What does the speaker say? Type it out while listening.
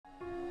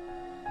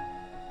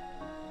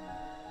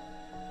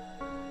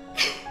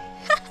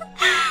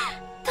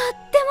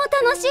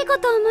いこ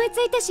と思いつ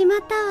いてしまっ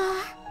たわ。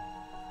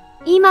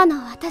今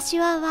の私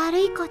は悪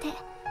い子で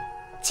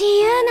自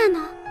由な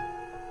の。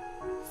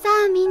さ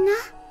あみんな、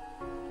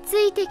つ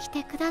いてき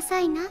てくださ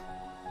いな。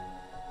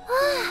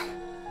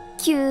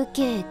休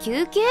憩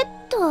休憩っ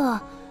と。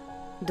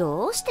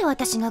どうして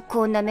私が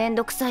こんなめん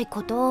どくさい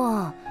こと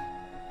を。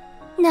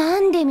な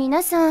んで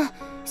皆さん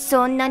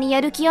そんなに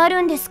やる気あ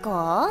るんです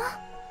か？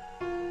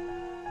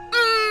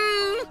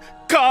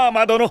カー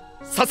マ殿、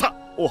ささ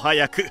お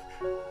早く。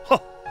は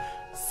っ、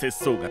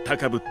節操が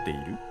高ぶってい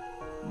る。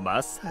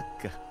まさ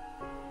か。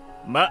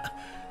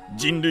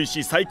人類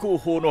史最高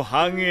峰の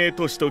繁栄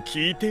都市と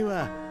聞いて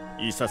は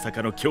いささ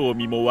かの興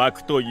味も湧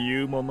くと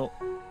いうもの。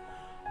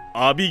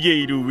アビゲ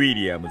イル・ウィ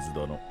リアムズ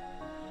殿、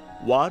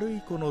悪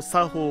い子の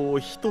作法を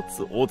一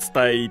つお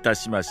伝えいた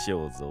しまし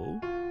ょうぞ。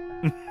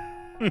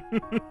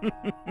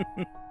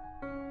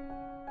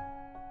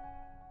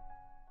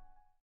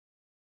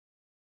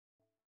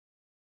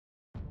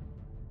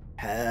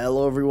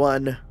Hello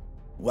everyone,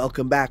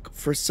 welcome back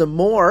for some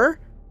more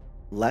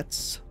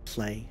Let's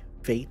Play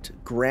Fate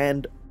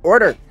Grand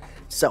Order.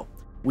 So,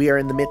 we are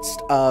in the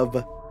midst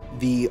of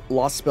the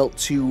Lostbelt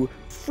 2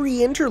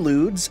 free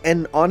interludes,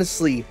 and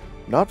honestly,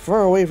 not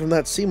far away from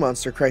that Sea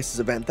Monster Crisis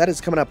event. That is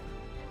coming up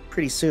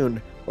pretty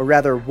soon, or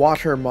rather,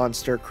 Water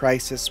Monster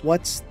Crisis.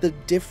 What's the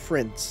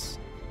difference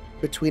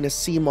between a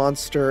sea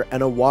monster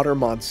and a water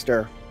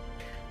monster?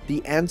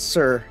 The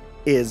answer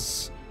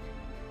is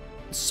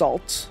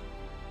salt,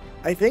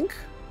 I think,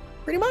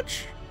 pretty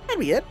much. That'd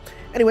be it.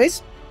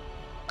 Anyways,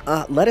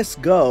 let us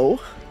go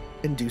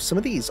and do some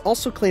of these.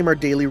 Also claim our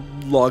daily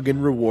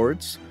login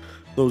rewards.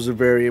 Those are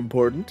very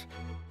important.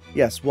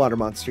 Yes, water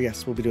monster.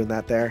 Yes, we'll be doing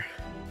that there.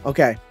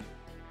 Okay.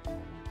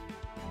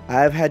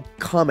 I've had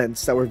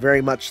comments that were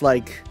very much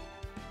like,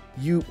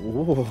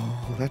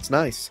 oh, that's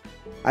nice.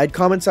 I had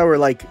comments that were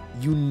like,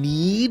 you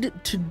need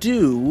to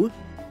do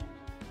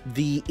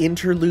the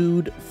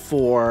interlude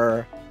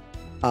for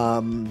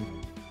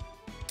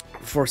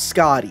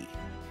Scotty.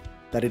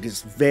 That it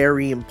is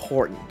very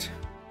important.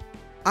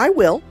 I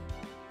will.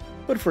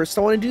 But first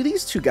I want to do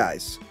these two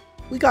guys.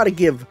 We got to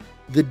give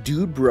the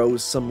dude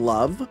bros some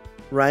love,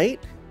 right?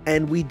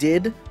 And we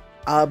did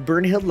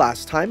Burnhild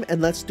last time,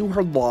 and let's do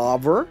her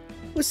lover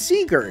with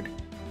Sigurd,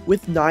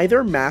 with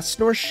neither mass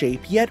nor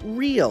shape yet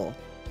real.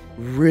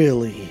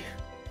 Really?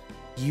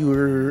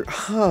 You're...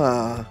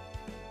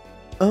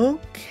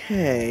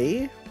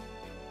 Okay.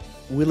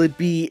 Will it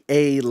be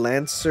a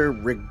Lancer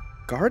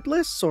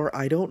regardless, or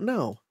I don't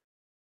know?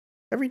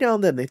 Every now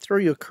and then they throw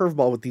you a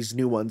curveball with these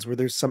new ones where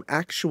there's some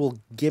actual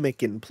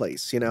gimmick in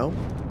place, you know?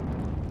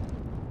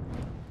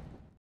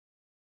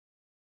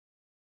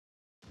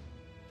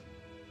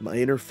 My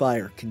inner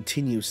fire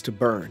continues to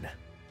burn.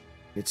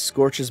 It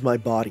scorches my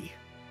body,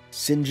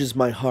 singes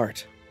my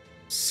heart,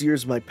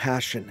 sears my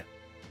passion,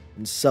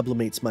 and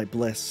sublimates my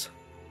bliss.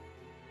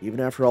 Even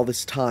after all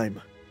this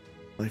time,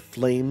 my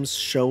flames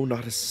show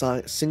not a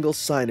single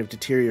sign of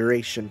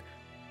deterioration.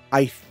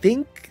 I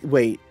think...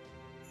 Wait.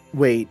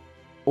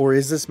 Or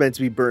is this meant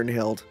to be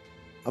Burnhild?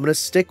 I'm gonna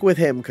stick with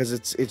him because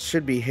it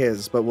should be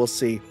his, but we'll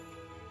see.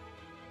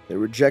 They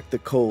reject the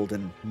cold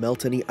and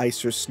melt any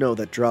ice or snow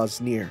that draws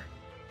near.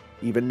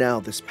 Even now,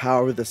 this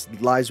power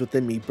that lies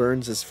within me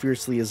burns as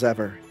fiercely as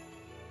ever.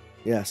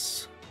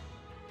 Yes,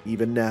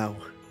 even now.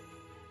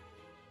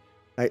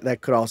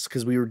 That could also,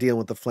 because we were dealing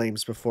with the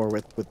flames before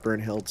with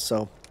Burnhild,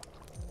 so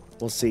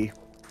we'll see.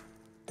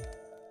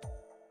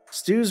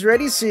 Stew's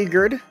ready,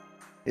 Sigurd.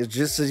 It's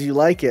just as you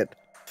like it,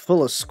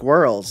 full of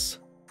squirrels.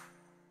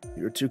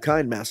 You're too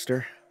kind,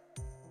 master.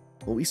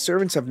 Well, we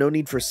servants have no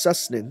need for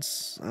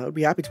sustenance. I would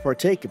be happy to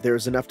partake if there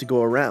is enough to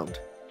go around.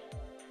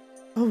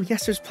 Oh,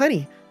 yes, there's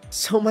plenty.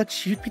 So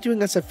much you'd be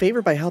doing us a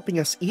favor by helping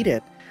us eat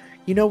it.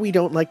 You know we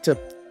don't like to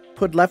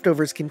put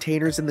leftovers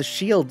containers in the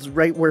shields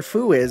right where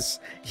Fu is.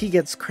 He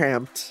gets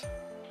cramped.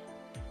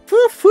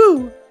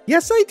 Fu!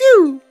 Yes, I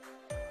do!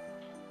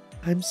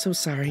 I'm so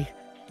sorry.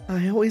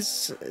 I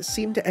always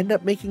seem to end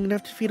up making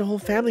enough to feed a whole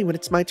family when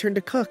it's my turn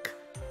to cook.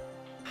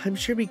 I'm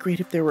sure it'd be great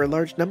if there were a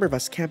large number of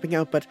us camping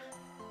out, but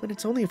when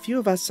it's only a few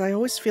of us, I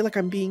always feel like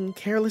I'm being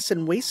careless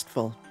and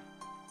wasteful.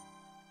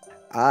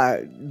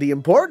 The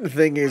important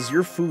thing is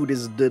your food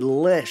is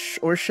delish,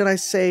 or should I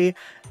say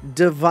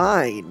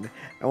divine.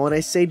 And when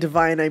I say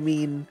divine, I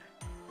mean...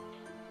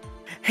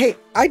 Hey,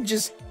 I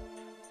just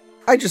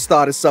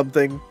thought of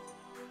something.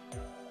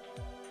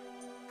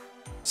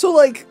 So,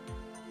 like,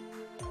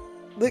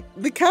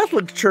 the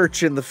Catholic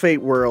Church in the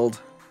Fate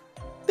world,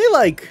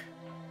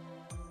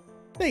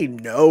 they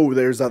know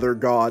there's other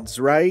gods,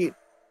 right?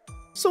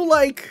 So,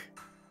 like,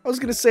 I was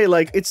gonna say,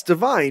 like, it's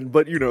divine,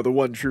 but, you know, the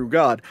one true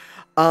God.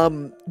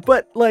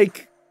 But,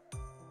 like,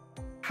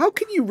 how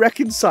can you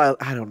reconcile...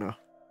 I don't know.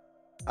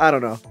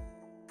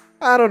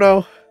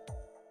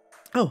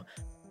 Oh,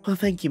 well,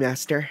 thank you,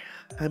 Master.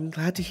 I'm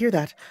glad to hear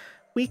that.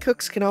 We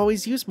cooks can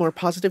always use more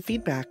positive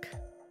feedback.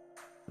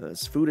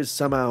 This food is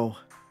somehow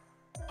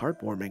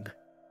heartwarming.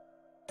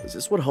 Is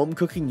this what home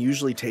cooking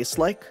usually tastes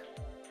like?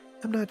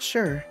 I'm not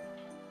sure.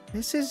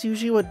 This is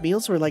usually what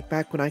meals were like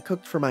back when I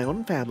cooked for my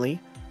own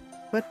family.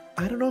 but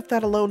I don't know if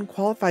that alone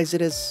qualifies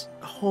it as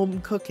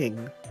home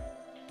cooking.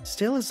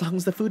 Still, as long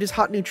as the food is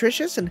hot and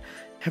nutritious and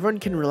everyone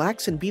can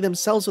relax and be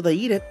themselves while they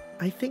eat it,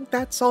 I think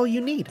that's all you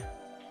need.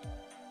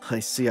 I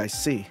see, I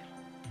see.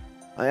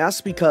 I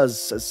ask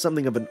because, as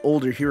something of an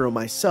older hero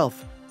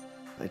myself,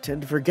 I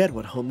tend to forget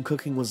what home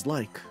cooking was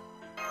like.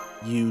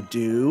 You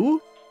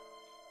do?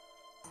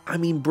 I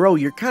mean, bro,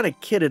 you're kind of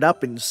kitted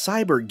up in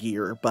cyber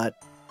gear, but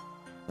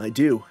I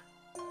do.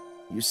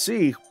 You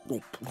see,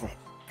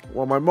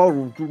 well, my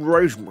mother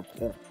raised me.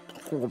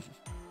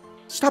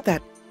 Stop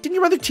that! Didn't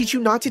your mother teach you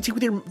not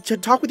to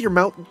talk with your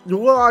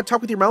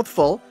mouth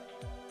full?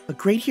 A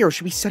great hero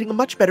should be setting a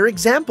much better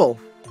example.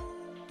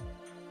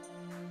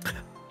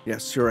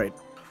 Yes, you're right.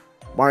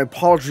 My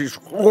apologies.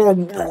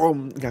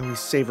 Now he's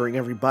savoring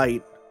every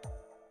bite.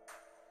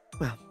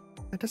 Well,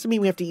 that doesn't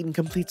mean we have to eat in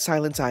complete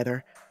silence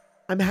either.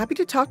 I'm happy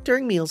to talk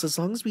during meals as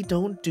long as we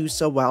don't do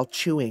so while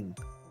chewing.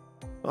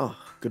 Oh,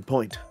 good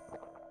point.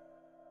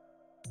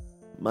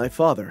 My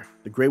father,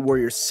 the great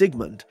warrior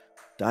Sigmund,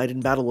 died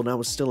in battle when I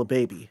was still a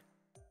baby.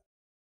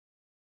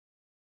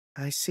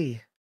 I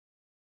see.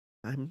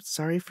 I'm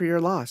sorry for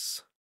your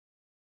loss.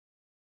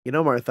 You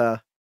know,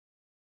 Martha,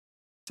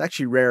 it's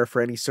actually rare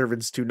for any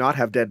servants to not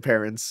have dead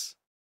parents.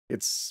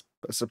 It's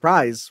a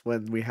surprise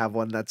when we have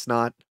one that's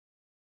not.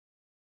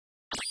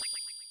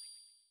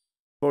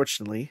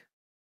 Fortunately,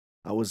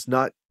 I was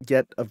not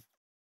yet of...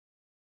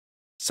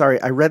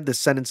 Sorry, I read this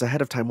sentence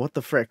ahead of time, what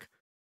the frick?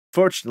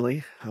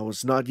 Fortunately, I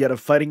was not yet of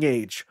fighting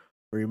age,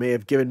 or you may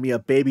have given me a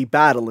baby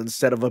battle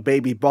instead of a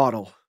baby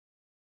bottle.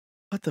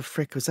 What the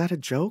frick, was that a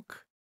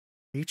joke?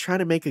 Are you trying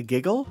to make a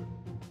giggle?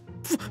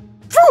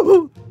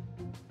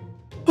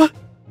 What?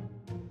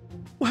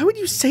 Why would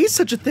you say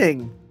such a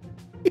thing?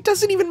 It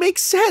doesn't even make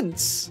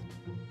sense.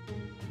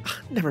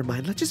 Never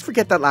mind, let's just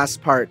forget that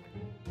last part.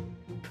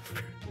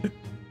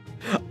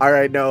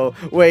 Alright, no.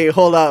 Wait,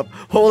 hold up.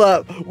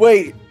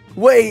 Wait.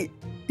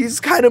 He's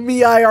kind of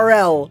me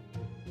IRL.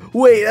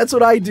 Wait, that's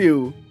what I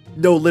do.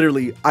 No,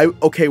 literally.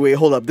 Okay, wait,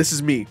 hold up. This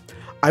is me.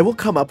 I will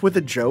come up with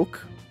a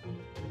joke,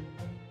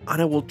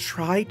 and I will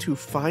try to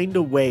find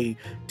a way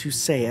to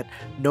say it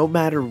no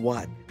matter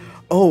what.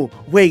 Oh,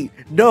 wait,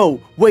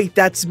 no, wait,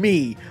 that's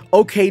me.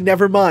 Okay,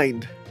 never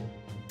mind.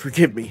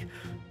 Forgive me.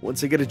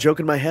 Once I get a joke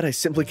in my head, I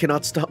simply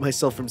cannot stop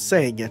myself from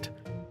saying it.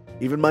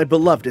 Even my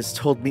beloved has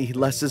told me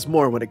less is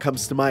more when it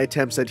comes to my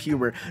attempts at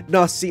humor.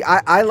 No, see,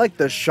 I like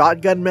the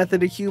shotgun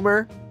method of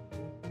humor.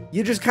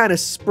 You just kind of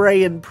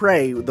spray and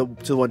pray, to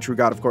the one true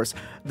God, of course,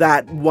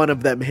 that one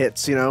of them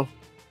hits, you know?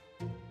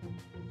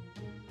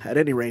 At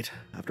any rate,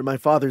 after my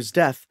father's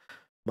death,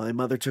 my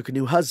mother took a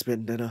new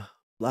husband, and a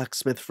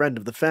blacksmith friend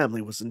of the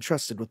family was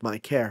entrusted with my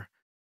care.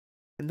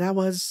 And that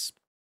was...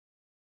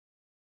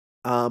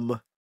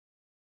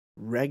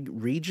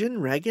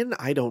 Regan?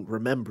 I don't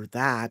remember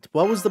that.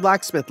 What was the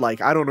blacksmith like?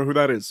 I don't know who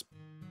that is.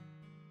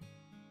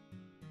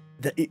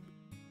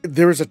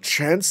 There was a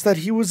chance that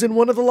he was in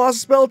one of the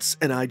Lostbelts,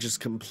 and I just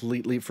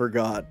completely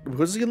forgot.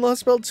 Was he in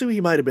Lostbelt too?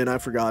 He might have been, I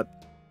forgot.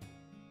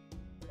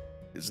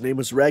 His name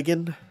was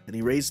Regan, and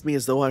he raised me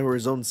as though I were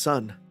his own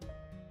son.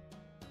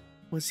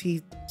 Was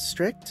he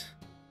strict?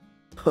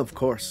 Of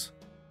course.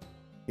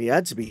 He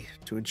had to be,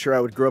 to ensure I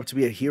would grow up to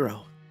be a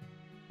hero.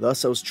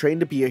 Thus, I was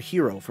trained to be a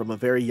hero from a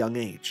very young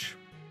age.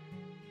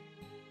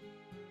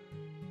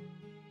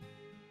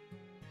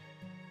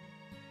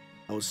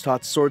 I was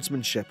taught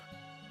swordsmanship,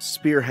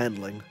 spear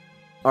handling,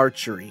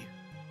 archery,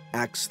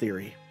 axe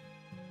theory.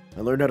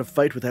 I learned how to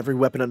fight with every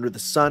weapon under the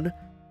sun,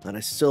 and I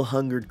still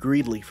hungered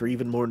greedily for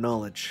even more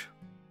knowledge.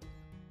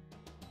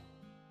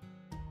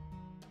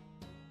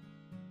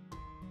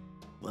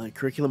 My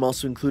curriculum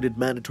also included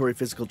mandatory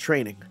physical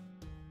training.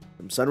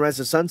 From sunrise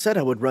to sunset,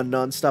 I would run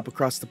non-stop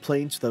across the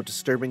plains without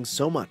disturbing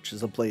so much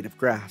as a blade of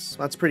grass.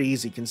 That's pretty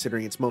easy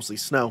considering it's mostly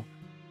snow.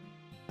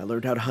 I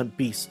learned how to hunt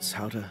beasts,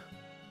 how to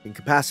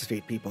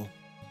incapacitate people.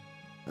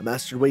 I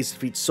mastered ways to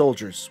defeat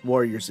soldiers,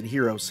 warriors, and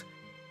heroes.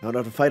 I learned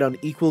how to fight on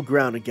equal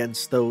ground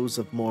against those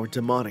of more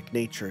demonic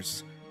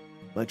natures.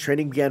 My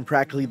training began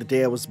practically the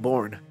day I was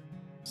born.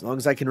 As long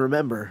as I can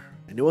remember,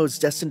 I knew I was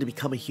destined to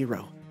become a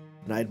hero,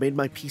 and I had made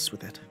my peace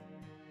with it.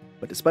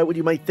 But despite what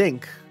you might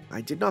think, I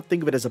did not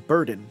think of it as a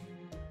burden.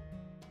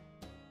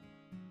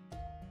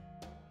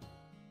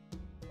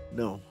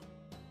 No.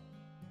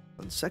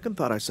 On second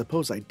thought, I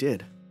suppose I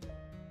did.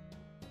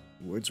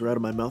 Words were out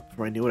of my mouth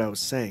before I knew what I was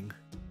saying.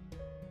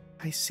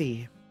 I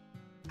see.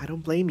 I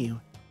don't blame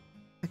you.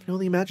 I can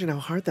only imagine how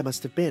hard that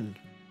must have been.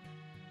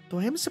 Though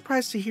I am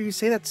surprised to hear you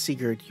say that,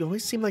 Sigurd. You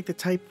always seem like the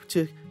type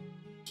to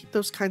keep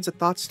those kinds of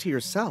thoughts to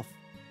yourself.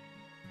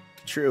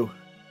 True.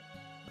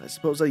 I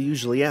suppose I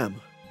usually am.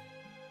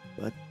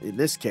 But in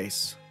this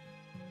case,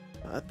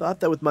 I thought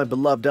that with my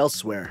beloved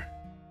elsewhere,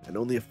 and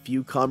only a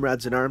few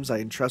comrades in arms I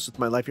entrust with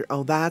my life here.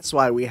 Oh, that's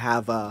why we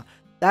have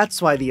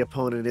that's why the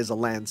opponent is a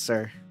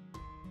lancer.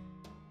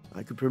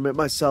 I could permit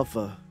myself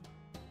a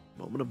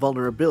moment of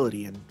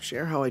vulnerability and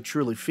share how I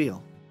truly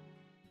feel.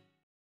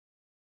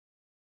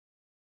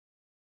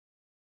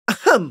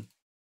 Ahem.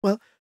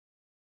 Well,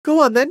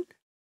 go on then.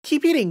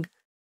 Keep eating.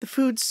 The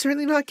food's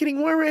certainly not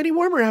getting any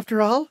warmer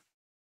after all.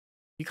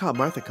 You caught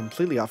Martha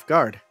completely off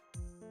guard.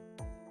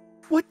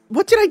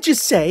 What did I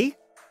just say?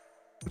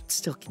 But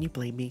still, can you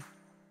blame me?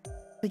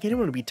 Like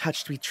anyone would be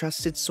touched to be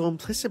trusted so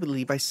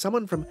implicitly by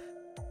someone from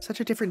such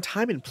a different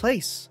time and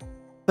place.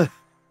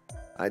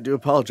 I do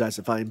apologize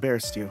if I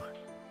embarrassed you.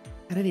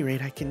 At any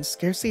rate, I can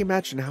scarcely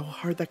imagine how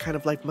hard that kind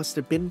of life must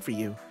have been for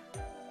you.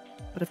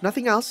 But if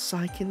nothing else,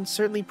 I can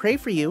certainly pray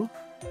for you.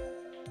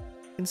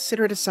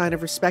 Consider it a sign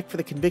of respect for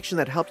the conviction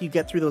that helped you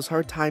get through those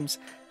hard times,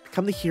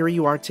 become the hero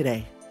you are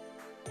today.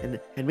 And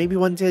maybe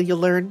one day you'll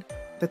learn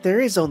that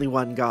there is only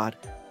one God,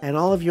 and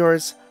all of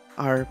yours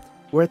are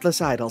worthless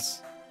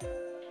idols.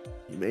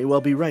 You may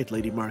well be right,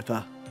 Lady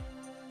Martha.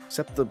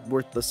 Except the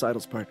worthless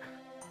idols part.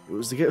 It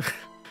was the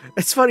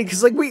It's funny,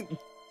 because, like, we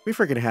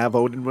freaking have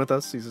Odin with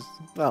us. He's,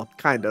 well,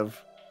 kind of.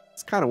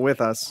 He's kind of with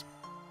us.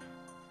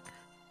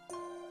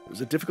 It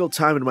was a difficult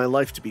time in my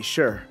life, to be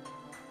sure.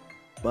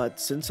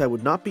 But since I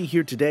would not be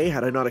here today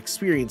had I not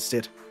experienced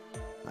it,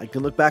 I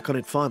can look back on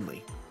it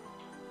fondly.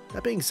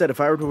 That being said,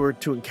 if I were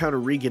to encounter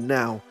Regan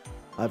now,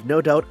 I've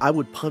no doubt I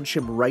would punch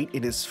him right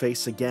in his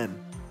face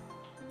again.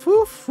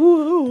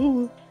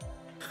 Foo-foo.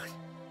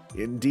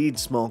 Indeed,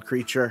 small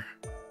creature.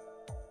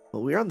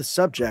 Well, we are on the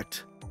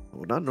subject. I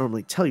would not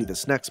normally tell you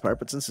this next part,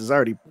 but since it's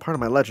already part of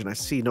my legend, I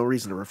see no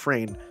reason to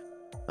refrain.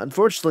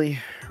 Unfortunately,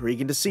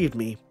 Regan deceived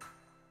me.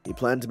 He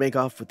planned to make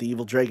off with the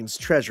evil dragon's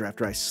treasure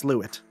after I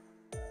slew it,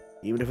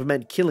 even if it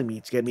meant killing me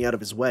to get me out of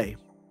his way.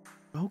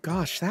 Oh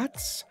gosh,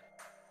 that's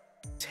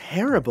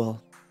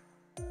terrible.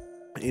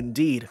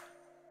 Indeed.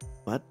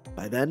 But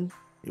by then,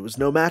 it was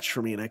no match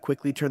for me, and I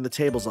quickly turned the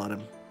tables on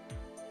him.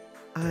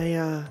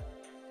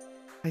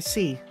 I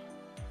see.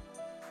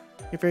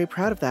 You're very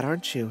proud of that,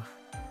 aren't you?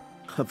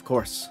 Of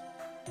course.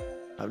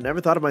 I've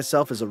never thought of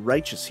myself as a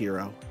righteous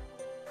hero.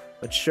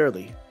 But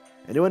surely,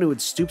 anyone who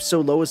would stoop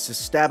so low as to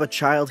stab a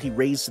child he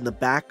raised in the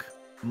back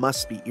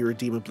must be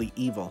irredeemably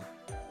evil.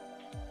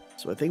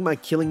 So I think my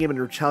killing him in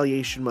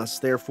retaliation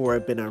must therefore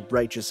have been a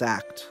righteous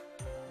act.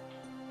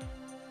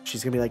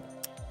 She's gonna be like,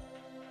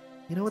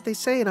 you know what they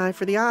say, an eye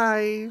for the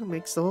eye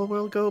makes the whole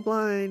world go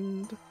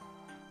blind.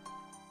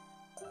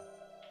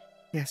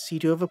 Yes, you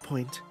do have a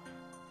point.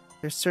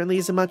 There certainly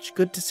isn't much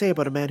good to say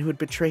about a man who would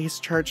betray his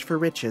charge for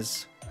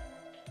riches.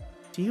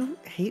 Do you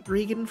hate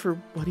Regan for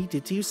what he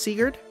did to you,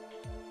 Sigurd?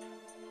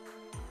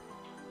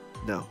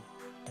 No,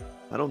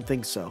 I don't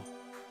think so.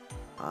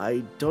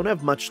 I don't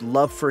have much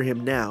love for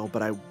him now,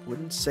 but I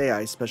wouldn't say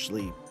I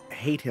especially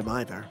hate him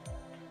either.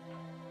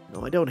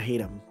 No, I don't hate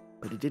him,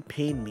 but it did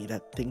pain me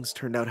that things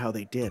turned out how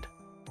they did.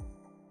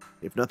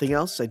 If nothing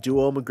else, I do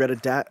owe him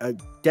a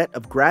debt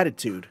of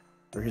gratitude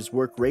for his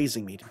work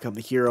raising me to become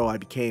the hero I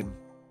became.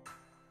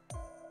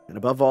 And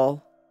above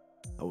all,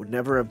 I would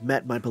never have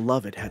met my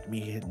beloved had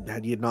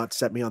he not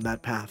set me on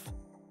that path.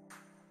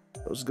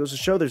 Those goes to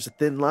show there's a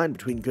thin line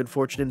between good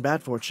fortune and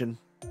bad fortune.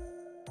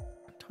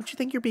 Don't you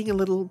think you're being a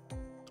little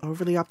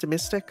overly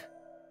optimistic?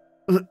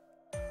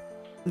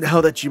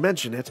 Now that you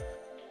mention it.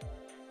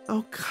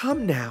 Oh,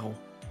 come now.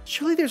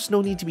 Surely there's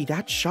no need to be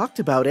that shocked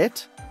about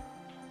it.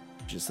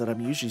 Just that I'm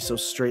usually so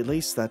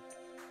straight-laced that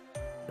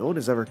no one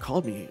has ever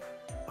called me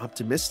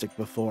optimistic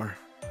before.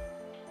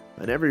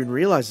 I never even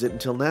realized it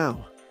until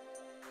now.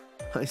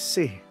 I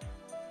see.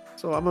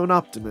 So I'm an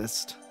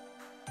optimist.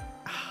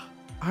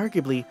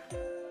 Arguably,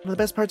 one of the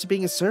best parts of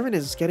being a servant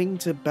is getting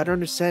to better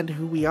understand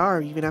who we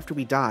are even after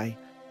we die.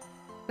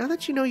 Now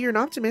that you know you're an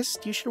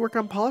optimist, you should work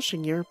on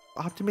polishing your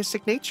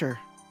optimistic nature.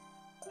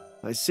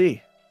 I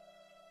see.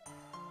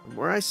 From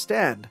where I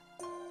stand,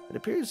 it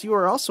appears you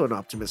are also an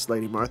optimist,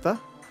 Lady Martha.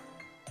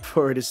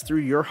 For it is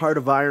through your heart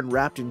of iron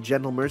wrapped in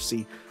gentle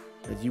mercy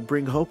that you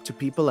bring hope to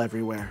people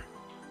everywhere.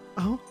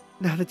 Oh,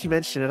 now that you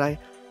mention it, I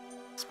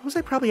suppose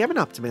I probably am an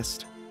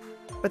optimist.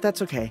 But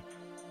that's okay.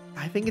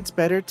 I think it's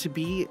better to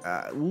be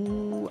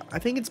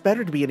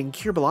an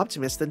incurable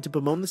optimist than to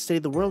bemoan the state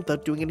of the world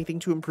without doing anything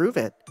to improve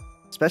it.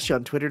 Especially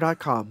on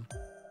Twitter.com.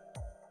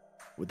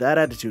 With that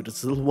attitude,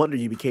 it's little wonder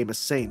you became a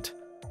saint.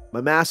 My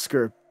mask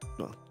or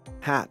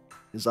hat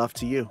is off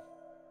to you.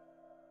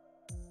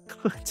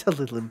 It's a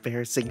little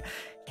embarrassing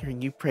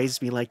hearing you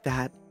praise me like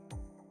that.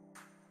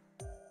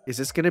 Is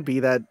this gonna be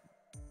that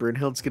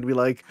Brynhild's gonna be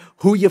like,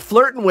 who you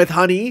flirting with,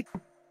 honey?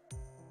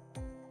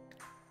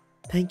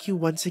 Thank you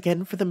once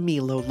again for the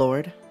meal, O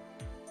Lord.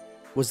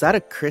 Was that a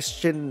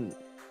Christian,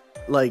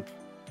 like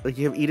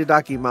you have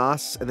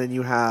Itadakimasu, and then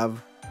you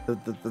have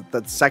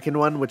the second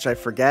one, which I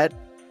forget,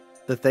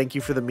 the thank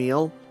you for the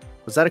meal?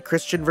 Was that a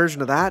Christian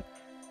version of that?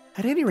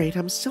 At any rate,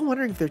 I'm still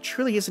wondering if there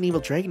truly is an evil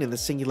dragon in the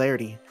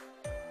singularity.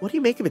 What do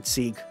you make of it,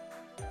 Sieg?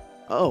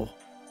 Oh,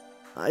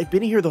 I've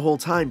been here the whole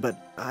time,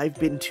 but I've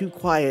been too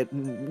quiet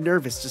and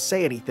nervous to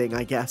say anything,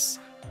 I guess.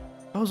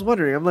 I was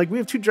wondering, I'm like, we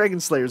have 2 dragon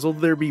slayers, will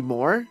there be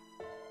more?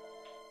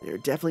 They're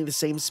definitely the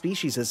same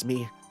species as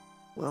me.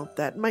 Well,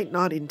 that might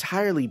not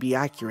entirely be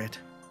accurate.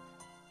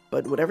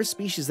 But whatever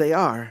species they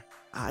are,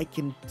 I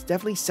can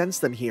definitely sense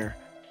them here.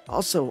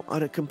 Also,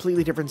 on a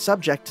completely different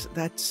subject,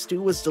 that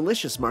stew was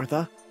delicious,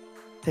 Martha.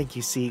 Thank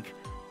you, Sieg.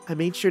 I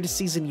made sure to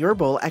season your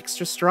bowl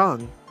extra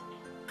strong.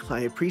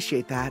 I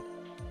appreciate that.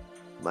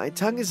 My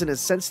tongue isn't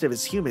as sensitive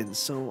as humans,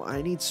 so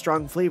I need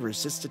strong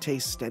flavors just to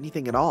taste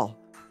anything at all.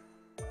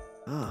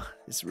 Ah,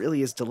 this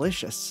really is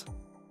delicious.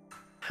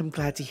 I'm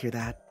glad to hear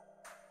that.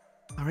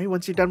 Alright,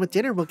 once you're done with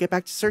dinner, we'll get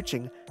back to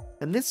searching.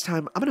 And this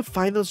time, I'm gonna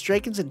find those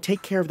dragons and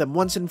take care of them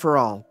once and for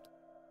all.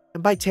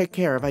 And by take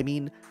care of, I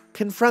mean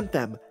confront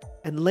them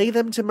and lay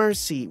them to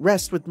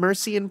rest with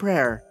mercy and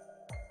prayer.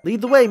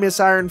 Lead the way, Miss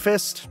Iron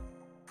Fist.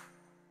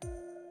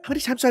 How many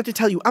times do I have to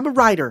tell you? I'm a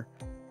rider.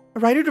 A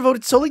rider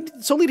devoted solely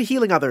to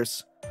healing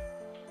others.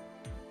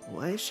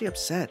 Why is she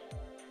upset?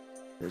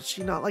 Does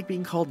she not like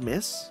being called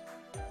Miss?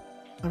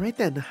 Alright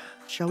then,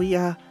 shall we,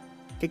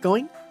 get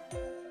going?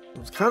 I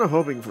was kind of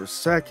hoping for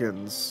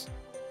seconds.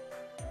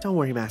 Don't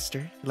worry, Master.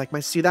 If you like my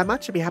stew that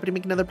much, I'd be happy to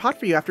make another pot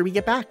for you after we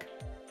get back.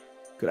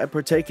 Could I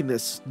partake in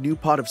this new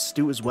pot of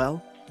stew as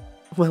well?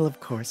 Well, of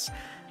course.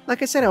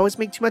 Like I said, I always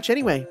make too much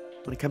anyway.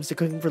 When it comes to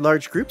cooking for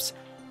large groups,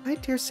 I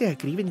dare say I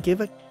could even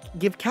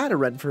give Kat a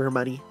run for her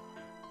money.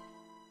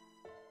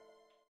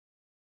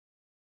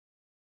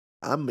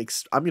 I'm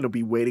gonna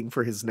be waiting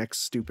for his next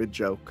stupid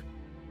joke.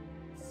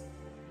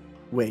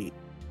 Wait.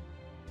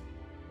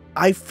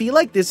 I feel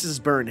like this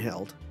is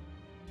Bernhild.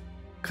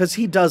 Because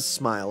he does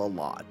smile a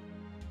lot.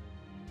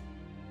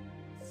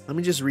 Let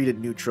me just read it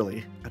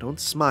neutrally. I don't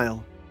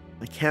smile.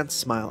 I can't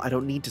smile. I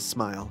don't need to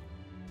smile.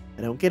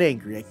 I don't get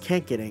angry. I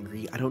can't get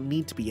angry. I don't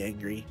need to be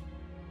angry.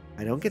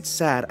 I don't get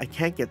sad. I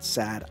can't get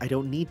sad. I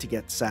don't need to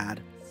get sad.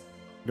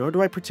 Nor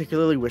do I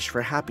particularly wish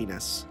for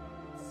happiness.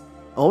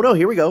 Oh no,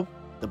 here we go.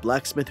 The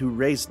blacksmith who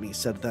raised me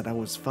said that I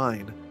was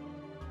fine.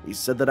 He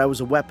said that I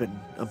was a weapon,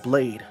 a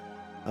blade,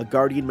 a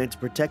guardian meant to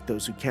protect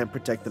those who can't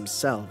protect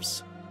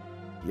themselves.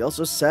 He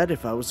also said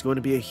if I was going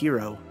to be a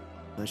hero,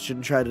 I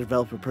shouldn't try to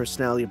develop a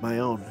personality of my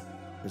own,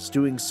 as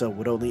doing so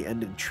would only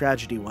end in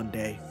tragedy one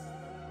day.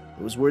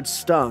 Those words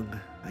stung.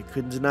 I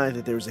couldn't deny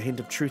that there was a hint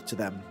of truth to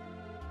them.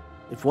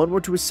 If one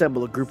were to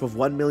assemble a group of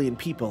 1 million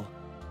people,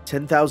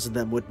 10,000 of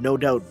them would no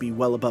doubt be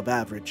well above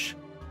average.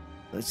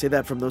 I'd say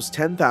that from those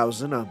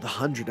 10,000, the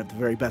 100 of the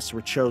very best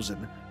were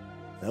chosen.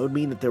 That would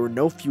mean that there were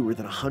no fewer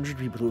than 100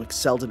 people who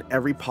excelled in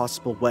every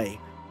possible way,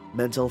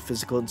 mental,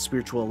 physical, and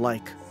spiritual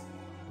alike.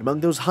 Among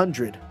those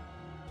 100,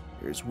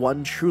 there is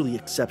one truly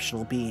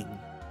exceptional being.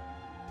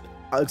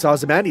 It's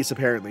Ozymandias,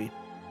 apparently.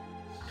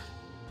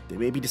 They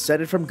may be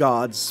descended from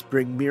gods,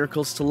 bring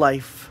miracles to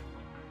life,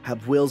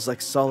 have wills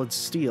like solid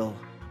steel,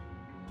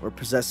 or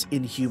possess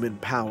inhuman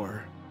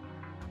power.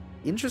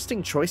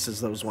 Interesting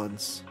choices, those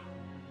ones.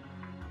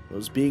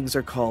 Those beings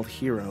are called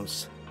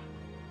heroes.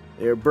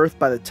 They are birthed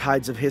by the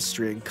tides of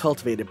history and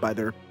cultivated by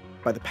the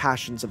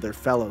passions of their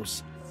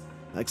fellows.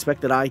 I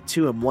expect that I,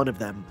 too, am one of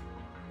them.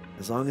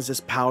 As long as this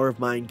power of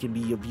mine can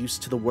be of use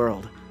to the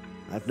world,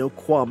 I have no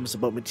qualms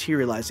about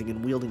materializing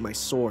and wielding my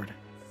sword.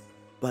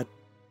 But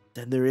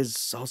then there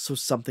is also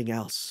something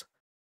else.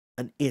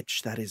 An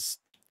itch that is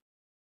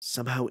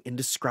somehow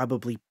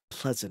indescribably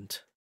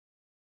pleasant.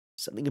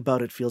 Something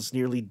about it feels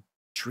nearly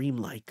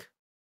dreamlike.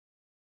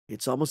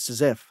 It's almost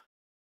as if...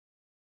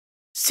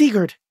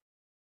 Sigurd!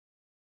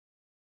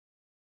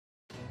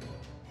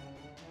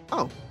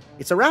 Oh,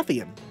 it's a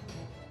Rathian.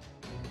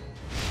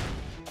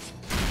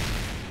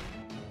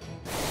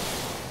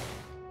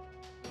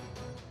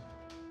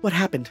 What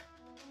happened?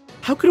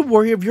 How could a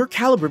warrior of your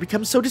caliber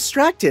become so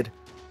distracted?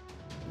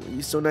 Were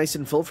you so nice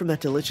and full from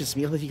that delicious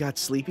meal that you got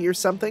sleepy or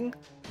something?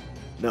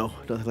 No,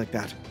 nothing like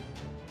that.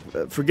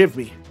 Forgive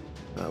me.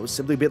 I was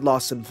simply a bit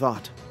lost in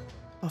thought.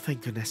 Oh,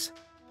 thank goodness.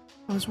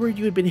 I was worried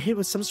you had been hit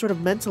with some sort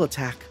of mental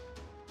attack.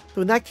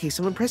 Though in that case,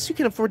 I'm impressed you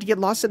can afford to get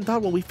lost in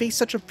thought while we face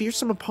such a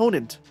fearsome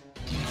opponent.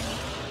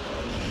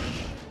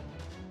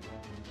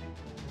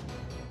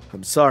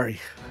 I'm sorry.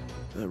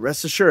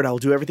 Rest assured, I'll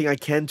do everything I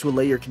can to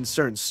allay your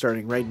concerns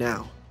starting right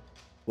now.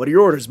 What are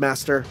your orders,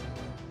 Master?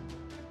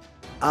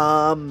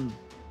 Huh.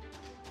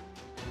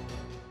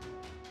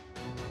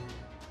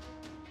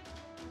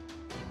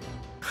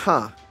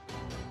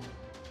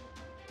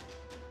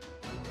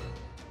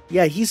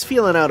 Yeah, he's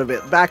feeling out of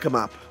it. Back him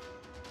up.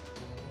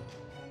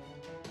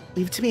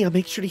 Leave it to me. I'll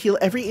make sure to heal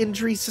every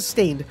injury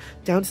sustained,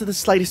 down to the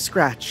slightest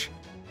scratch.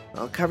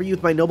 I'll cover you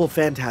with my noble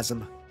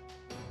phantasm.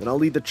 Then I'll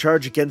lead the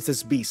charge against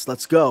this beast.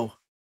 Let's go.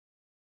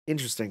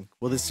 Interesting.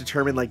 Will this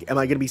determine, like, am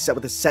I going to be set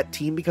with a set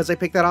team because I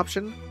picked that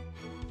option?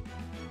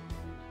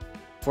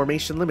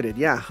 Formation limited.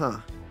 Yeah, huh.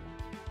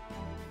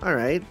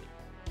 Alright.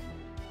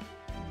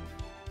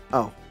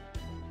 Oh.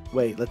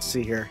 Wait, let's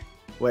see here.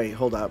 Wait,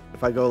 hold up.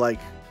 If I go, like...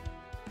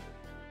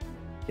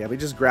 Yeah, we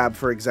just grab,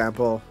 for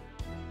example...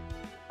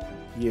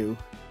 you.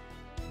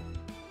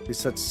 We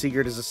set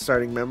Sigurd as a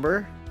starting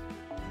member.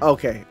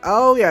 Okay.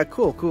 Oh, yeah,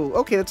 cool, cool.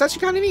 Okay, that's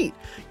actually kind of neat.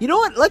 You know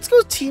what? Let's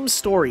go team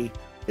story.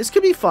 This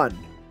could be fun.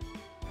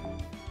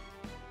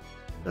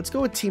 Let's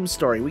go with team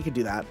story. We could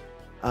do that.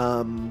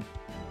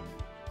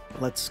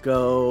 Let's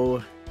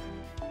go...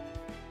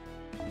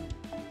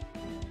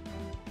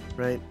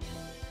 Right.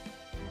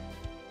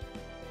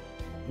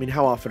 I mean,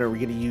 how often are we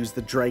going to use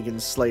the Dragon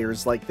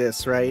Slayers like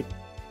this, right?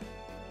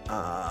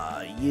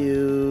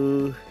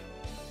 You...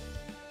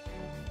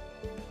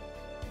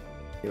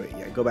 Wait,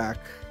 yeah, go back.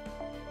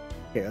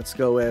 Okay, let's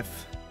go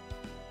with...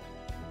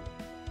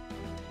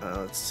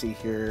 let's see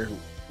here.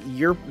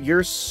 You're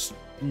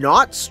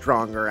not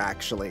stronger,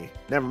 actually.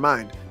 Never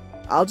mind.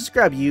 I'll just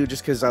grab you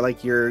just because I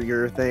like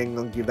your thing.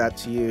 I'll give that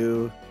to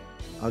you.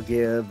 I'll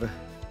give...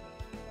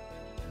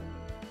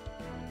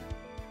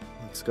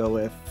 Let's go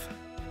with...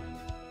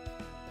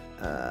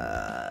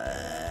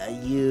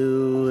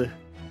 you...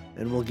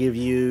 And we'll give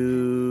you...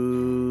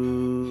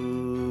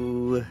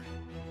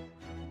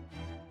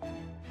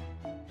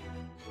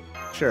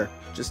 Sure,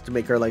 just to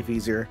make our life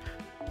easier.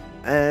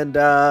 And,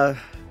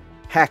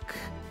 heck,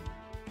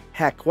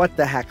 what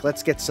the heck?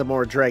 Let's get some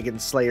more Dragon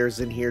Slayers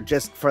in here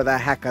just for the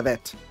heck of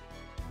it.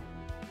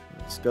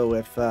 Let's go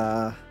with,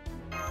 I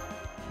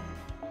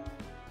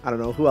don't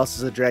know, who else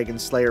is a Dragon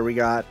Slayer we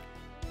got?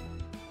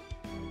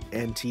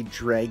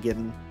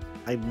 Anti-Dragon.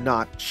 I'm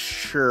not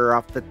sure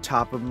off the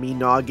top of me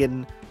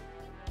noggin.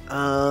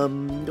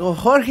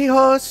 Jorgeos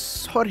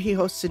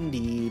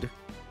indeed.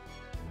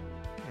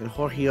 And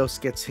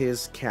Jorgeos gets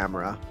his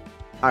camera.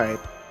 Alright.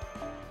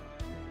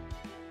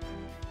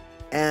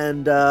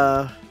 And,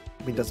 I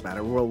mean, doesn't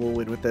matter. We'll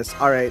win with this.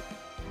 Alright.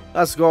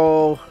 Let's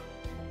go.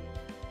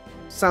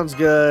 Sounds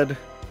good.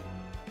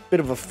 Bit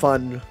of a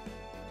fun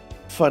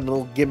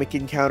little gimmick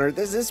encounter.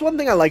 This one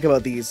thing I like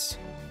about these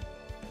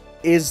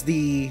is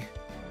the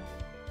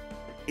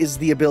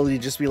ability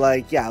to just be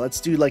like, yeah,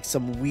 let's do like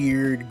some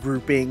weird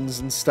groupings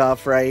and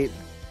stuff, right?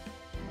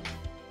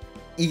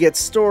 You get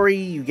story,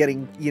 you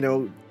getting, you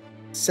know,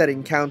 set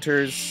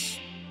encounters.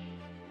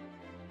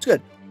 It's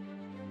good.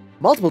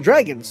 Multiple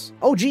dragons.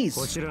 Oh,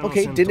 geez.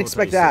 Okay, didn't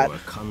expect that.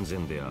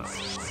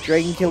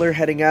 Dragon killer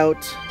heading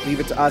out. Leave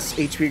it to us.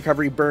 HP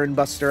recovery, burn,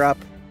 buster up.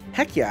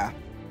 Heck yeah.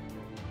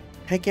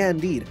 Heck yeah,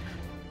 indeed.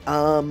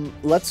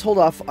 Let's hold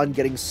off on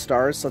getting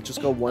stars. So let's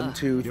just go 1,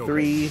 2,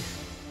 3.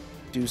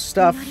 Do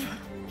stuff.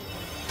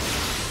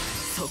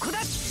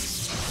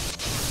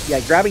 Yeah,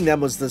 grabbing them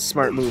was the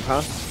smart move,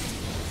 huh?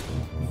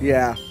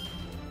 Yeah.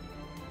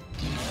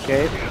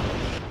 Okay.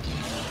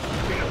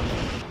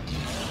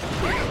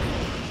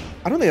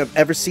 I don't think I've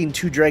ever seen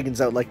 2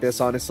 dragons out like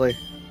this, honestly.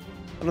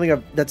 I don't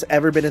think that's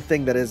ever been a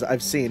thing that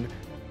I've seen.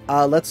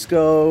 Let's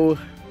go...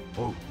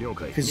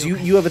 Because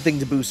you have a thing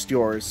to boost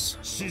yours.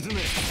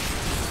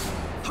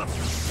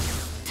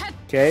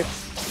 Okay.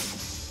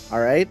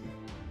 Alright.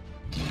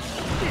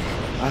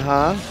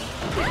 Uh-huh.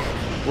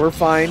 We're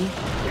fine.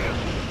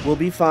 We'll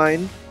be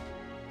fine.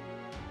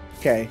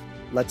 Okay.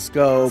 Let's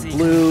go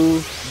blue.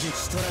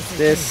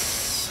 This.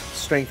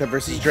 Strength up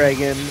versus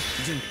dragon.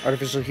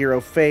 Artificial hero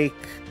fake.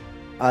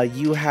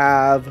 You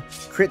have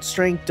crit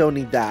strength. Don't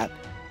need that.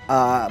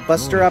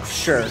 Buster up.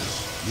 Sure.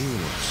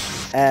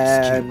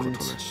 And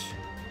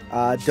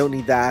don't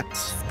need that.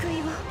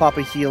 Pop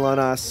a heal on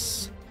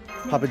us.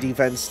 Pop a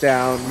defense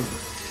down.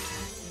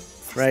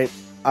 Right.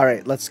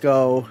 Alright, let's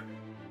go.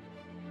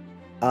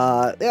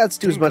 Yeah, let's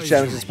do as much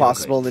damage as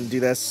possible and then do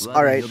this.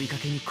 Alright.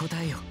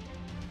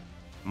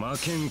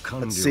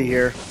 Let's see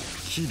here.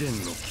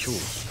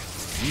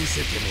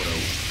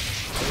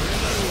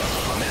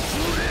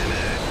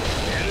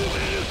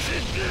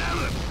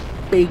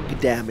 Big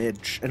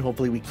damage. And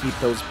hopefully we keep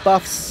those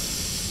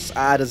buffs.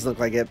 Doesn't look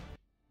like it.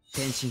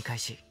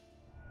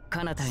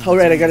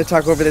 Alright, I gotta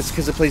talk over this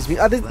because it plays me.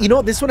 You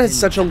know, this one has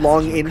such a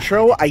long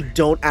intro, I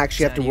don't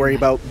actually have to worry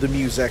about the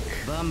music.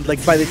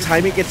 Like, by the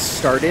time it gets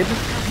started,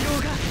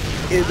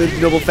 the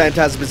Noble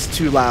Phantasm is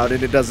too loud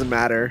and it doesn't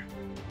matter.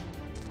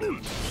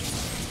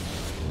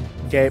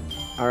 Okay,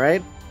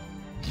 alright.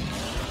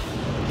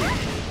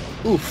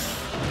 Oof.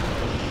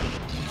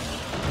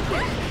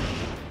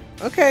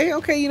 Okay,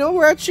 you know,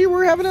 we're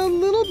having a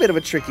little bit of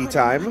a tricky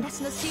time.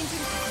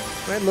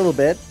 Right, a little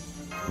bit.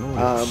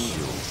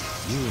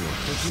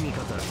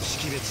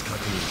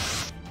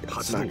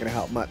 It's not gonna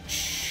help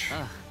much.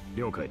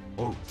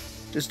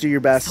 Just do your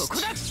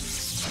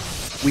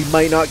best. We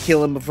might not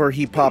kill him before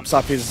he pops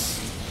off his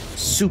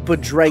super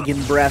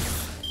dragon breath.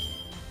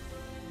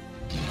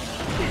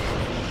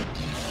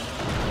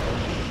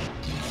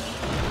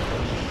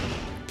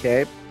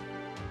 Okay.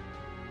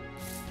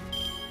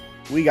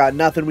 We got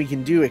nothing we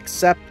can do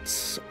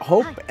except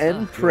hope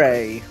and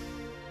pray.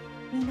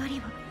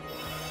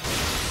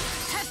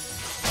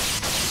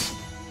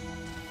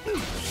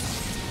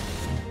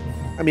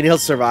 I mean, he'll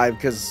survive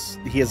because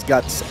he has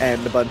guts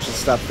and a bunch of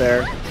stuff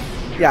there.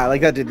 Yeah,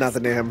 like that did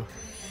nothing to him.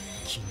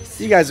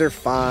 You guys are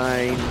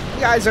fine. You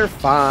guys are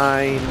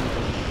fine.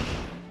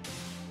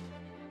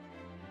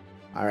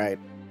 Alright.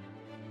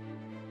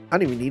 I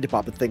don't even need to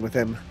pop a thing with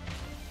him.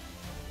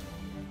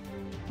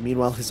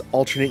 Meanwhile, his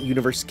alternate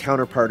universe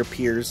counterpart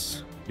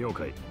appears.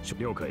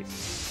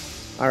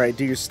 Alright,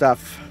 do your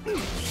stuff.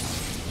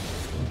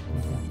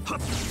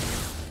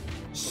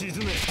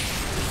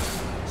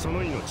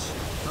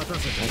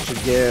 I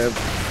should give...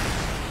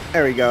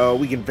 There we go.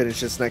 We can finish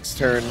this next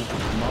turn.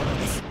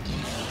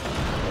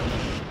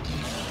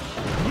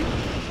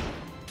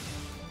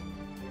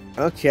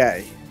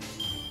 Okay.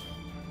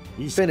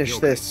 Finish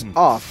this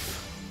off.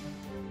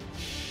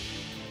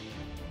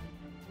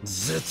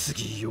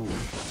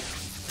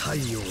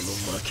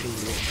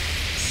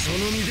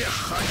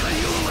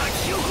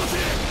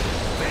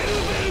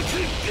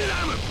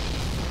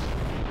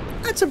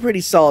 That's a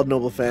pretty solid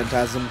Noble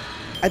Phantasm.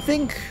 I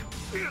think,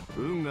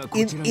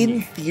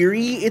 in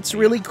theory, it's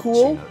really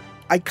cool.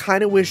 I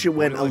kind of wish it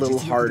went a little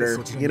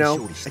harder, you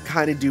know? I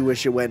kind of do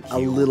wish it went a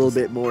little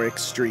bit more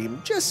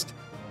extreme. Just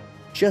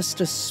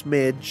a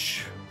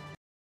smidge.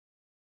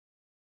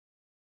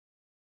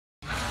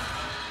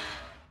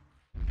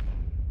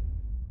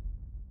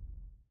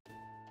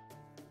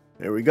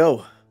 There we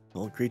go.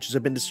 All creatures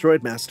have been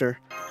destroyed, Master.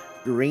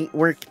 Great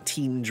work,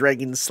 Team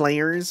Dragon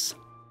Slayers.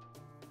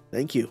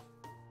 Thank you.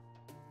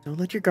 Don't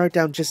let your guard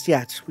down just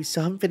yet. We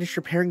still haven't finished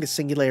repairing the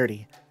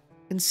singularity.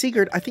 And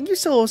Sigurd, I think you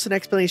still owe us an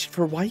explanation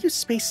for why you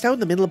spaced out in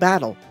the middle of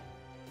battle.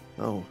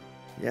 Oh,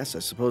 yes, I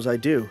suppose I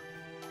do.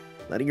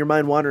 Letting your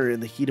mind wander in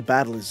the heat of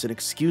battle is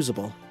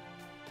inexcusable.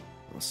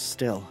 Well,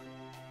 still.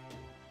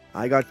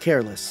 I got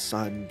careless.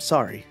 I'm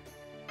sorry.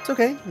 It's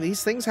okay.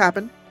 These things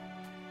happen.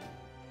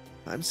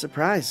 I'm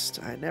surprised.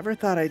 I never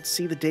thought I'd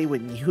see the day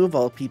when you, of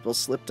all people,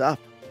 slipped up.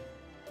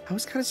 I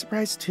was kind of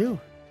surprised, too.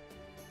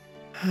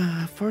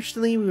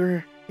 Fortunately, we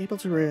were able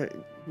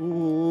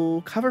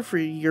to cover for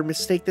your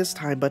mistake this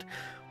time, but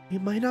we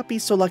might not be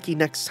so lucky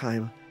next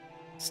time.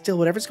 Still,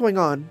 whatever's going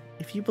on,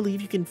 if you believe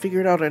you can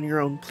figure it out on your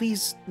own,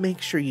 please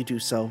make sure you do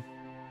so.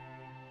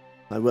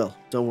 I will.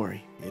 Don't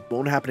worry. It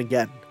won't happen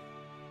again.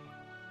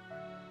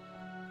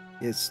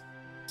 Is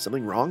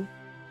something wrong?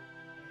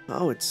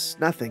 Oh, it's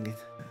nothing.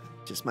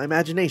 Just my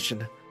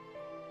imagination.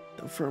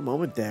 Though for a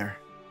moment there,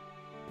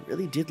 it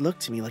really did look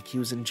to me like he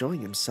was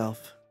enjoying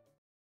himself.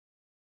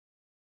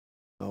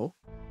 Oh?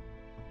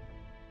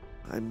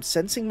 I'm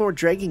sensing more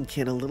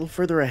dragonkin a little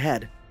further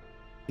ahead.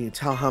 Can you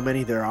tell how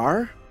many there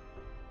are?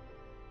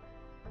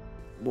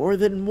 More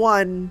than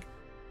one.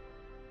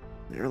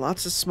 There are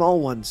lots of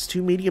small ones,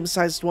 2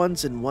 medium-sized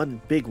ones and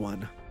 1 big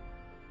one.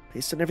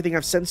 Based on everything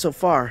I've sensed so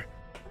far,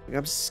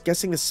 I'm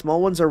guessing the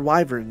small ones are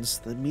wyverns,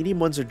 the medium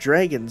ones are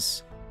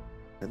dragons,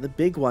 and the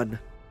big one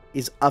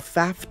is a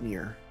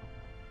Fafnir.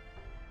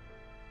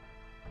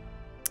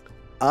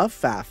 A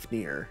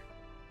Fafnir.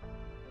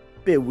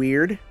 Bit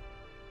weird,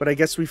 but I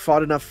guess we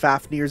fought enough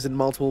Fafnirs in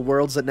multiple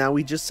worlds that now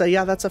we just say,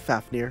 yeah, that's a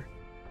Fafnir.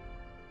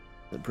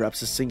 Then perhaps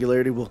the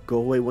singularity will go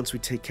away once we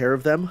take care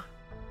of them?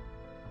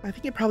 I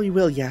think it probably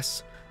will,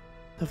 yes.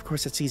 Of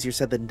course, that's easier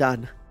said than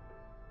done.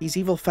 These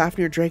evil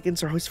Fafnir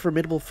dragons are always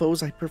formidable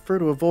foes I prefer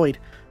to avoid,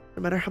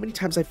 no matter how many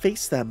times I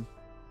face them.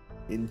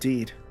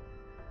 Indeed.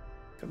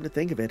 Come to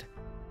think of it,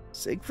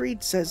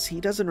 Siegfried says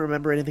he doesn't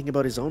remember anything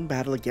about his own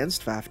battle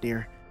against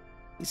Fafnir.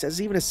 He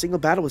says even a single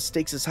battle with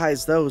stakes as high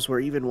as those, where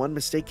even one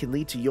mistake can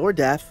lead to your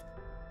death,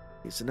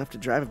 is enough to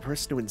drive a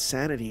person to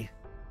insanity.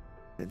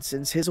 And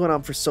since his went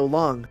on for so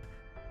long,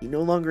 he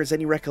no longer has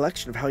any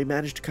recollection of how he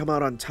managed to come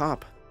out on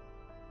top.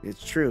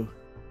 It's true.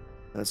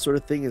 That sort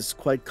of thing is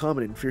quite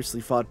common in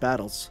fiercely fought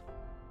battles.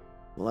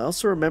 Well, I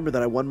also remember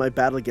that I won my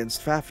battle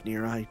against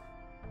Fafnir. I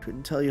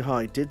couldn't tell you how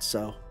I did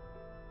so.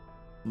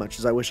 Much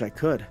as I wish I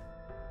could.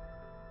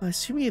 I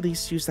assume you at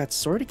least used that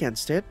sword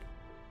against it.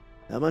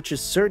 That much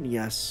is certain,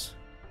 yes.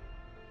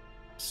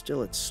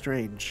 Still, it's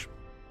strange.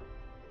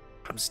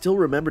 I'm still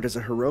remembered as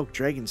a heroic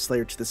dragon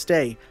slayer to this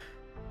day,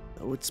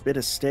 though it's been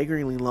a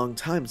staggeringly long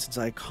time since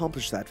I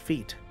accomplished that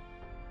feat.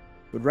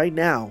 But right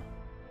now,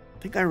 I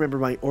think I remember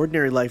my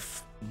ordinary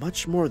life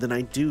much more than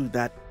I do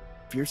that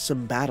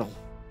fearsome battle.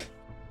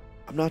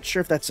 I'm not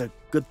sure if that's a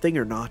good thing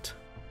or not.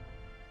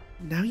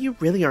 Now you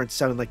really aren't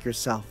sounding like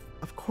yourself.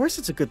 Of course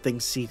it's a good thing,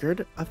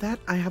 Sigurd. Of that,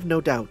 I have no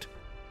doubt.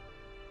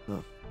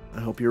 Well, I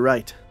hope you're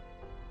right.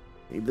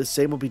 Maybe the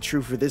same will be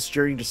true for this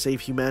journey to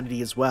save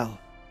humanity as well.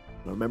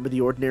 I'll remember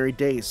the ordinary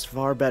days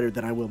far better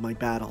than I will my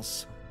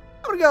battles.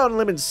 I'm gonna go on a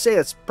limb and say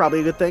it's probably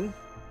a good thing.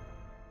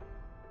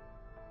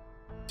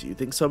 Do you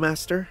think so,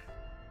 Master?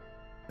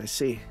 I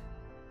see.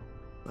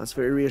 That's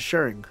very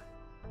reassuring.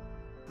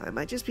 I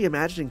might just be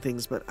imagining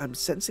things, but I'm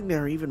sensing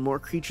there are even more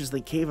creatures in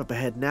the cave up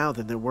ahead now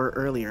than there were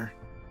earlier.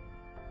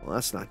 Well,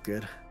 that's not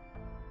good.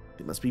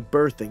 They must be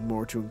birthing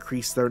more to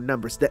increase their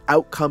numbers. The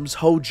out comes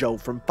Hojo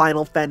from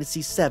Final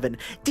Fantasy VII.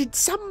 Did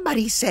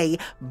somebody say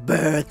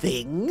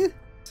birthing?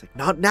 It's like,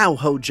 not now,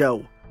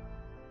 Hojo.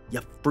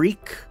 You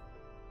freak.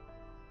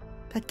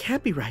 That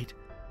can't be right.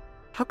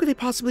 How could they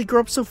possibly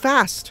grow up so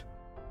fast?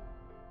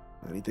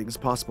 Anything's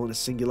possible in a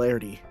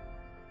singularity.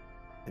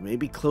 They may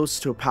be close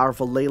to a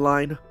powerful ley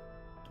line, or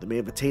they may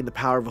have attained the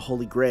power of a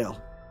holy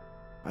grail.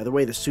 Either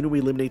way, the sooner we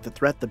eliminate the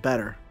threat, the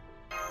better.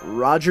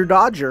 Roger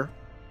Dodger.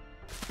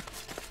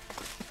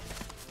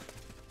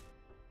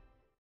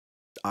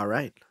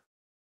 Alright.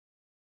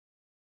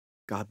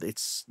 God,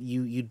 it's...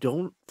 You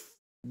don't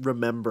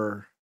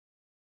remember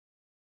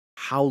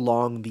how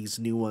long these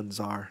new ones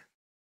are.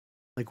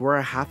 Like, we're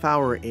a half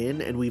hour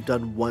in, and we've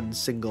done one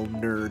single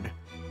nerd.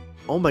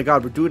 Oh my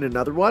god, we're doing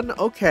another one?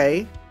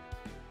 Okay.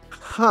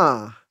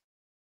 Huh.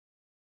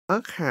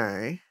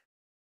 Okay.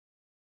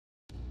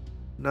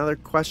 Another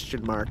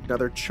question mark,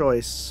 another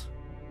choice.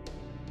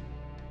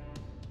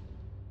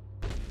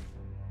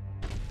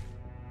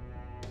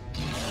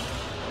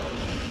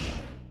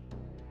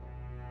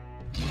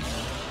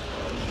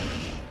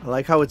 I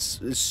like how it's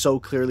so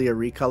clearly a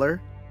recolor.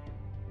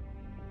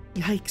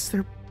 Yikes,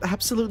 they're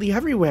absolutely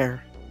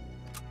everywhere.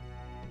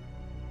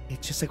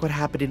 It's just like what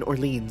happened in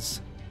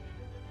Orleans.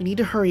 We need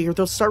to hurry or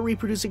they'll start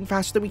reproducing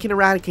faster than we can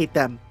eradicate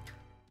them.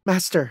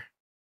 Master.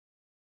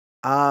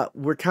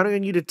 We're counting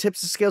on you to tip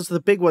the scales of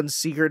the big ones,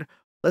 Sigurd.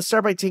 Let's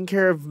start by taking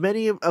care of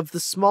many of the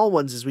small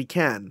ones as we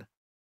can.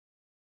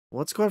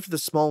 Let's go after the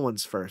small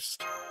ones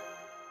first.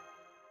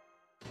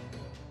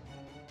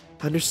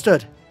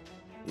 Understood.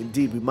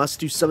 Indeed, we must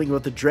do something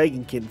about the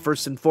dragonkin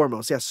first and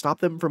foremost. Yeah, stop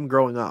them from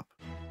growing up.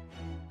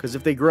 Because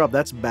if they grow up,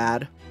 that's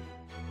bad.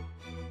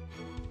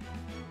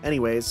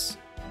 Anyways,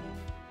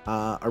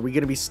 are we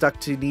going to be stuck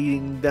to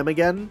needing them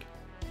again?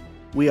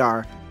 We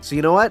are. So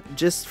you know what?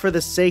 Just for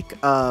the sake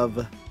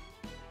of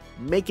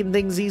making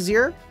things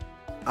easier,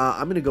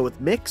 I'm going to go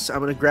with mix. I'm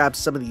going to grab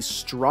some of these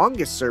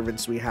strongest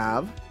servants we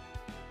have.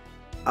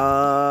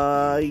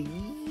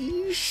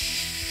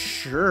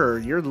 Sure.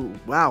 You're...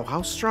 Wow,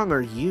 how strong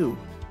are you?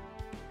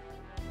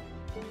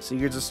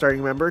 Sigurd's a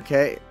starting member.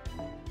 Okay.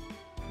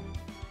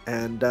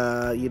 And,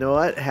 you know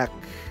what? Heck.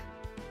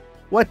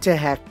 What the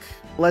heck?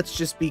 Let's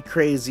just be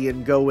crazy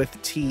and go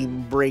with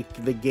team break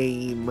the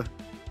game.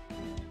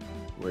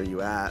 Where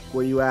you at?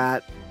 Where you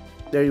at?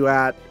 There you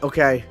at.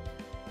 Okay.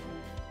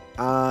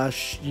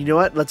 You know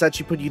what? Let's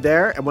actually put you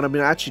there. And what I'm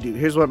going to actually do,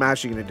 here's what I'm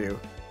actually going to do.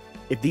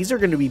 If these are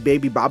going to be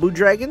baby babu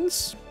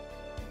dragons,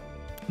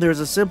 there's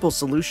a simple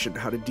solution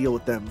how to deal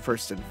with them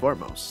first and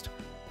foremost.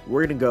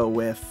 We're going to go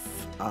with,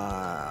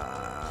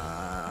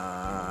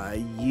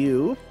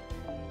 you.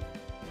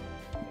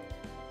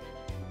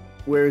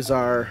 Where's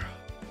our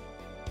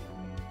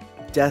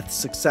death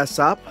success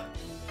up?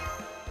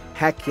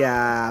 Heck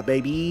yeah,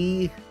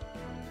 baby.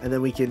 And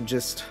then we can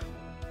just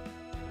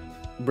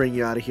bring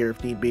you out of here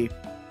if need be.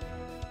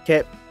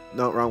 Okay.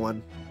 No, wrong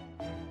one.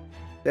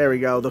 There we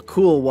go. The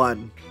cool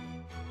one.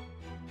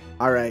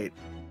 Alright.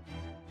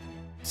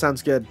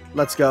 Sounds good.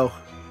 Let's go.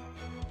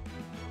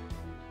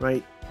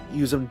 Right.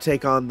 Use them to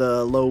take on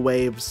the low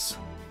waves.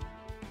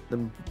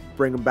 Then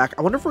bring them back.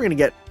 I wonder if we're going to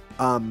get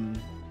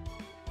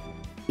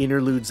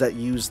interludes that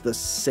use the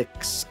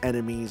 6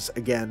 enemies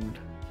again.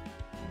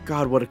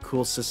 God, what a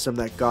cool system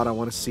that God I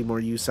want to see more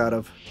use out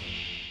of.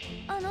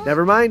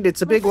 Never mind,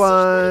 it's a big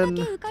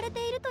one.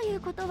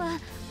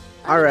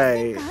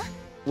 Alright.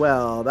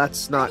 Well,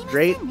 that's not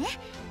great.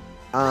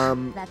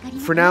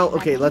 For now,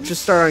 okay, let's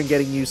just start on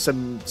getting you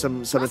some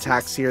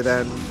attacks here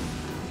then.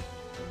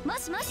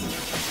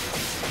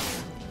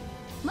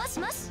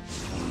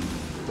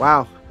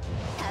 Wow.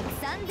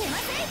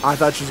 I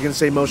thought she was going to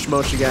say Mosh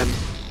Mosh again.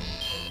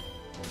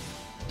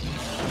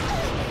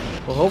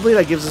 Well, hopefully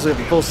that gives us a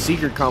full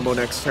Sigurd combo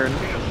next turn.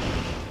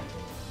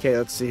 Okay,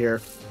 let's see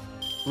here.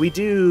 We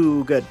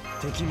do good.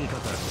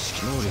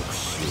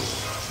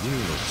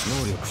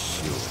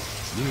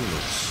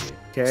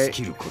 Okay.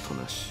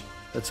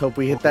 Let's hope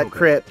we hit that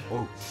crit.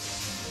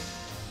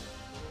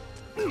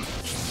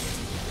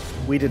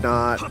 We did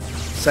not.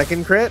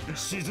 Second crit?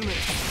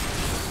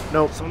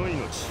 Nope.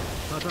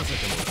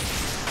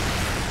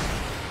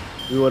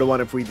 We would have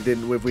won if we hit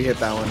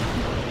that one.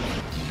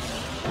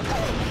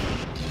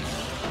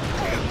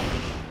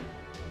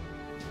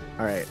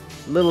 Alright.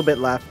 A little bit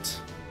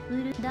left.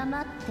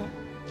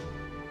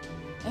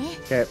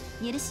 Okay.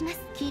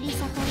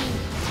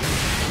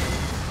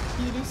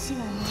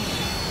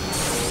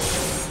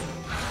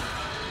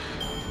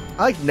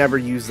 I like never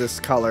use this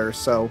color,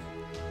 so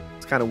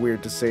it's kind of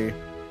weird to see.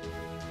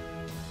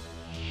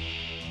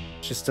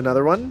 Just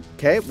another one.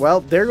 Okay,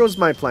 well, there goes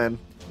my plan.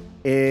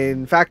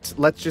 In fact,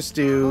 let's just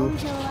do...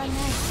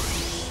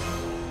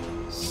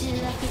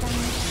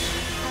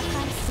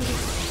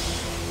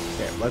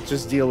 Okay, let's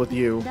just deal with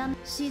you.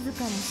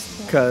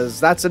 Because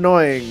that's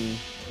annoying.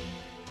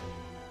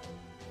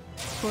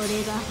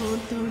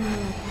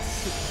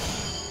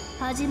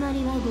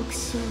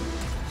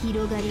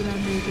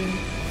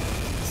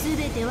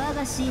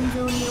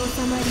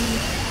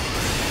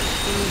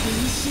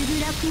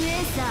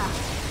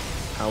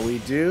 How we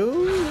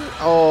do?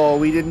 Oh,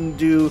 we didn't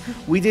do...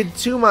 We did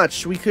too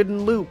much. We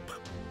couldn't loop.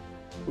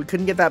 We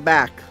couldn't get that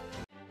back.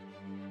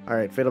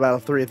 Alright, Fatal Battle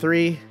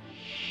 3-3.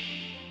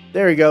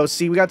 There we go.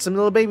 See, we got some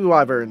little baby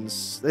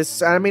wyverns.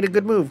 I made a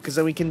good move, because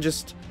then we can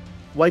just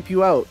wipe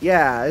you out.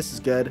 Yeah, this is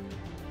good.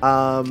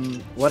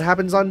 What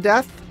happens on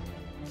death?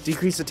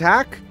 Decrease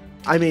attack?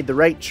 I made the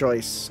right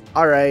choice.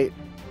 Alright.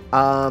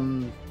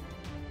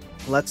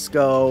 Let's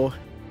go.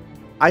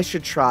 I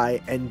should try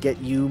and get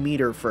you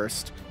meter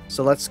first.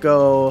 So let's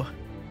go.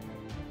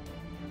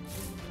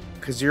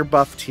 Because you're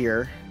buffed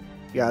here.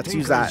 Yeah, let's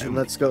use that. And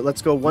let's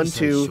go 1,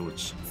 2,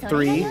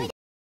 3. And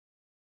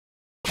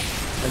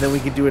then we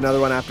can do another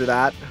one after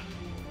that.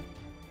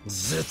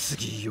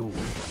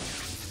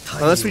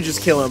 Unless we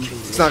just kill him.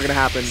 It's not gonna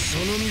happen.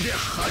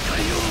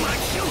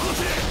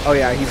 Oh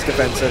yeah, he's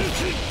defensive.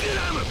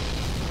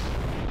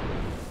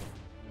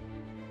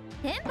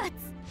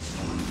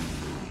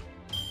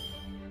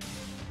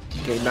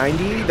 Okay,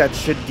 90. That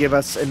should give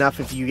us enough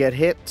if you get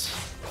hit.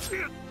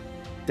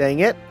 Dang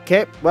it.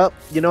 Okay, well,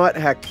 you know what?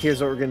 Heck, here's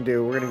what we're gonna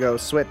do. We're gonna go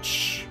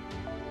switch.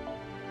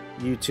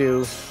 You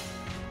two.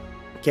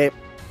 Okay.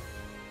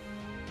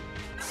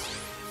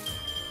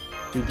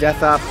 Do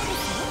death up.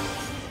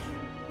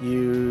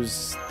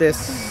 Use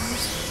this.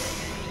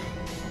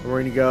 We're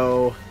going to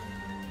go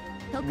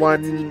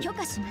 1,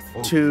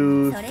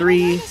 2,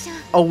 3.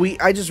 Oh,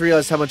 I just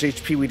realized how much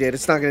HP we did.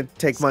 It's not going to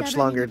take much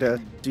longer to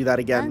do that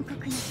again.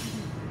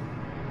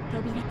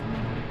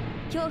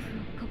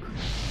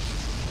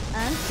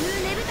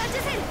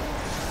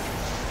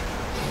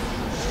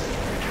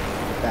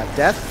 That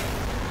death.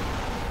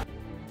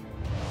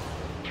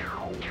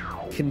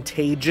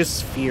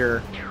 Contagious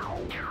Fear.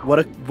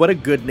 What a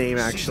good name,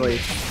 actually.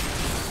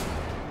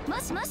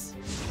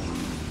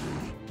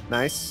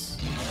 Nice.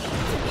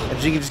 And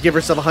she can just give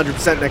herself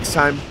 100% next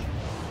time.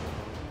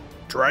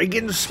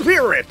 Dragon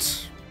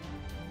Spirit!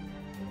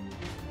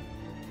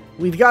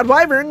 We've got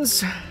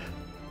wyverns!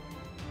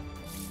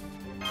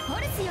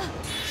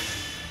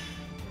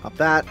 Up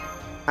that.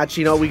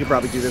 Actually, no, we could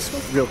probably do this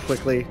real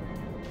quickly.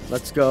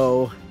 Let's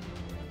go.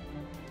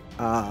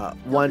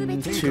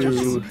 1,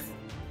 2...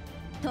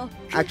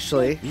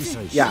 Actually,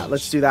 yeah,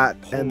 let's do that,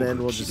 and then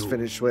we'll just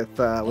finish with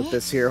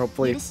this here,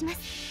 hopefully.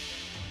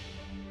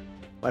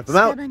 Wipe them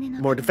out,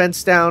 more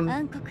defense down,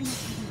 and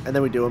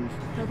then we do them.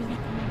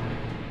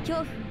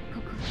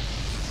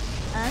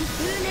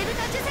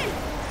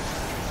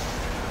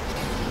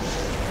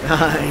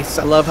 Nice,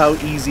 I love how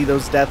easy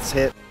those deaths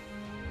hit.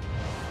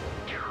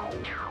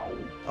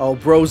 Oh,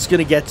 bro's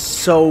gonna get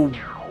so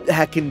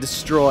heckin'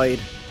 destroyed.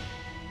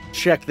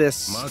 Check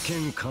this.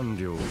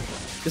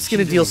 This is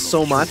gonna deal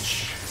so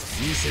much.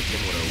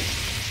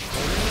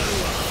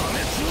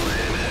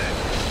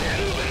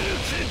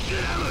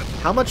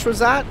 How much was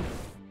that?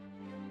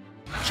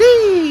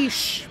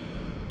 Sheesh!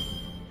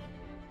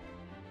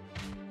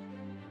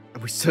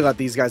 We still got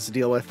these guys to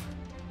deal with.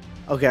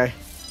 Okay.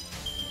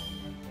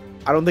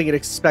 I don't think it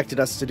expected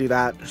us to do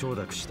that.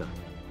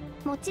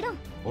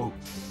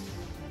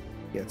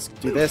 Yeah, let's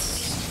do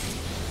this.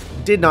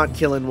 Did not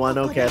kill in one.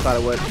 Okay, I thought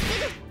it would.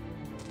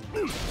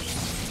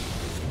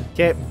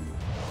 Okay.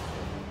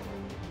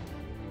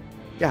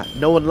 Yeah,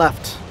 no one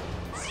left.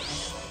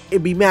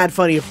 It'd be mad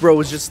funny if bro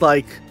was just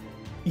like,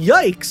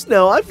 yikes,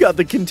 no, I've got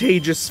the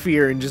Contagious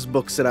Sphere, and just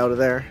books it out of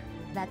there.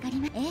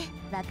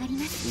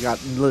 We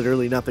got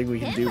literally nothing we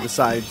can do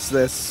besides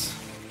this.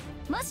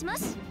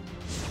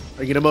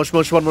 Are you gonna mosh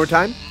one more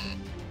time?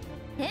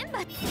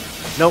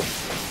 Nope.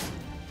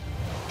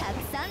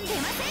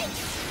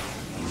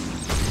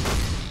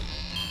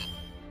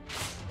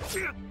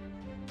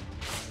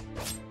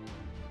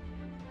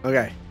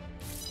 Okay.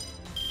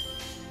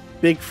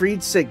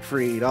 Bigfried,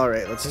 Siegfried.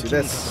 Alright, let's do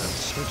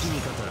this.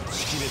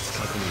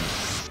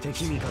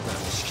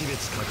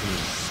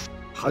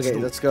 Okay,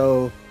 let's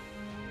go.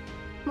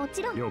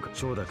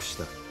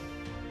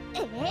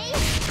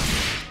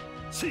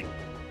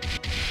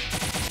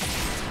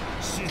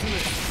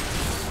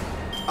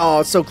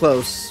 Oh, so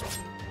close.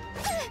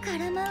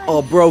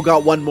 Oh, bro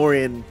got one more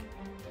in.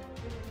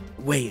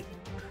 Wait.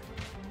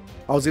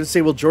 I was gonna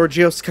say, will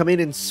Georgios come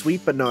in and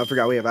sweep? But no, I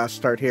forgot we have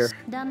Ashtart here.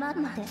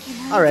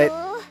 Alright.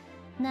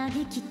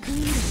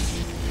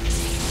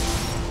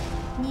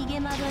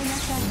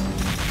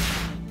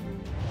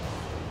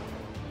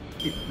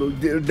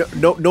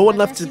 No one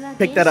left to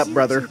pick that up,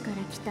 brother.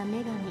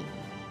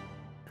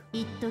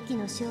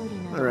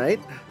 Alright.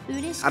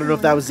 I don't know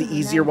if that was the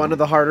easier one or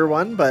the harder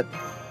one, but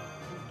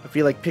I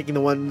feel like picking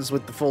the ones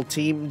with the full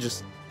team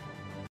just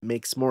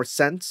makes more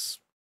sense.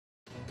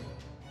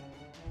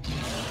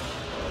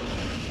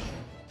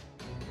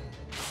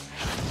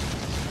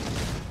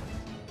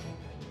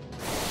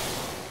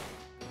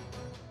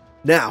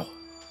 Now,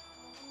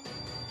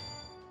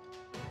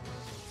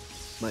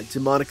 my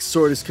demonic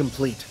sword is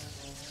complete.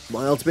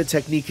 My ultimate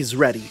technique is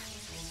ready.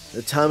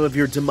 The time of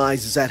your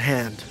demise is at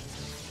hand.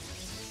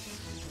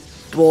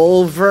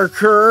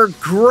 Bulwarker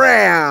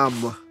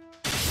Graham!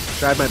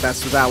 Tried my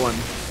best with that one.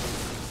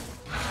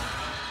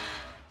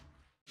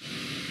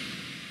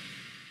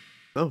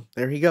 Oh,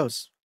 there he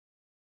goes.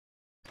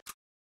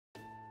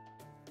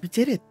 We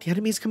did it. The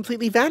enemy's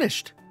completely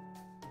vanished.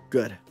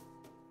 Good.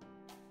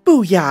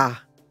 Booyah!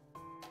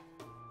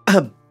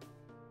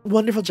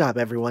 Wonderful job,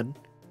 everyone.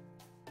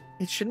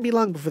 It shouldn't be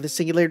long before the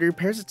singularity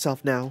repairs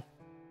itself now.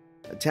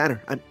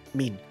 Tanner,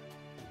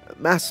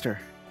 Master.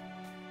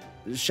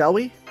 Shall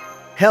we?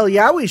 Hell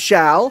yeah, we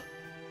shall!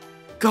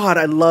 God,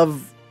 I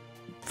love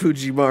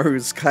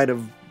Fujimaru's kind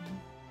of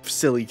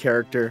silly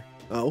character.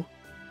 Oh.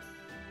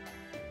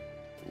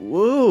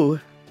 Woo!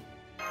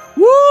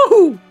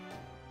 Woo!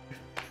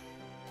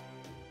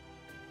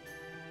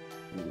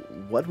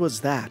 What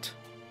was that?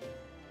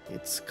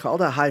 It's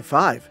called a high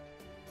five.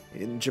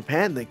 In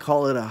Japan, they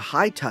call it a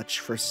high touch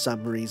for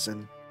some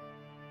reason.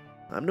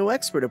 I'm no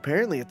expert,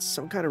 apparently. It's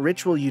some kind of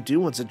ritual you do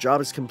once a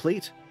job is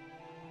complete.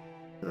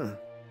 Huh.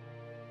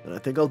 And I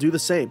think I'll do the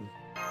same.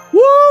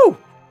 Woo!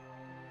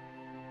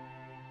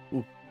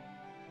 Ooh.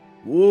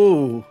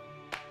 Woo!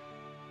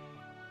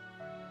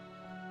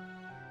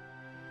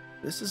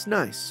 This is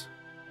nice.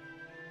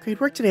 Great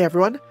work today,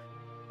 everyone.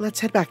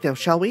 Let's head back now,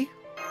 shall we?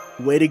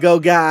 Way to go,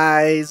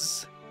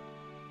 guys!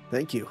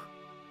 Thank you.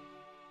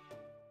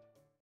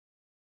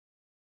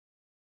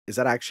 Is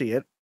that actually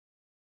it?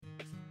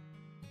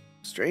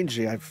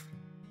 Strangely, I've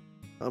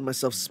found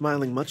myself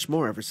smiling much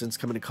more ever since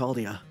coming to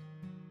Caldia.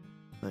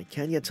 I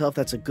can't yet tell if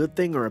that's a good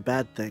thing or a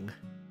bad thing.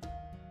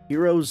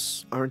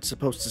 Heroes aren't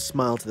supposed to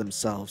smile to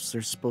themselves.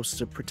 They're supposed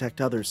to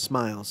protect others'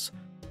 smiles.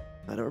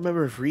 I don't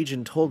remember if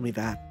Regin told me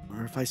that,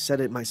 or if I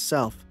said it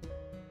myself.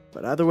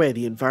 But either way,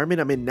 the environment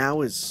I'm in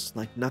now is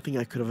like nothing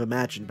I could have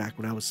imagined back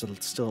when I was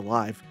still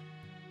alive.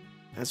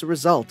 As a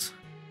result,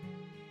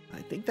 I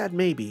think that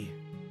maybe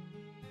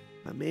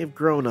I may have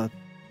grown a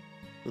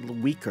little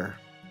weaker.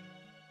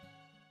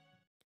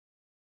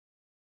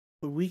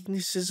 But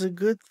weakness is a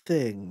good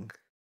thing,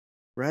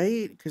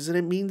 right? Because then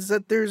it means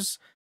that there's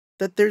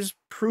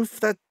proof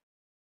that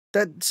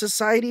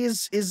society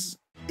is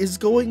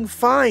going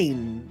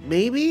fine.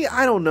 Maybe?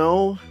 I don't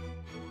know.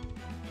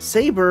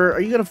 Saber,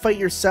 are you gonna fight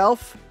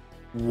yourself?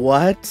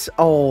 What?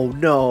 Oh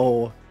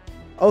no.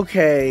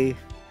 Okay.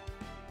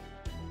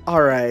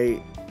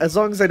 Alright. As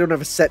long as I don't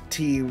have a set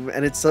team,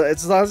 and as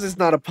long as it's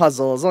not a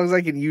puzzle, as long as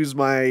I can use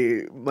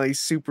my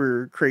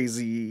super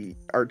crazy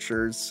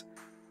archers.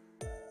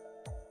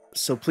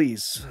 So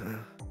please,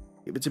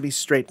 give it to me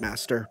straight,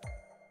 Master.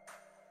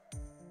 Do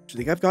you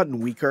think I've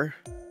gotten weaker?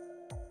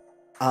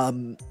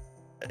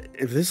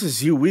 If this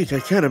is you weak,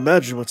 I can't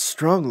imagine what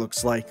strong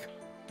looks like.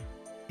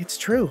 It's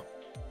true.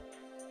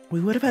 We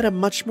would have had a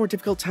much more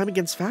difficult time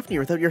against Fafnir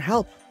without your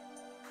help.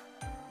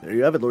 There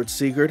you have it, Lord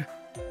Sigurd.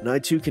 And I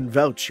too can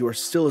vouch you are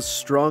still as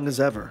strong as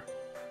ever.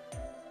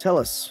 Tell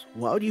us,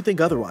 why would you think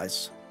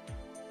otherwise?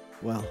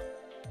 Well,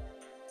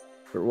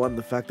 for one,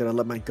 the fact that I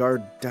let my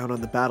guard down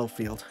on the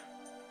battlefield.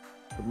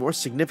 But more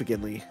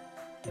significantly,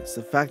 it's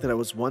the fact that I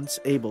was once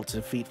able to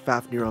defeat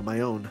Fafnir on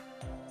my own.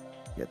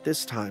 Yet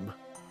this time,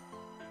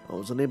 I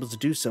was unable to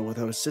do so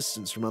without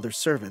assistance from other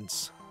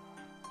servants.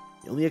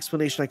 The only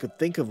explanation I could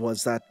think of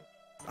was that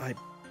I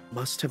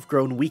must have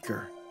grown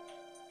weaker.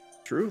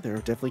 True, there are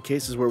definitely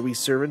cases where we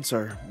servants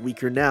are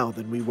weaker now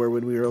than we were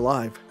when we were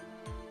alive.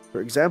 For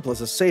example,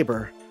 as a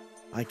saber,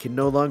 I can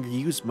no longer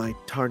use my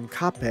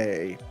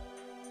Tarnkappe.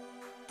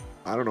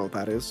 I don't know what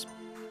that is.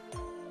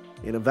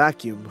 In a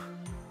vacuum,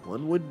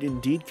 one would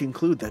indeed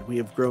conclude that we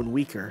have grown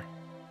weaker.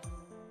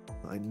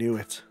 I knew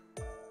it.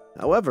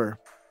 However,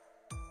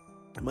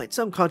 it might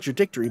sound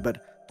contradictory,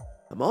 but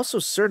I'm also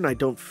certain I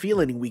don't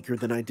feel any weaker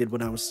than I did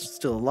when I was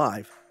still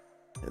alive.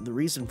 And the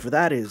reason for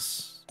that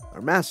is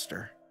our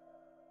master.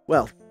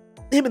 Well,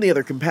 him and the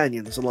other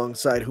companions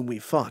alongside whom we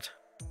fought.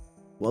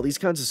 While these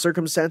kinds of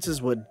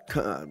circumstances would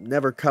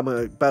never come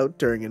about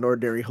during an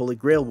ordinary Holy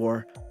Grail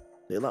war,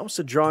 they allow us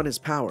to draw on his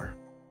power.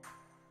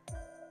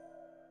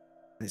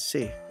 I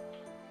see.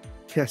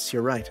 Yes,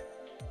 you're right.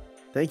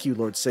 Thank you,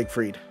 Lord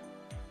Siegfried.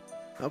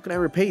 How can I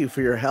repay you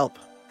for your help?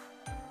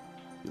 If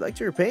you'd like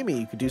to repay me,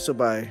 you could do so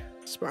by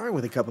sparring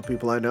with a couple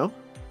people I know.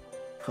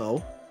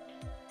 Oh?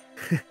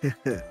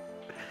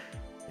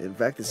 In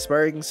fact, this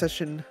sparring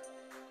session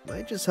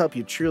might just help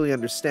you truly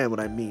understand what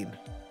I mean.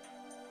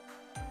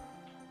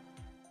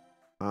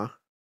 Huh?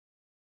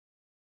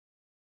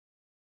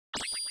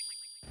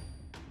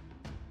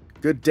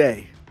 Good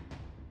day.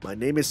 My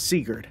name is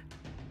Sigurd,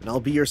 and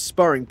I'll be your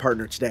sparring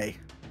partner today.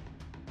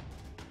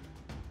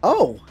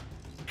 Oh,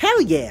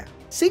 hell yeah!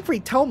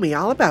 Siegfried told me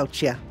all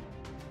about you.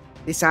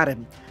 This ought to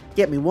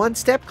get me one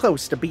step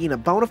closer to being a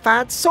bona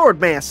fide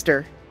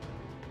swordmaster.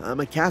 I'm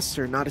a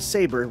caster, not a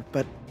saber,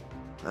 but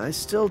I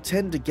still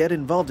tend to get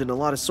involved in a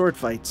lot of sword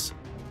fights,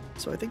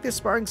 so I think this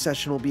sparring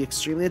session will be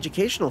extremely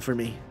educational for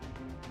me.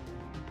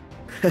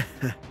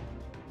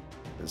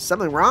 Is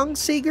something wrong,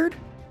 Sigurd?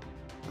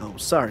 Oh,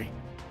 sorry.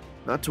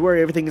 Not to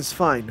worry, everything is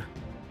fine.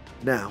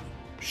 Now,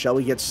 shall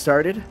we get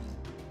started?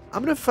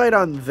 I'm gonna fight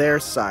on their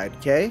side,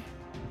 okay?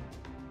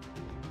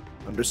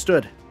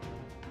 Understood.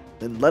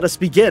 Then let us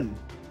begin.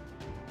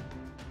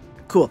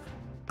 Cool.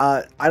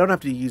 I don't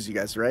have to use you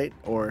guys, right?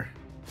 Or...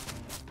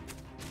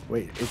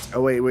 Wait, it's...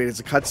 Oh, wait,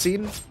 it's a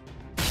cutscene?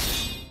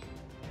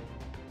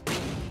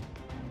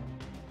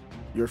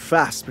 You're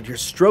fast, but your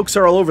strokes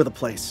are all over the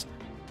place.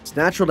 It's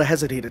natural to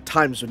hesitate at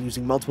times when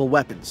using multiple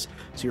weapons,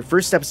 so your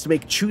first step is to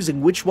make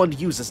choosing which one to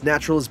use as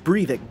natural as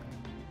breathing.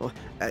 Well,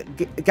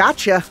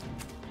 gotcha!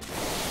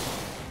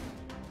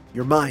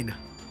 You're mine.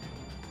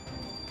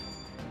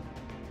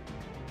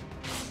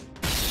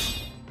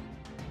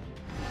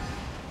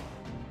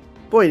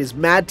 Boy, it is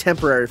mad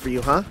temporary for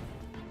you, huh?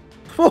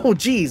 Oh,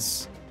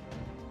 jeez.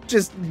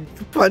 Just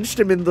punched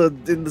him in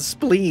the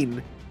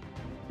spleen.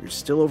 You're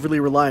still overly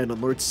reliant on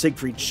Lord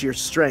Siegfried's sheer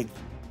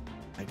strength.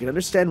 I can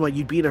understand why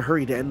you'd be in a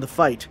hurry to end the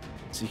fight,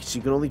 since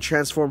you can only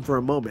transform for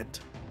a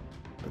moment.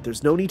 But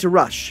there's no need to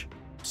rush.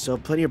 You still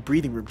have plenty of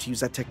breathing room to use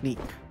that technique.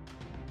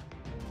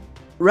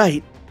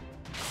 Right.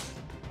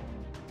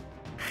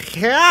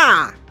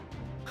 Yeah!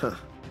 Huh.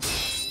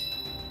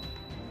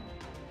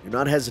 You're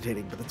not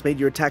hesitating, but that's made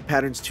your attack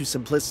patterns too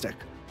simplistic.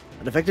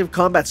 An effective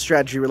combat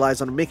strategy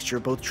relies on a mixture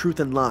of both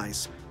truth and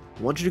lies.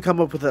 I want you to come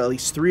up with at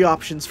least 3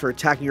 options for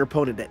attacking your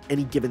opponent at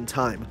any given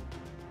time.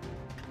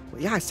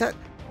 Well, yeah,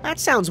 that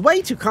sounds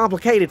way too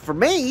complicated for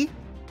me!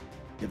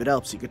 If it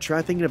helps, you could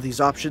try thinking of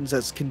these options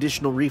as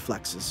conditional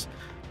reflexes.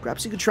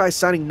 Perhaps you could try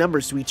assigning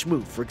numbers to each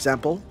move. For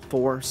example,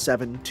 4,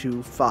 7,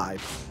 2,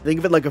 5. Think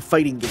of it like a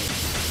fighting game.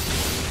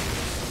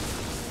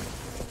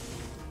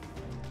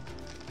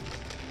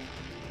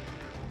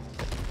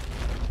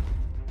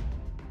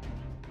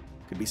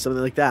 Could be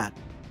something like that.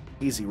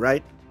 Easy,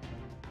 right?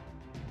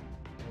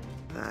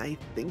 I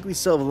think we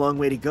still have a long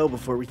way to go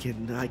before I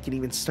can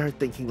even start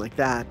thinking like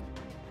that.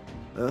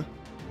 Huh?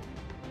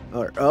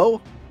 Or,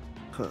 oh?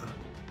 Huh.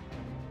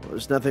 Well,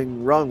 there's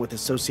nothing wrong with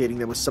associating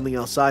them with something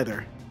else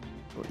either.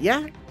 Well,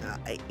 yeah?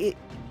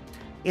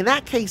 In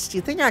that case, do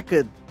you think I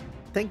could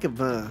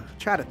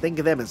try to think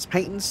of them as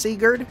paintings,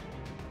 Sigurd?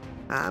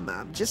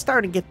 I'm just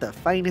starting to get the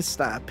faintest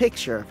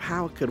picture of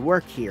how it could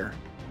work here.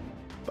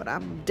 But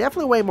I'm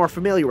definitely way more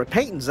familiar with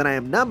paintings than I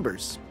am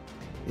numbers.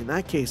 In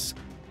that case,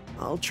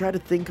 I'll try to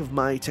think of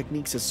my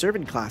techniques as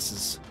servant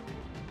classes.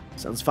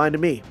 Sounds fine to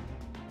me.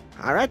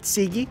 Alright,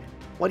 Sigi.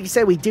 What do you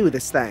say we do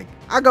this thing?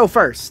 I'll go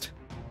first.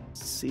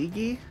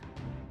 Sigi?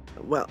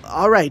 Well,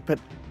 alright, but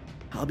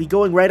I'll be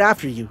going right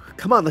after you.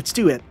 Come on, let's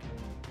do it.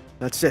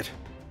 That's it.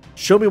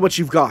 Show me what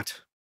you've got.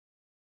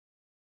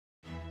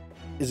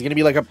 Is it gonna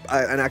be like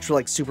an actual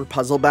like super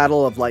puzzle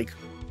battle of like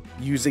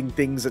using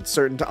things at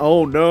certain times?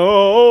 Oh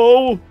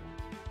no!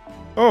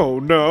 Oh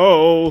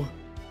no!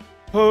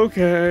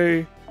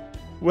 Okay.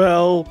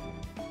 Well,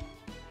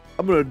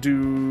 I'm gonna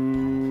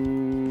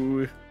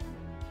do...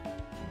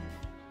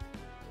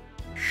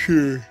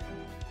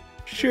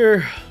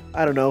 Sure.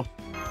 I don't know.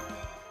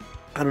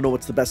 I don't know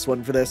what's the best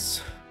one for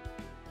this.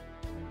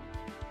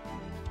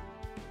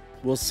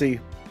 We'll see.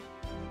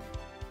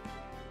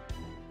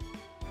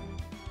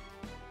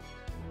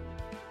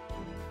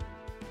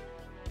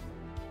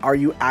 Are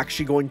you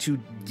actually going to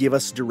give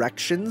us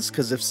directions?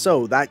 Because if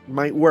so, that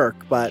might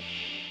work, but...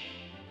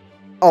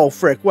 Oh,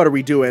 frick, what are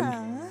we doing?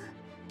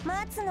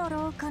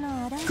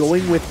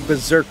 Going with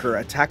Berserker.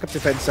 Attack up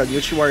defense on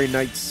Yoshiwari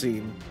Night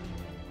Scene.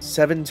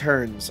 7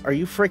 turns. Are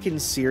you freaking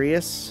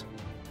serious?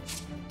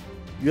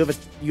 You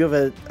have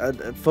a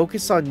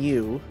focus on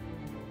you.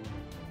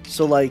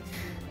 So, like...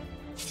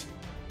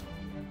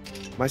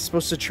 Am I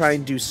supposed to try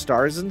and do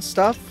stars and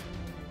stuff?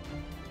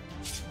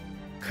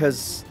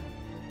 Because...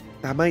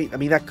 That might... I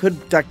mean, that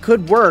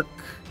could work.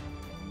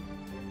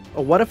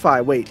 Oh, what if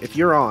I... Wait, if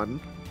you're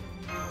on...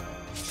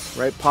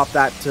 Right, pop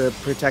that to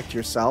protect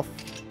yourself.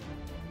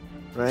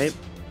 Right?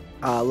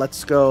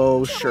 Let's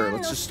go... Sure,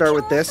 let's just start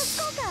with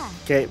this.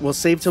 Okay, we'll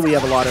save till we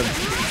have a lot of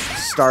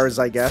stars,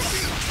 I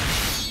guess.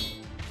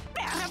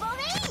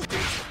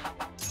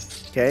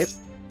 Okay.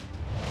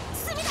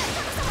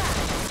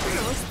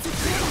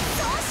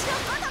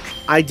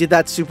 I did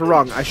that super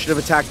wrong. I should have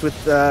attacked with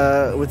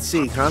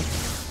Sieg, huh?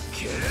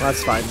 Well,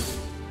 that's fine.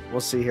 We'll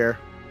see here.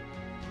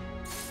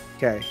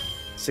 Okay.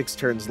 6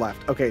 turns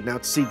left. Okay, now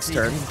it's Sieg's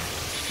turn.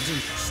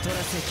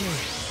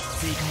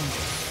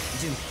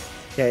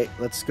 Okay,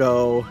 let's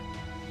go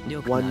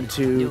 1,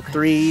 2,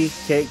 3.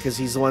 Okay, because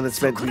he's the one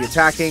that's meant to be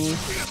attacking.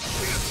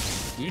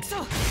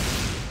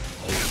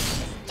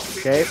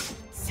 Okay.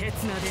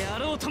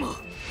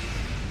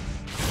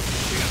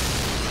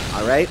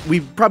 Alright, we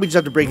probably just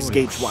have to break his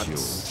gauge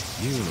once.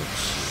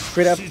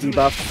 Crit up,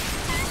 debuff.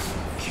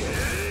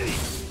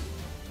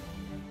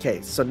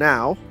 Okay, so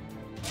now,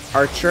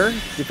 Archer,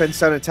 defense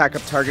down, attack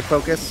up, target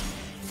focus.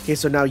 Okay,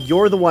 so now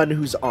you're the one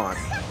who's on.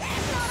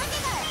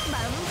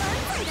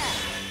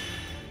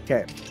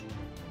 Okay.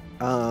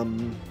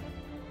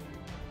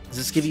 Does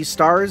this give you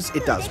stars?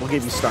 It does. We'll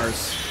give you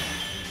stars.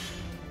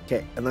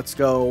 Okay, and let's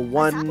go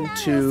 1,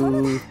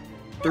 2,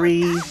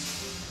 3.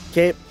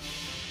 Okay.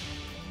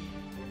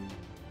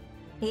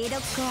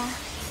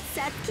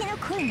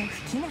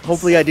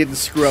 Hopefully I didn't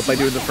screw up by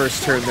doing the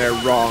first turn there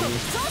wrong.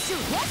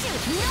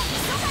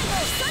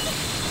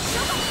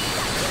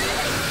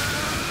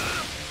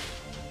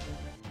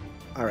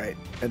 Alright,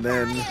 and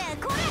then...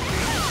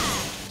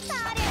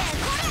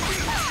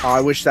 Oh,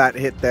 I wish that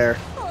hit there.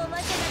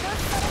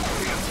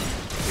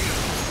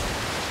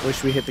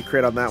 Wish we hit the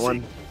crit on that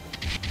one.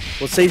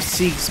 We'll save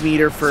Sieg's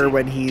meter for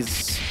when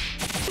he's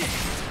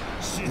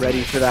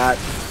ready for that.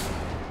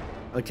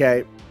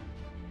 Okay.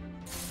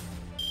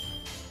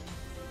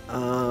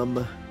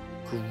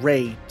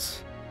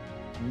 Great.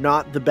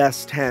 Not the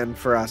best hand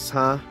for us,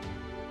 huh?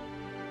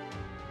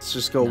 Let's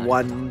just go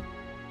 1,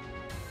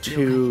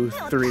 2,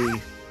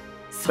 3.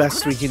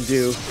 Best we can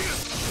do.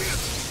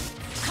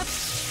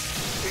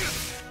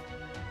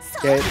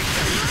 Okay.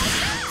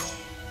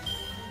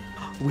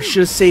 We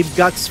should have saved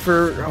Guts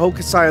for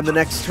Hokusai on the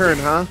next turn,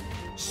 huh?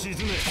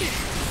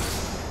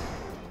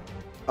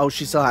 Oh,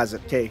 she still has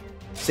it. Okay.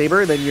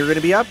 Saber, then you're going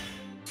to be up.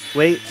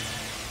 Wait.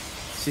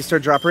 C-star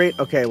drop rate?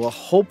 Okay, well,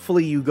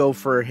 hopefully you go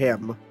for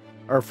him.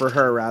 Or for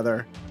her,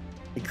 rather.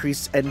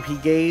 Increase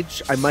NP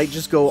gauge. I might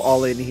just go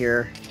all in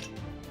here.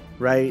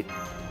 Right?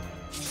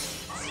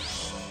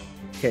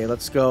 Okay,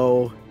 let's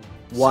go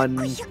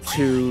 1,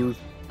 2,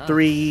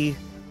 3.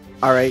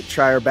 Alright,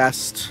 try our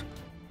best.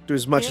 Do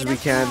as much as we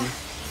can.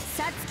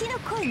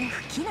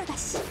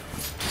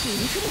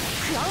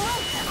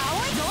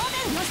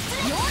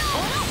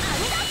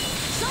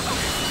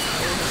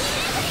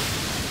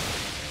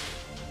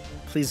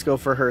 Please go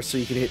for her so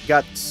you can hit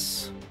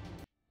guts.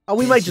 Oh,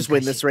 we might just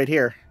win this right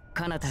here.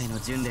 Because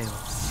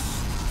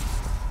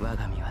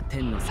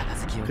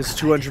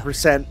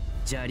 200%,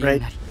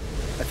 right?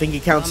 I think he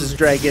counts as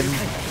dragon.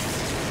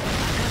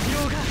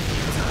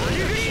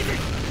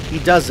 He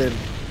doesn't.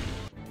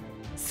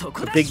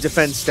 The big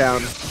defense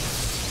down.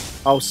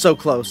 Oh, so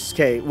close.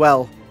 Okay,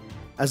 well,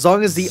 as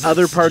long as the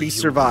other party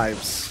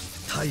survives,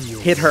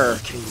 hit her.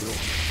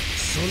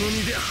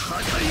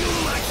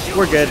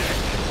 We're good.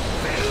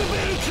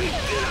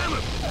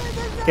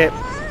 Okay.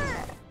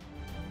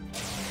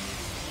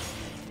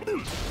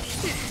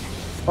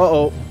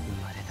 Uh-oh.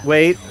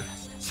 Wait.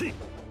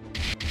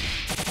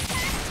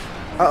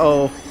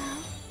 Uh-oh.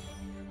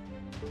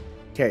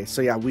 Okay,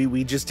 so yeah,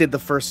 we just did the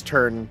first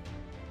turn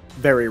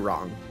very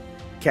wrong.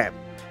 Okay.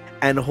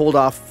 And hold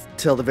off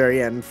till the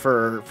very end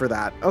for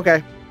that.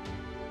 Okay.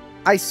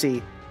 I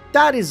see.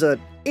 That is an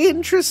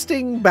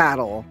interesting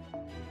battle.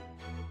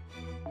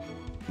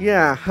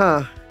 Yeah,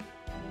 huh.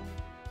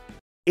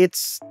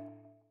 It's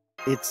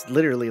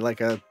literally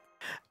like a...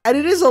 And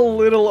it is a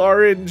little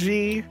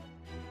RNG.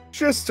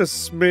 Just a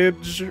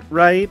smidge,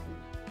 right?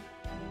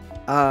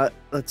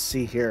 Let's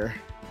see here.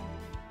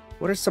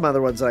 What are some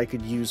other ones that I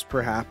could use,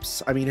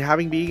 perhaps? I mean,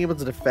 being able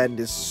to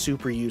defend is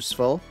super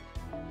useful.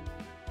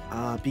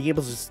 Being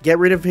able to get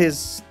rid of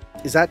his...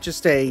 Is that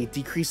just a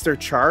decrease their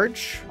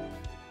charge?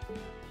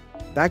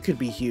 That could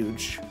be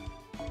huge.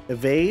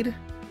 Evade.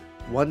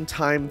 1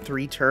 time,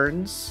 3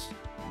 turns.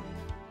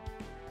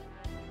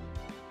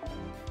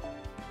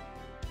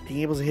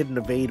 Being able to hit an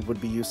evade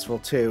would be useful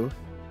too.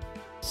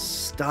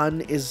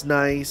 Stun is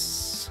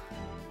nice.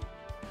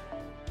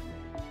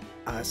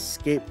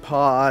 Escape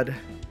pod.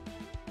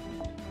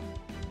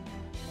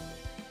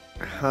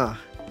 Huh.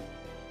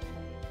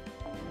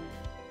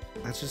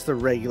 That's just the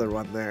regular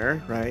one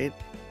there, right?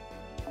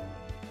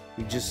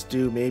 We just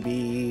do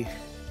maybe...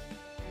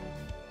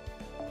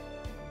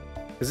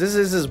 Because this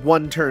is his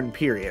 1 turn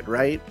period,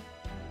 right?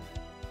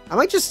 I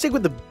might just stick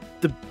with the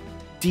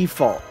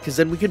default, because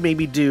then we could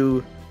maybe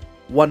do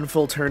 1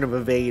 full turn of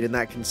evade, and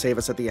that can save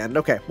us at the end.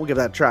 Okay, we'll give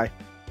that a try.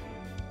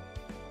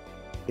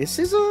 This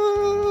is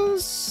a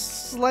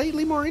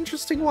slightly more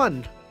interesting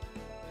one.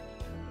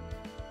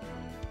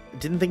 I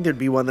didn't think there'd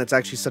be one that's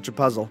actually such a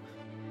puzzle.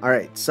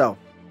 Alright, so...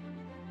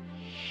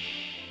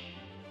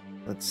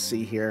 Let's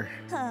see here.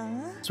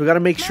 So we gotta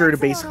make sure to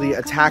basically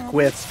attack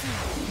with...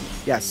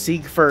 Yeah,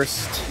 Sieg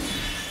first.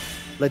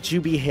 Let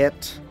you be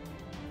hit.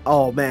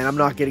 Oh man, I'm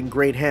not getting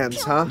great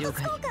hands, huh?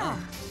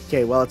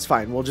 Okay, well, it's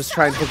fine. We'll just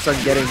try and focus on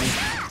getting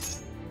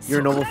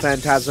your Noble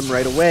Phantasm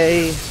right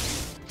away.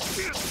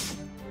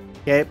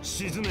 Okay.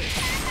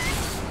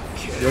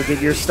 You'll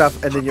get your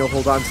stuff, and then you'll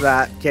hold on to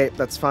that. Okay,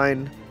 that's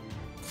fine.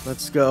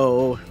 Let's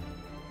go.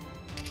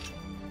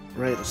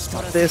 Right, let's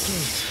stop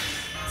this.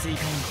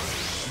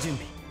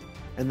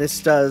 And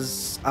this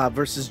does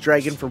versus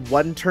Dragon for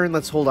 1 turn.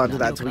 Let's hold on to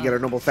that till we get our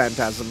Noble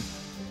Phantasm.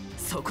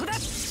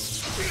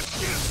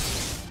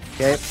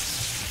 Okay.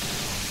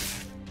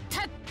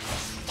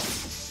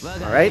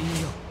 Alright.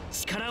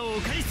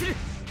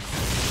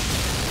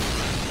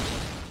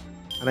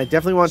 And I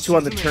definitely want to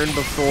on the turn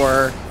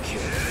before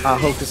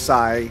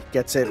Hokusai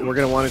gets it. We're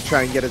going to want to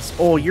try and get its...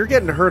 Oh, you're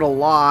getting hurt a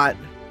lot.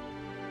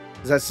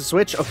 Is that the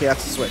switch? Okay,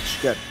 that's the switch.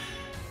 Good.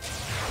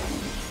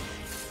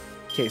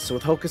 Okay, so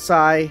with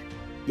Hokusai...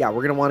 Yeah,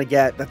 we're going to want to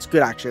get... That's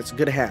good, actually. It's a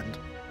good hand.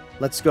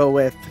 Let's go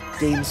with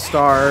gain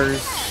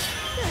stars.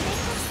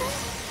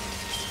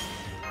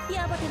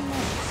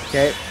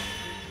 Okay.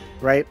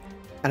 Right.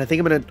 And I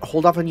think I'm going to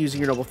hold off on using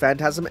your Noble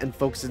Phantasm and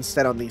focus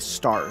instead on these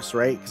stars,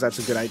 right? Because that's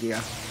a good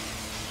idea.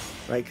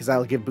 Right? Because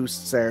that'll give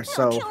boosts there,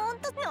 so...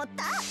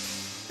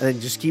 And then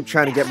just keep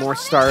trying to get more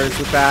stars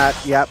with that.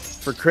 Yep.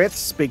 For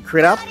crits. Big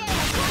crit up.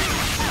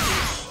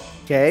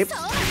 Okay.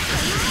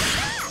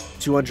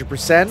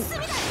 200%.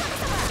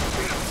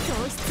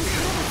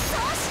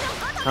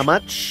 How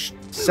much?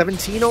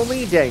 17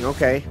 only? Dang,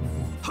 okay.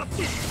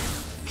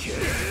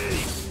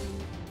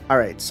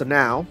 Alright, so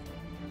now...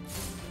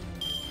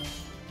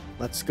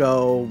 Let's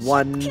go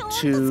 1,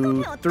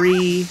 2,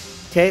 3.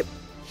 Okay.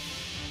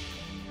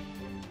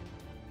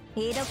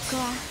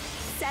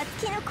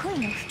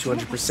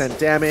 200%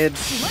 damage.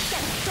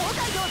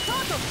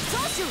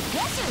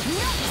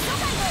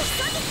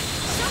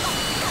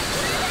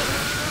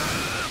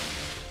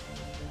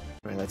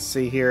 Alright, let's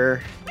see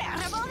here.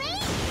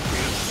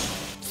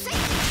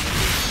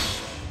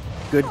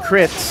 Good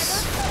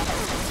crits.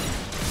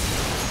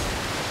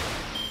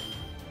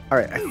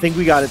 Alright, I think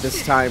we got it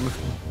this time.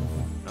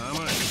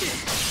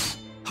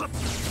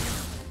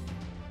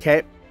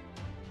 Okay.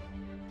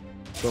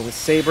 Go with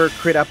Saber,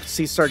 crit up,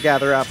 C-Star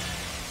gather up.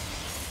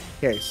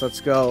 Okay, so let's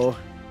go.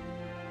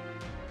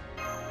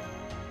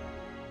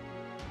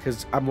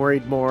 Because I'm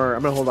worried more.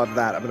 I'm going to hold on to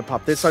that. I'm going to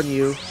pop this on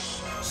you.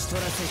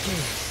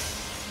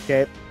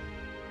 Okay.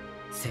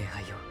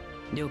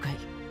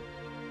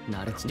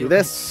 Let's do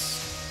this.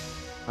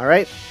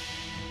 Alright.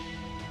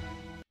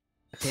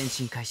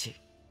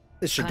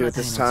 This should do it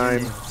this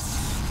time.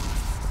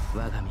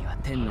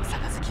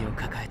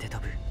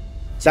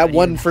 That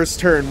one first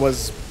turn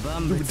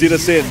did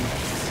us in.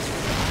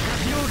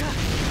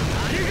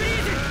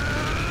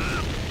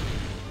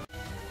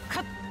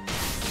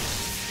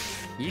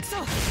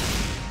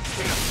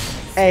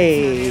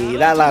 Hey,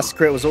 that last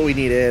crit was what we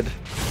needed.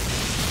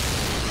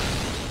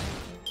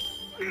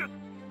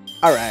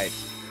 Alright.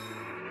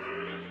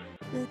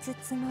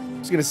 I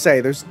was gonna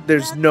say,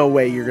 there's no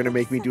way you're gonna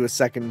make me do a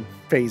second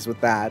phase with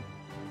that.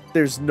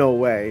 There's no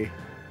way.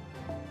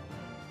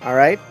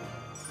 Alright.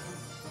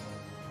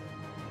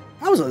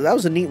 That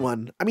was a neat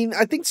one. I mean,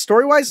 I think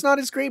story-wise not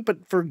as great,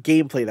 but for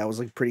gameplay that was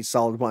like a pretty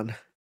solid one.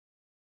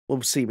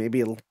 We'll see,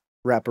 maybe it'll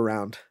wrap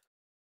around.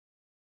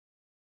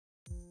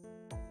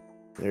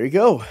 There you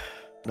go.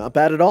 Not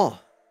bad at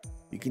all.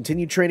 You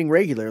continue training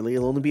regularly,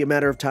 it'll only be a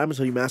matter of time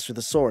until you master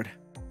the sword.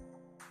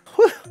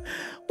 Whew,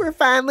 we're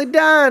finally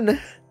done!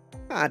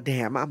 Ah,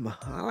 damn, I'm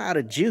all out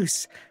of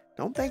juice.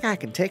 Don't think I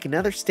can take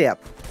another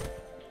step.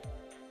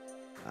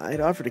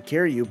 I'd offer to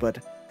carry you, but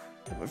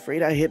I'm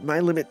afraid I hit my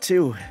limit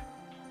too.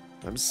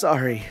 I'm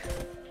sorry.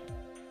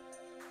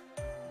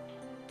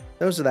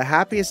 Those are the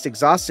happiest,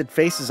 exhausted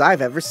faces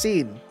I've ever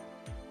seen.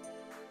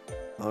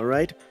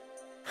 Alright,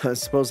 I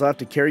suppose I'll have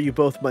to carry you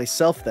both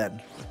myself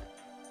then.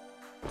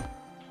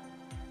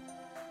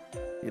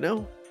 You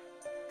know,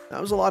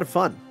 that was a lot of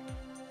fun.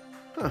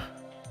 Huh,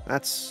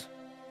 that's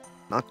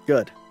not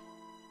good.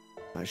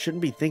 I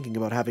shouldn't be thinking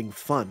about having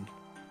fun.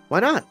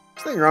 Why not?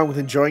 There's nothing wrong with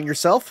enjoying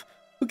yourself.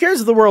 Who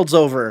cares if the world's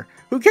over?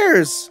 Who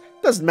cares?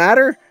 Doesn't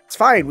matter. It's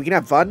fine, we can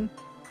have fun.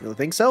 You don't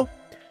think so?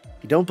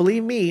 If you don't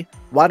believe me,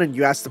 why don't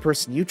you ask the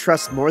person you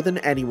trust more than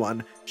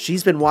anyone?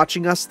 She's been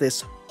watching us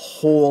this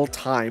whole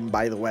time,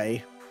 by the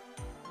way.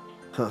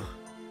 Huh.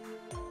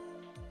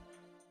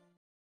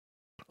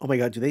 Oh my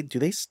god, do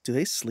they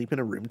sleep in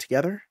a room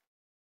together?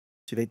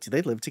 Do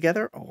they live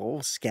together?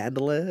 Oh,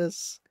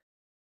 scandalous.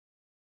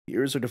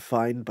 Years are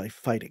defined by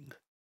fighting,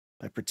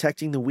 by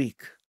protecting the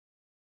weak,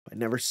 by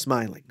never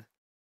smiling.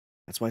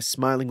 That's why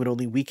smiling would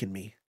only weaken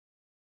me.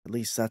 At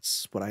least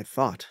that's what I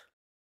thought.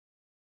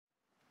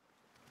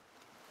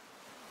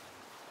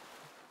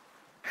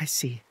 I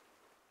see.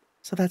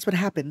 So that's what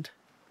happened.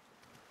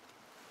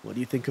 What do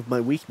you think of my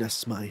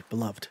weakness, my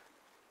beloved?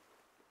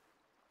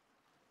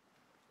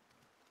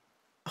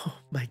 Oh,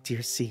 my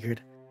dear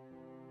Sigurd.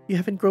 You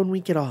haven't grown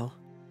weak at all.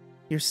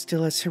 You're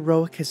still as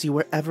heroic as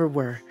you ever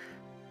were.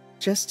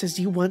 Just as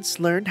you once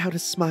learned how to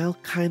smile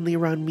kindly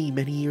around me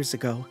many years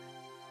ago.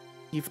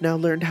 You've now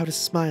learned how to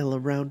smile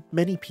around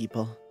many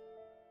people.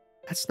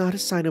 That's not a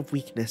sign of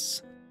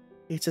weakness.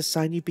 It's a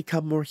sign you've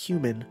become more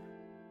human,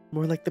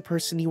 more like the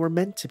person you were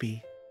meant to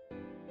be.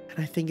 And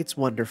I think it's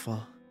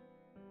wonderful.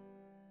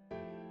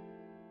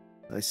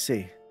 I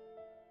see.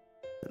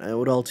 And I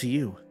owe it all to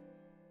you,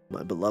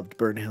 my beloved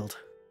Bernhild.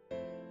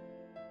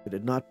 If it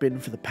had not been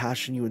for the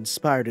passion you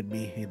inspired in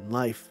me in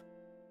life,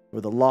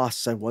 or the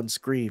loss I once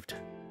grieved,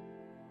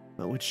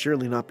 I would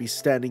surely not be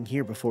standing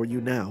here before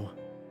you now.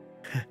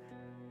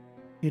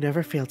 You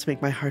never fail to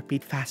make my heart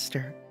beat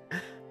faster.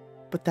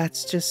 But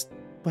that's just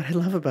what I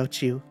love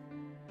about you,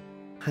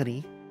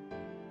 honey.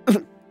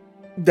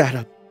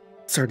 That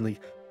certainly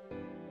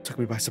took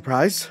me by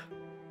surprise.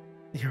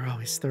 You're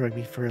always throwing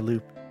me for a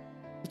loop.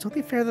 It's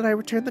only fair that I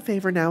return the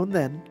favor now and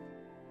then.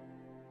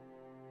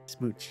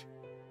 Smooch.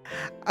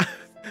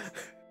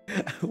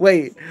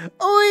 Wait.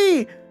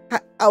 Oi!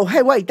 Oh,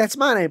 hey, wait, that's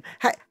my name.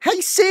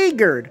 Hey,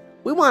 Sigurd!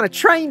 We want to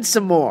train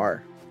some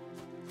more.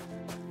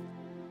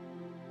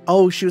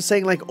 Oh, she was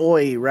saying like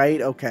oi,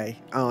 right? Okay.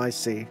 Oh, I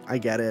see. I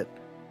get it.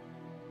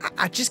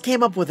 I just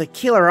came up with a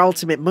killer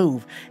ultimate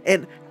move,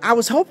 and I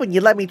was hoping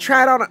you'd let me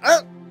try it on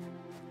a...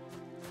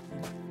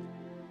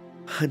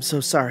 I'm so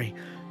sorry.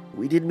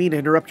 We didn't mean to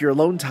interrupt your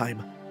alone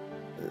time.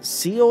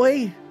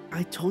 COA?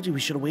 I told you we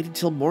should have waited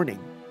till morning.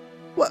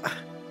 What?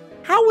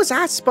 How was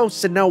I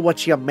supposed to know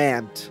what you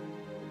meant?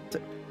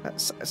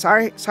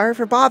 Sorry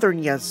for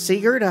bothering you,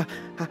 Sigurd.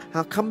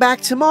 I'll come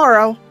back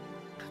tomorrow.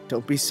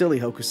 Don't be silly,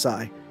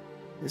 Hokusai.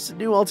 This is a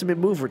new ultimate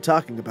move we're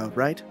talking about,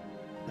 right?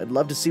 I'd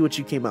love to see what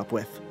you came up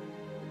with.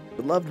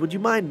 Beloved, would you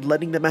mind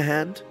lending them a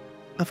hand?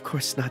 Of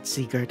course not,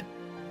 Sigurd.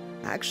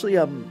 Actually,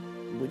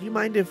 would you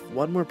mind if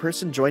one more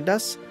person joined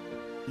us?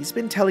 He's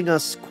been telling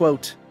us,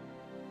 quote,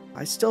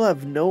 I still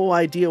have no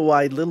idea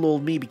why little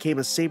old me became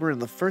a saber in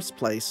the first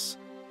place.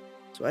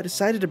 So I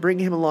decided to bring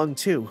him along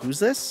too. Who's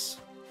this?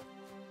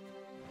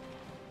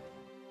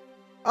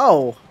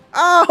 Oh,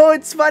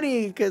 it's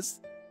funny, because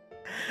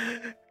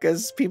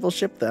people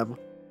ship them.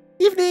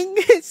 Evening!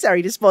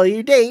 Sorry to spoil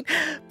your date,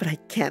 but I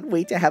can't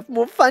wait to have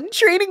more fun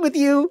training with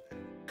you!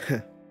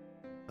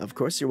 Of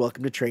course you're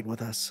welcome to train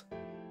with us.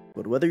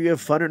 But whether you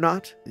have fun or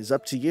not is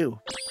up to you.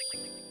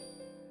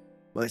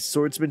 My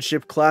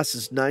swordsmanship class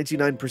is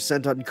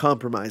 99%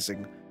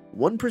 uncompromising,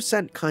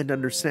 1% kind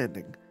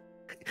understanding.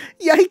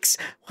 Yikes!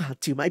 Well, I'll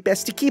do my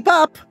best to keep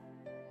up!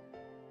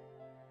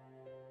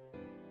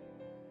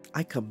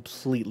 I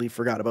completely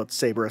forgot about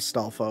Saber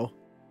Astolfo.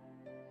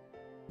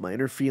 My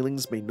inner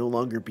feelings may no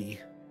longer be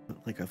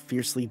like a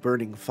fiercely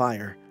burning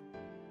fire.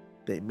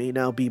 They may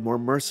now be more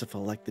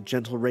merciful like the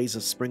gentle rays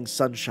of spring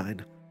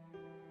sunshine.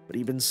 But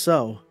even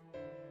so,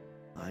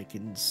 I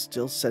can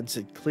still sense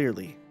it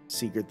clearly.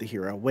 Sigurd the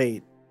hero.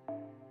 Wait.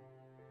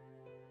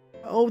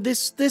 Oh,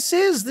 this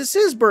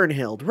is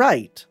Burnhild,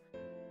 right?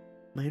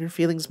 My inner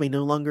feelings may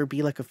no longer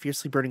be like a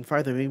fiercely burning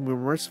fire that may be more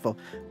merciful.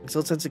 I can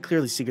still sense it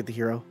clearly, Sigurd the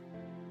hero.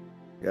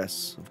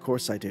 Yes, of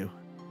course I do.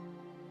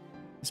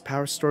 This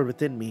power stored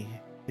within me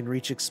can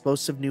reach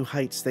explosive new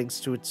heights thanks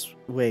to its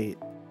weight.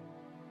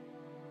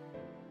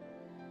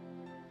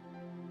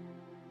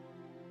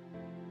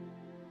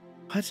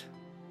 What?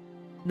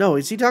 No,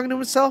 is he talking to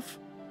himself?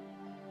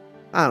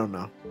 I don't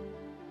know.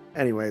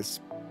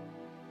 Anyways.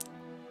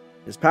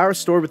 This power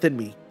stored within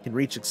me can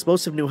reach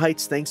explosive new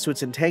heights thanks to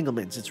its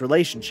entanglements, its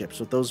relationships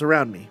with those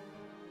around me.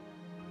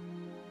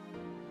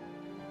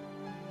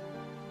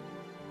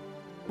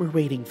 We're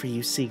waiting for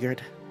you,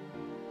 Sigurd.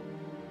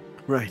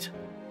 Right.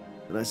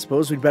 And I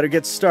suppose we'd better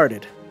get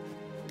started.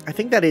 I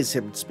think that is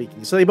him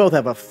speaking, so they both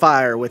have a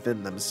fire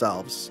within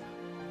themselves.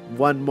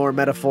 One more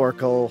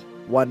metaphorical,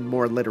 one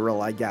more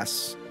literal, I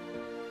guess.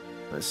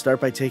 I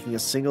start by taking a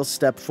single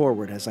step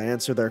forward as I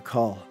answer their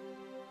call.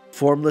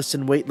 Formless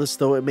and weightless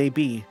though it may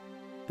be,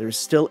 there is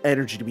still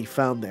energy to be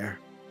found there,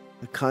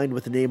 a kind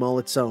with a name all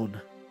its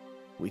own.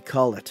 We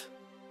call it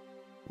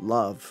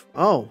love.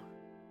 Oh.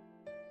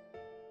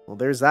 Well,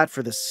 there's that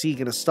for the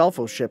Sieg and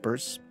Astolfo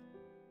shippers.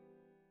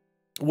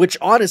 Which,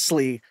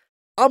 honestly,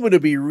 I'm gonna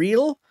be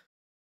real,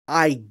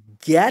 I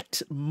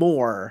get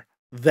more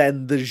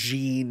than the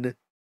Jean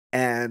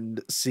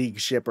and Sieg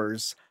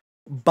shippers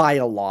by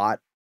a lot.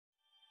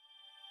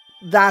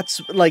 That's,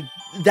 like,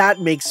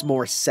 that makes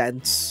more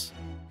sense.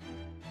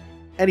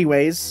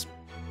 Anyways,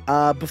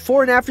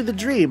 before and after the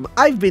dream,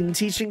 I've been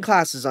teaching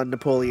classes on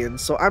Napoleon,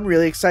 so I'm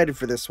really excited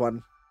for this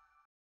one.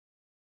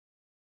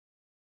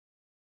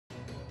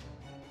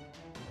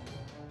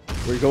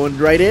 We're going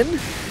right in.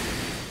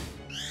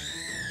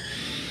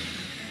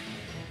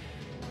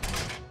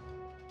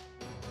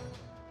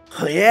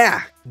 Oh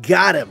yeah,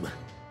 got him.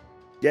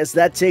 Guess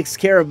that takes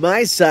care of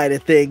my side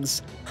of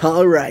things.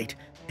 Alright,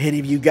 any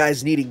of you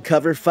guys needing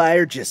cover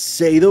fire, just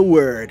say the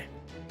word.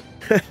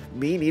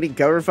 Me needing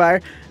cover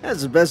fire?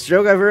 That's the best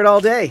joke I've heard all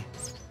day.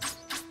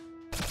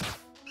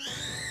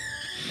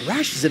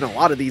 Rash is in a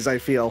lot of these, I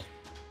feel.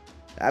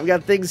 I've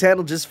got things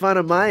handled just fine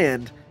on my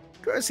end.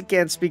 Of course I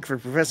can't speak for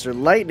Professor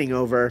Lightning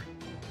over.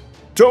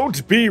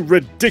 Don't be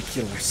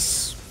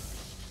ridiculous.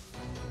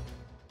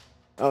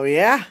 Oh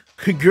yeah?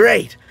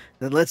 Great.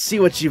 Then let's see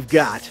what you've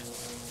got.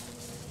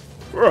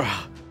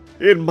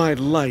 In my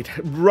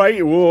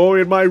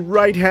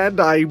right hand,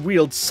 I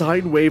wield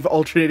sine wave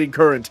alternating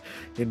current.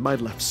 In my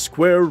left,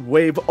 square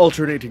wave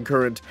alternating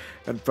current.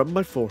 And from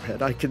my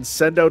forehead, I can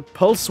send out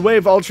pulse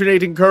wave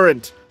alternating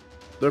current.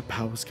 Their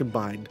powers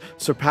combined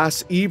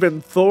surpass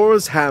even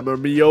Thor's hammer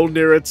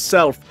Mjolnir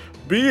itself.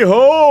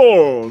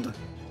 Behold!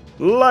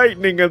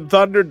 Lightning and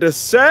thunder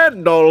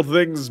descend, all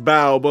things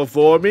bow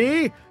before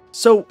me.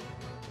 So,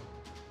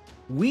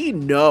 we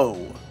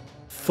know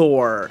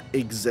Thor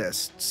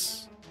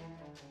exists.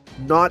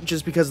 Not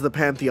just because of the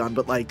Pantheon,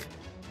 but like,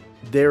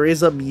 there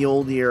is a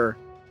Mjolnir,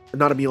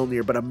 not a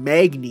Mjolnir, but a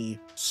Magni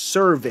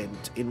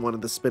servant in one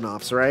of the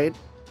spin-offs, right?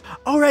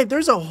 Oh, right,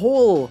 there's a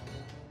whole,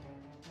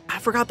 I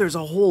forgot there's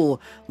a whole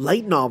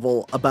light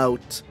novel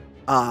about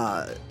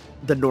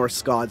the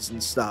Norse gods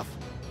and stuff.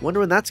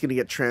 Wonder when that's going to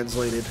get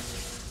translated.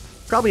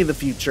 Probably in the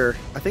future.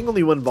 I think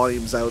only one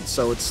volume's out,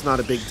 so it's not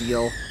a big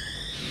deal.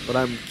 But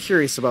I'm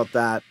curious about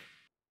that.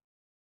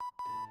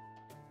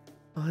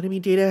 Enemy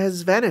data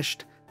has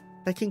vanished.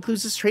 That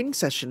concludes this training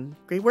session.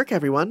 Great work,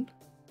 everyone.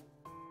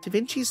 Da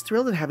Vinci's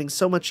thrilled at having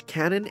so much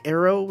cannon,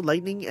 arrow,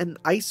 lightning, and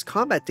ice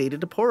combat data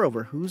to pore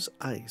over. Who's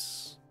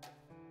ice?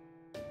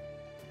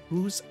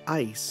 Who's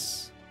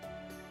ice?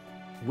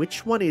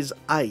 Which one is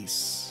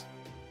ice?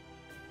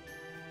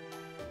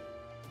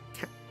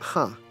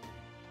 Huh.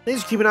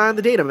 Thanks for keeping an eye on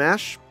the data,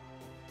 Mash.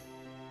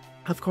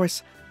 Of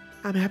course,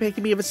 I'm happy I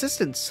can be of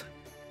assistance.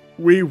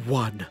 We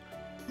won.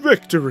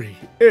 Victory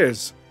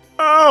is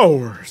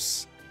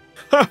ours.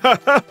 Ha ha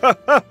ha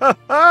ha ha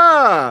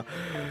ha!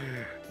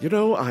 You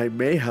know, I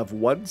may have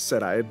once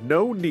said I had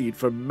no need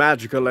for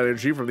magical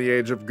energy from the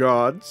Age of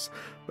Gods,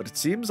 but it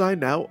seems I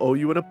now owe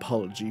you an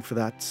apology for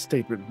that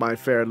statement, my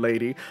fair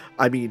lady.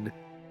 I mean,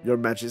 your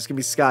Majesty can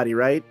be Scotty,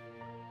 right?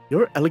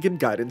 Your elegant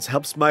guidance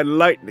helps my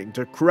lightning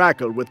to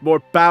crackle with more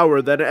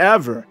power than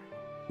ever.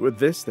 With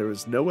this, there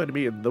is no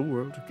enemy in the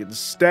world who can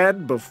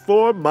stand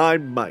before my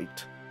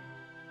might.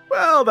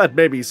 Well, that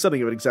may be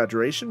something of an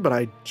exaggeration, but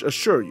I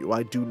assure you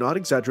I do not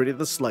exaggerate in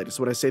the slightest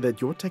when I say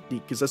that your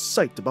technique is a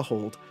sight to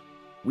behold.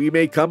 We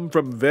may come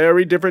from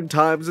very different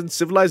times and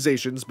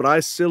civilizations, but I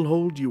still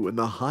hold you in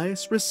the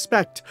highest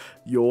respect,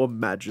 your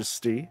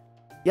Majesty.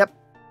 Yep,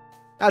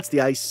 that's the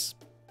ice.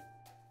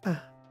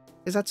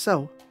 Is that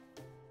so?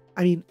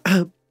 I mean,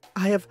 I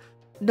have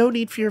no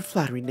need for your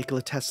flattery,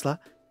 Nikola Tesla.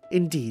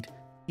 Indeed,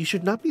 you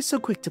should not be so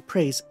quick to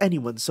praise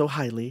anyone so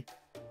highly.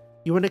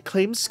 You are an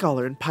acclaimed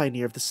scholar and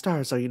pioneer of the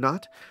stars, are you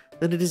not?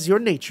 Then it is your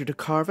nature to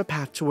carve a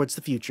path towards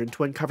the future and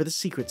to uncover the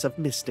secrets of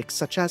mystics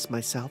such as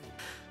myself.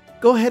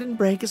 Go ahead and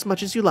brag as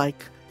much as you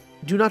like.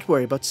 Do not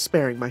worry about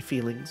sparing my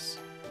feelings.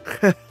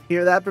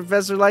 Hear that,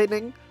 Professor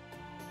Lightning?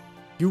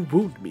 You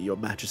wound me, Your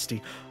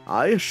Majesty.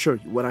 I assure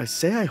you, when I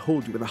say I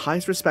hold you in the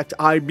highest respect,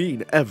 I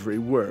mean every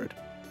word.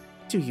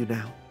 Do you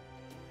now?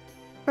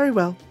 Very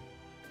well.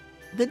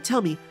 Then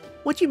tell me,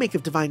 what do you make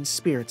of divine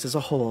spirits as a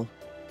whole?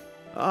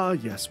 Ah,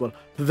 yes, well,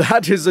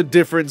 that is a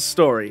different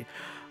story.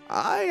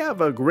 I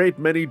have a great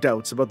many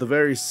doubts about the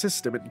very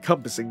system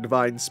encompassing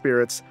divine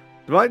spirits.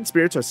 Divine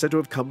spirits are said to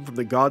have come from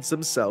the gods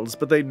themselves,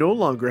 but they no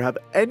longer have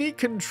any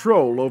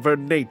control over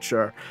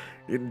nature.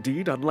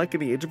 Indeed, unlike in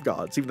the Age of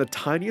Gods, even the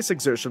tiniest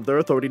exertion of their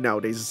authority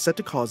nowadays is said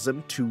to cause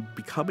them to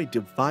become a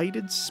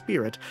divided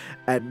spirit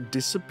and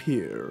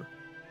disappear.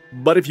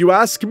 But if you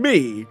ask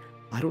me,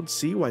 I don't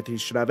see why they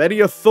should have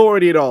any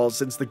authority at all,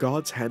 since the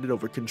gods handed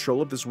over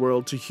control of this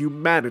world to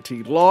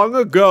humanity long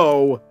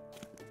ago.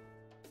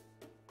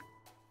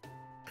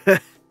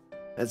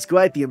 That's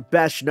quite the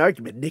impassioned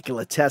argument,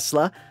 Nikola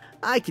Tesla.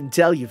 I can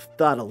tell you've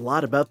thought a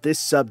lot about this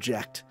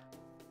subject.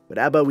 But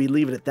how about we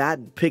leave it at that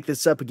and pick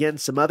this up again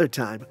some other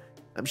time?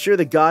 I'm sure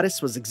the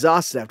goddess was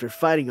exhausted after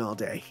fighting all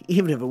day,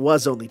 even if it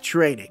was only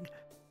training.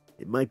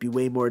 It might be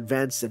way more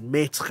advanced than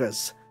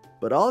Maître's,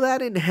 but all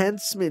that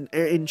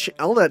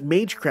all that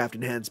magecraft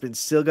enhancement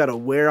still gotta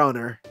wear on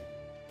her.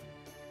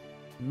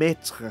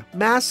 Maître.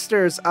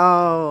 Masters!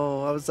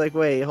 Oh, I was like,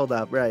 wait, hold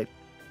up, right.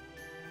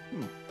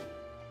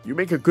 You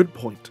make a good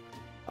point.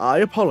 I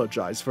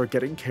apologize for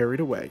getting carried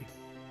away.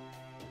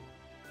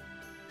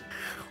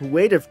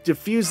 Way to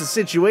diffuse the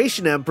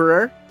situation,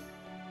 Emperor.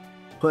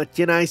 What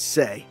can I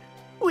say?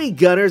 We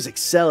gunners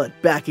excel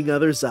at backing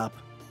others up.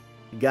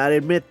 Gotta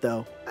admit,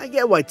 though, I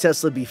get why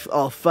Tesla be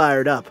all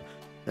fired up.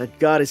 That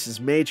goddess's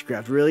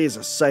magecraft really is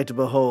a sight to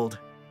behold.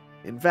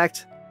 In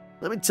fact,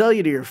 let me tell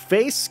you to your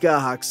face,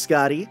 Skahawk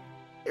Scotty,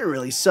 you're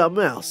really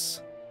something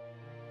else.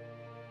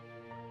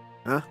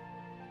 Huh?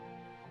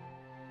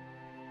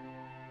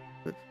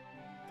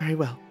 Very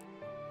well.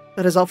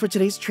 That is all for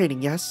today's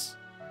training, yes?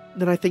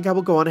 Then I think I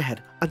will go on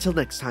ahead. Until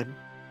next time.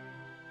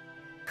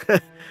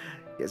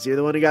 Guess you're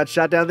the one who got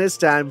shot down this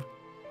time.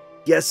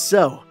 Guess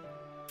so.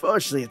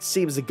 Fortunately, it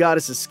seems the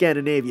goddess of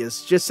Scandinavia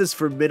is just as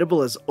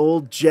formidable as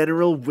old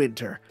General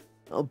Winter,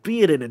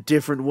 albeit in a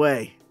different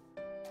way.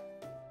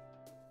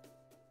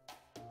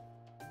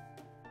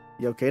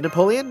 You okay,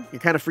 Napoleon?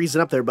 You're kind of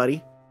freezing up there,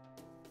 buddy.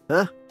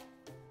 Huh?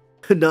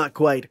 Not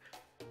quite.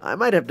 I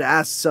might have to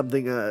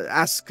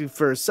ask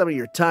for some of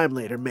your time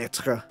later,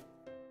 maître. I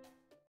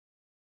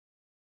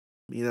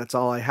mean, that's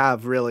all I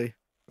have, really.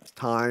 It's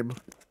time.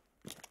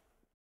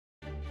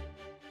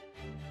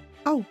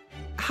 Oh,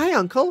 hi,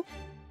 Uncle.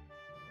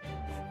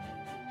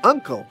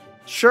 Uncle?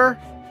 Sure.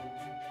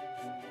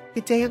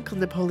 Good day, Uncle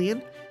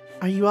Napoleon.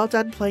 Are you all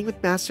done playing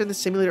with Master in the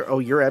simulator? Oh,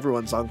 you're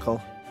everyone's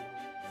uncle.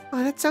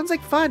 Oh, that sounds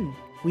like fun.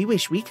 We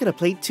wish we could have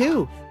played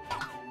too.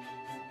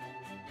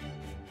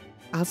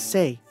 I'll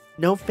say,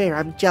 no fair,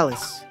 I'm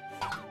jealous.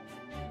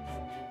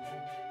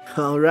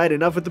 Alright,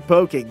 enough with the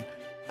poking.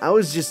 I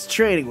was just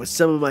training with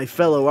some of my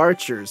fellow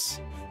archers.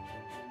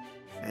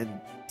 And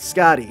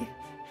Scotty.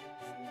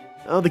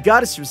 Oh, the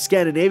goddess from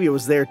Scandinavia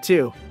was there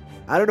too.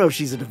 I don't know if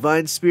she's a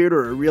divine spirit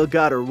or a real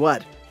god or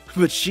what,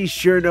 but she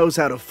sure knows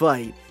how to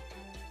fight.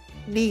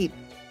 Neat.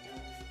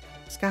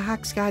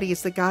 Skahawk Scotty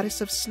is the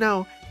goddess of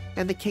snow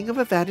and the king of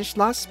a vanished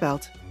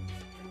Lostbelt.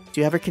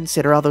 Do you ever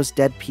consider all those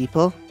dead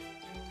people?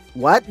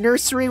 What?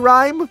 Nursery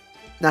rhyme?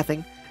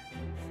 Nothing.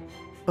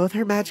 Both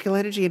her magical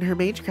energy and her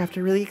magecraft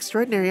are really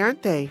extraordinary,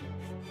 aren't they?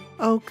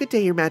 Oh, good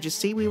day, Your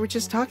Majesty. We were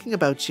just talking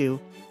about you.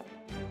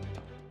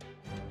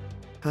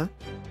 Huh?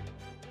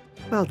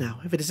 Well now,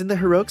 if it isn't the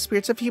heroic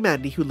spirits of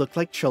humanity who look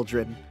like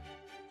children.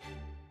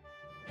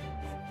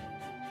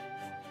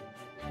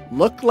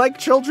 Look like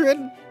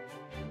children?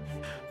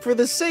 For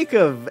the sake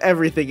of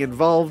everything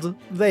involved,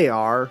 they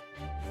are.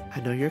 I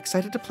know you're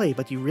excited to play,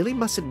 but you really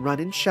mustn't run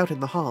and shout in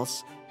the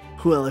halls.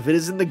 Well, if it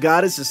isn't the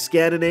goddess of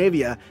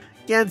Scandinavia,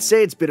 can't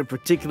say it's been a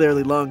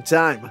particularly long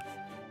time.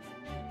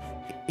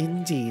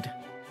 Indeed.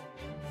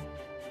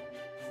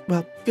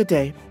 Well, good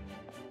day.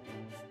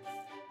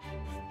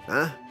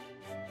 Huh?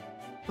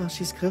 Well,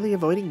 she's clearly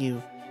avoiding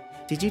you.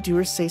 Did you do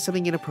or say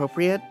something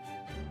inappropriate?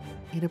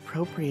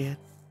 Inappropriate.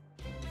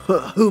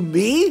 Who,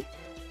 me?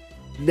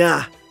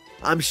 Nah,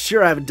 I'm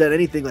sure I haven't done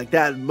anything like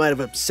that and might have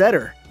upset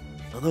her.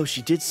 Although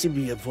she did seem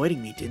to be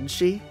avoiding me, didn't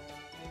she?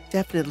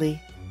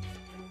 Definitely.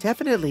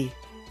 Definitely.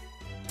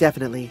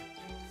 Definitely.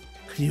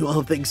 You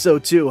all think so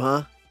too,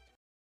 huh?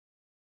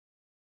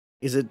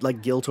 Is it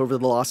like guilt over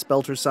the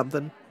Lostbelt or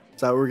something?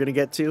 Is that what we're gonna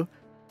get to?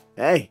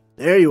 Hey,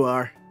 there you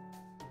are.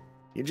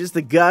 You're just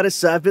the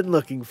goddess I've been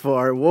looking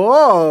for.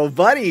 Whoa,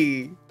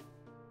 buddy!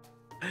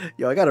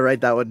 Yo, I gotta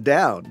write that one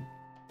down.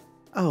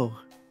 Oh,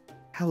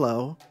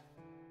 hello.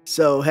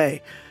 So,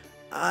 hey,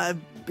 I've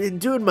been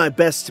doing my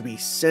best to be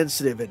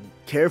sensitive and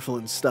careful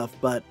and stuff,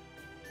 but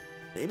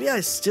maybe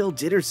I still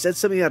did or said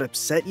something that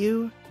upset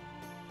you?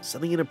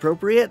 Something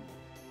inappropriate?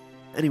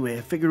 Anyway,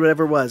 I figured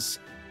whatever it was,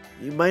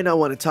 you might not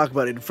want to talk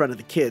about it in front of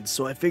the kids,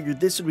 so I figured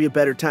this would be a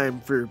better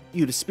time for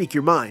you to speak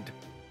your mind.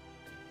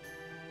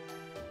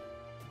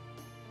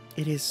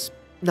 It is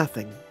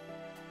Nothing.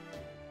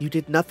 You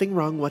did nothing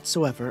wrong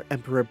whatsoever,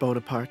 Emperor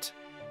Bonaparte.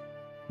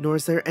 Nor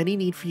is there any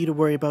need for you to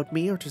worry about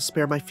me or to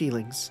spare my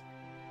feelings.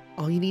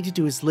 All you need to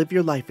do is live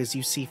your life as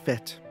you see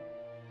fit.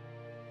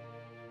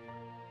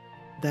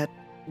 That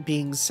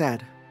being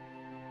said...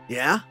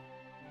 Yeah?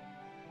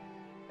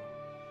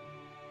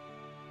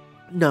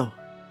 No.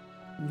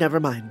 Never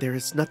mind, there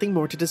is nothing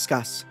more to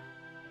discuss.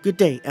 Good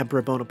day,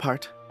 Emperor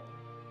Bonaparte.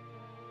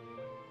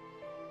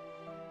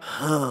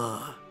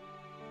 Huh.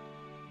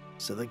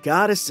 So the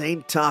goddess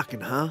ain't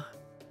talking, huh?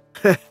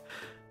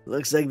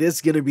 Looks like this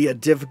is gonna be a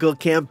difficult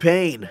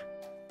campaign.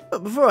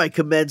 But before I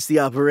commence the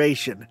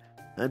operation,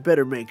 I'd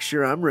better make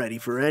sure I'm ready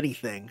for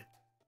anything.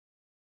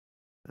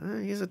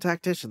 He's a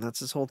tactician, that's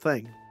his whole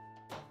thing.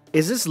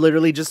 Is this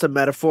literally just a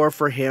metaphor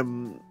for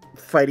him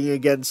fighting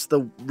against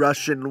the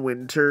Russian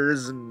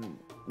winters and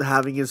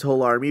having his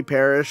whole army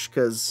perish?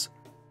 Because,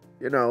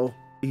 you know,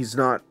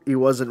 he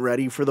wasn't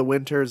ready for the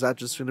winter. Is that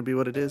just gonna be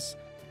what it is?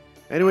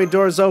 Anyway,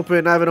 doors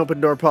open. I have an open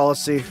door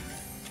policy.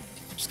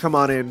 Just come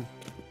on in.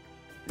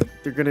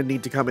 They're gonna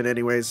need to come in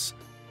anyways.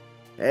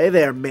 Hey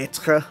there,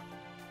 maître.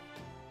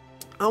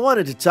 I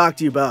wanted to talk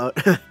to you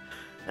about...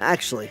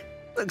 Actually,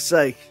 looks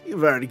like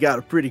you've already got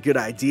a pretty good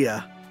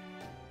idea.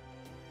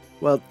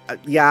 Well,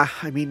 yeah,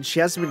 I mean,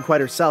 she hasn't been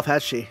quite herself,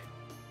 has she?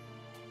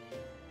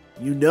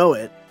 You know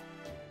it.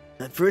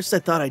 At first I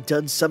thought I'd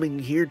done something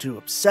here to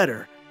upset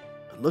her.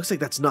 It looks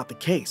like that's not the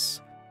case.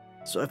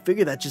 So I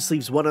figure that just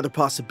leaves one other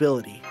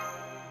possibility.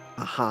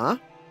 Uh-huh.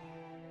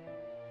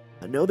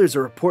 I know there's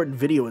a report and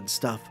video and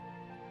stuff.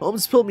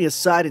 Holmes pulled me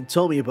aside and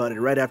told me about it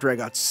right after I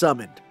got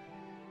summoned.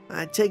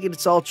 I take it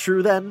it's all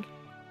true then?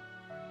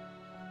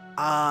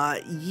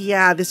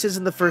 Yeah, this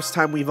isn't the first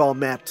time we've all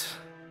met.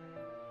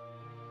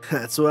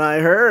 That's what I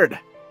heard.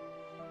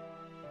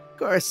 Of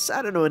course,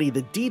 I don't know any of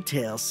the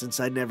details since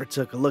I never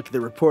took a look at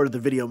the report of the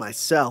video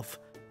myself.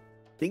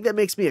 Think that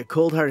makes me a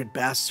cold-hearted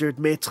bastard,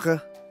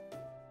 maître?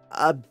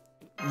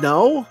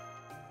 No?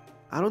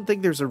 I don't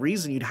think there's a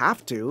reason you'd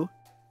have to.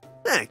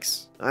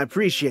 Thanks, I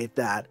appreciate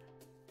that.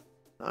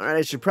 Alright,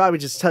 I should probably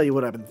just tell you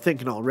what I've been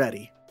thinking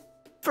already.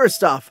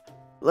 First off,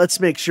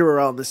 let's make sure we're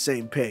all on the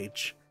same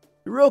page.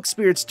 Heroic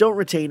spirits don't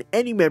retain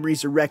any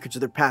memories or records of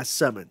their past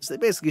summons. They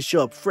basically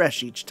show up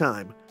fresh each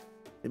time.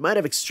 They might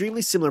have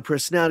extremely similar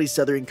personalities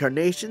to other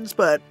incarnations,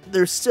 but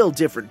they're still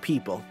different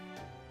people.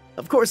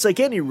 Of course, like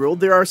any rule,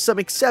 there are some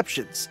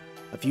exceptions.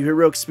 A few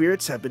heroic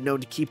spirits have been known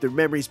to keep their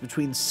memories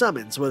between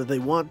summons, whether they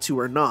want to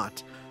or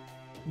not.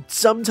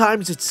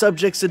 Sometimes it's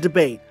subjects to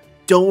debate.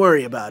 Don't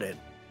worry about it.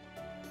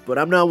 But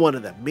I'm not one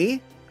of them.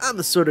 Me? I'm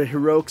the sort of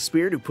heroic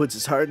spirit who puts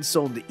his heart and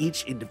soul into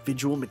each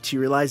individual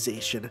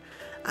materialization.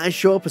 I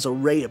show up as a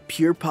ray of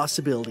pure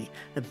possibility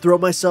and throw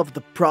myself at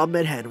the problem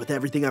at hand with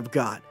everything I've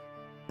got.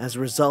 As a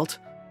result,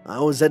 I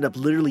always end up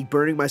literally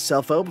burning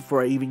myself out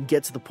before I even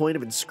get to the point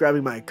of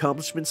inscribing my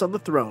accomplishments on the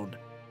throne.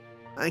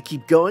 I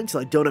keep going till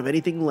I don't have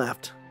anything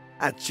left.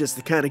 That's just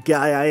the kind of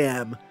guy I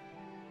am.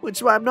 Which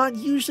is why I'm not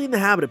usually in the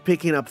habit of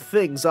picking up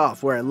things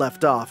off where I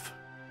left off.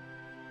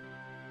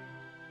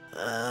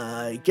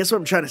 I guess what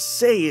I'm trying to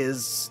say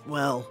is,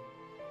 well,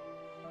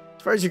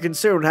 as far as you're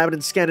concerned, what happened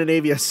in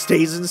Scandinavia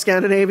stays in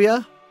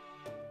Scandinavia?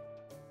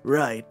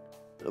 Right.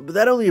 But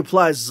that only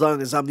applies as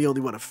long as I'm the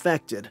only one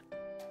affected.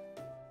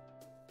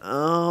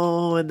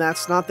 Oh, and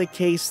that's not the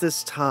case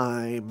this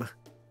time.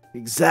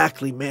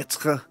 Exactly,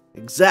 maître.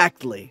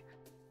 Exactly.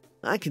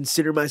 I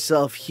consider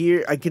myself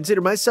here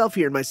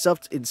and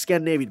myself in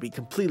Scandinavia to be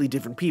completely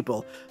different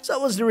people, so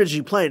I wasn't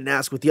originally planning to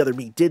ask what the other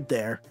me did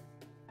there.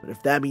 But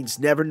if that means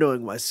never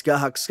knowing why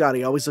Skahak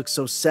Scotty always looks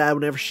so sad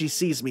whenever she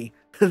sees me,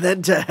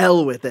 then to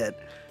hell with it.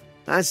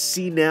 I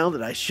see now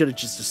that I should have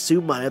just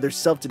assumed my other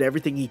self did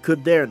everything he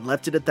could there and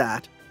left it at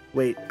that.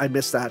 Wait, I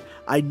missed that.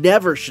 I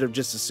never should have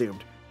just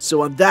assumed.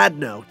 So on that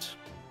note,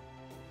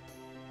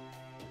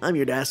 I'm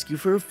here to ask you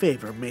for a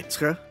favor,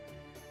 maître.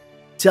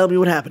 Tell me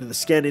what happened in the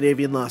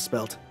Scandinavian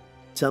Lostbelt.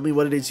 Tell me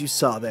what it is you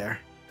saw there.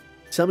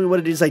 Tell me what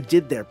it is I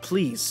did there,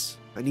 please.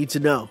 I need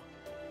to know.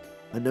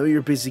 I know you're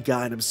a busy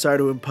guy and I'm sorry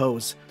to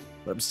impose,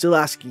 but I'm still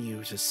asking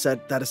you to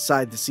set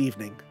aside this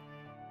evening.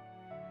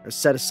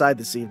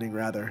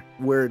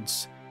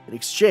 Words. In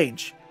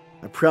exchange,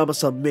 I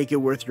promise I'll make it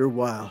worth your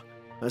while.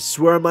 I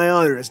swear on my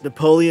honor as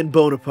Napoleon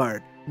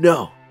Bonaparte.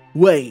 No,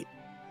 wait.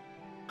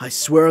 I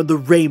swear on the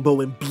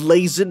rainbow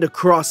emblazoned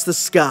across the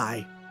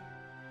sky.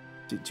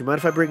 Do you mind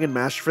if I bring in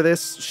Mash for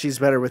this? She's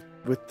better with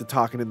the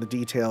talking and the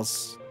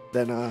details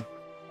than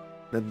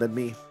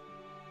me.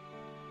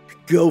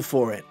 Go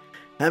for it.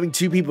 Having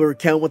two people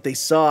recount what they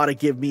saw ought to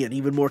give me an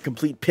even more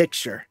complete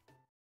picture.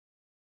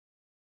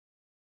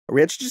 Are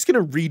we actually just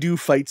gonna redo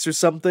fights or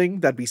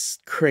something? That'd be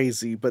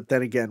crazy, but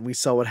then again, we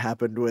saw what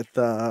happened with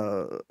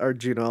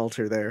Arjuna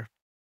Alter there.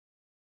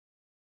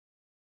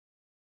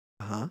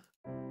 Uh-huh.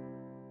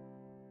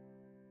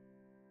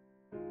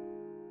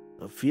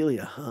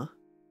 Ophelia, huh?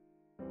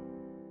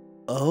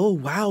 Oh,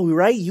 wow,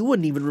 right, you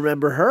wouldn't even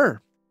remember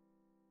her.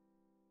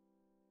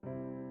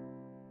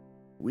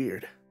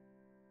 Weird.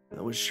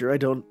 I was sure I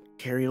don't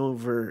carry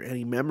over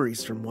any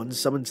memories from one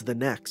summon to the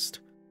next.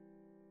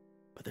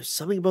 but there's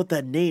something about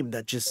that name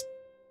that just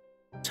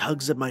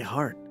tugs at my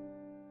heart.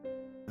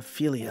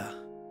 Ophelia.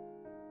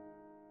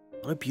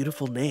 What a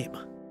beautiful name.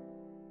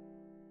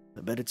 I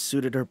bet it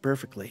suited her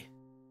perfectly.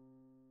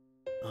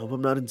 I hope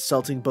I'm not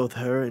insulting both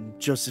her and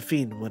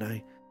Josephine when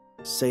I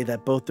say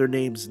that both their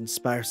names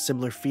inspire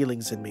similar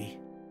feelings in me.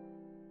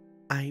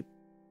 I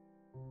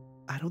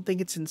don't think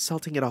it's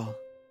insulting at all.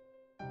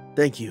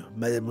 Thank you,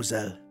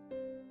 mademoiselle.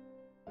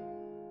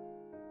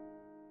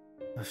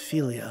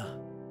 Ophelia.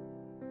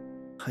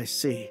 I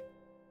see.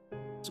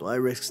 So I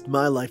risked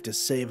my life to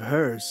save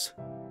hers.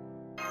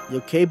 You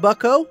okay,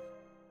 bucko?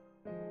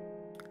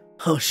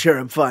 Oh, sure,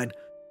 I'm fine.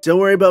 Don't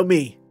worry about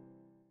me.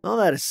 All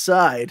that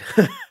aside,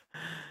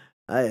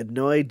 I had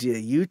no idea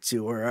you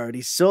two were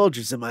already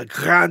soldiers in my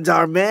Grande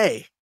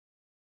Armée.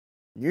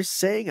 You're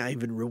saying I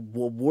even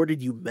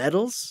awarded you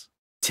medals?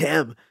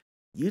 Damn,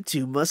 you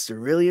two must have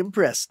really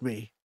impressed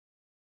me.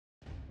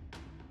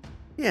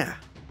 Yeah,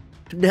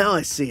 now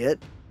I see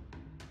it.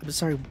 I'm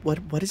sorry,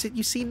 what is it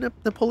you see,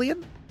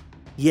 Napoleon?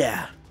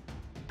 Yeah,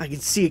 I can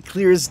see it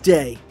clear as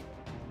day.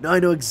 Now I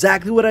know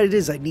exactly what it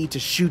is I need to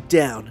shoot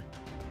down.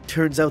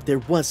 Turns out there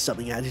was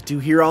something I had to do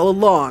here all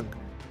along.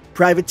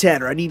 Private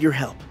Tanner, I need your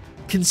help.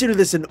 Consider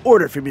this an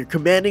order from your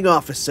commanding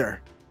officer.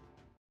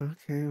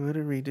 Okay, what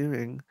are we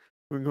doing?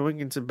 We're going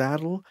into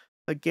battle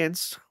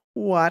against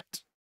what?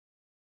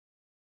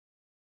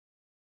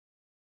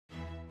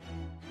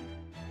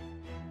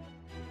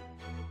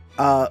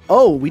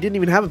 Oh, we didn't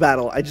even have a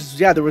battle.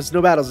 There was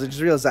no battles. I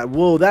just realized that.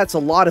 Whoa, that's a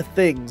lot of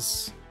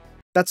things.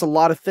 That's a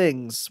lot of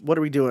things. What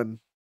are we doing?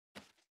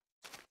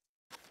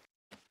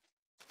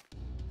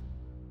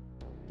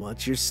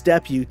 Watch your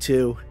step, you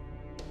two.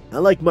 I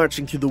like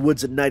marching through the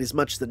woods at night as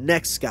much as the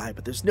next guy,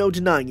 but there's no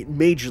denying it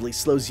majorly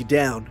slows you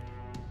down.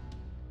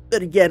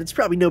 Then again, it's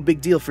probably no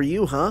big deal for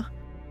you, huh?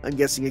 I'm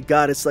guessing a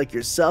goddess like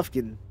yourself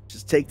can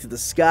just take to the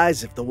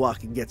skies if the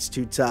walking gets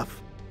too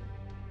tough.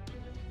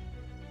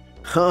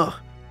 Huh.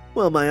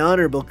 Well, my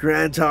honorable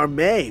Grande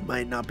Armée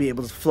might not be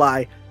able to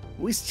fly.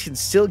 We can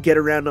still get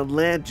around on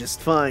land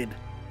just fine.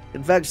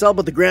 In fact, it's all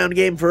but the ground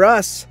game for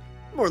us.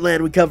 The more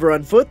land we cover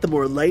on foot, the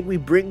more light we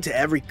bring to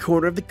every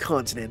corner of the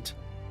continent.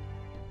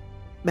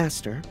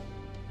 Master,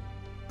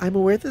 I'm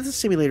aware that the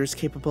simulator is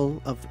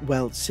capable of,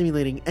 well,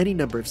 simulating any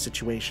number of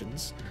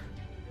situations.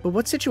 But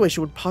what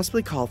situation would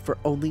possibly call for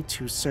only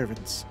 2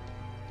 servants?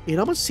 It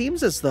almost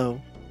seems as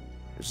though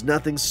there's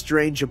nothing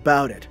strange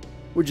about it.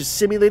 We're just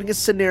simulating a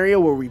scenario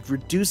where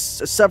we've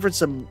suffered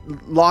some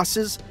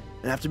losses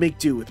and have to make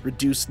do with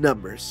reduced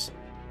numbers.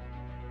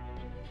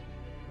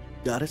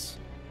 Goddess?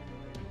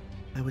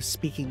 I was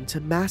speaking to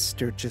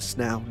Master just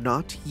now,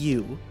 not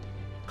you.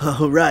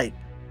 Oh, right.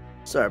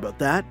 Sorry about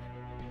that.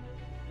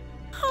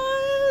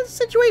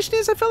 Situation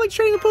is I felt like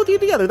training both of you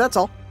together, that's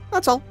all.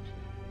 That's all.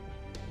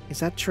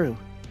 Is that true?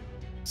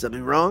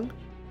 Something wrong?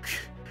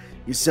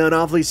 You sound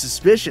awfully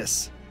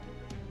suspicious.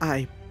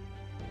 And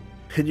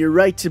you're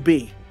right to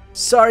be.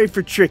 Sorry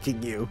for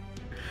tricking you.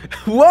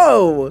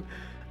 Whoa!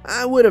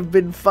 I would have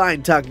been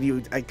fine talking to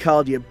you. I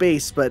called you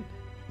base, but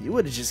you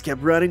would have just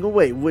kept running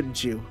away,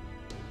 wouldn't you?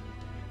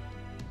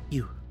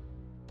 Do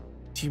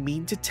you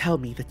mean to tell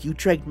me that you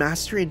dragged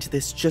Master into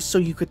this just so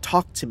you could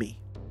talk to me?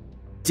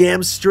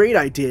 Damn straight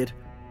I did.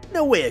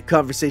 No way a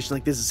conversation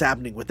like this is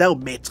happening without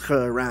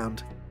Maître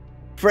around.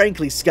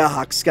 Frankly,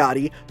 Skahawk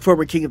Scotty,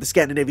 former king of the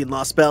Scandinavian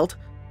Lostbelt,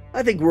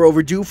 I think we're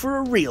overdue for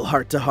a real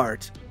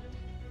heart-to-heart.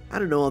 I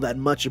don't know all that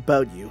much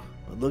about you.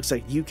 It looks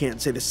like you can't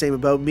say the same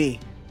about me.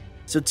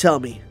 So tell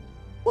me,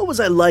 what was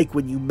I like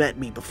when you met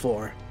me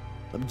before?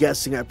 I'm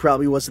guessing I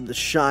probably wasn't the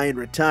shy and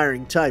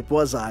retiring type,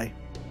 was I?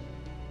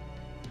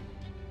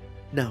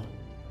 No,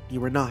 you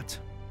were not.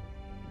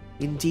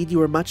 Indeed, you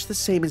were much the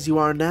same as you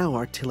are now,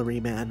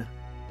 Artilleryman.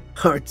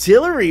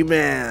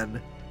 Artilleryman!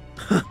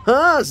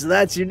 Haha, so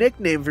that's your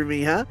nickname for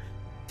me, huh?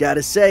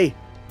 Gotta say,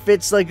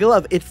 fits like a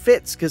glove. It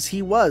fits, because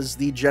he was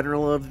the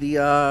general of the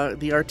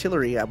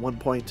artillery at one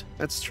point.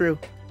 That's true.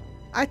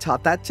 I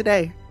taught that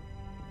today.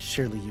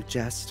 Surely you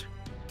jest.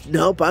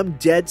 Nope, I'm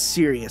dead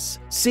serious.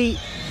 See...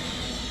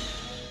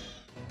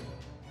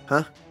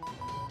 Huh?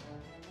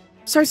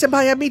 Sorry,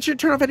 Senpai, I made sure to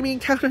turn off enemy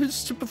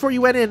encounters before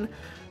you went in.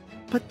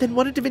 But then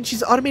one of Da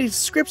Vinci's automated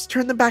scripts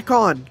turned them back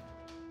on.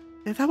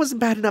 If that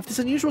wasn't bad enough, this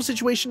unusual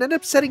situation ended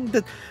up setting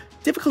the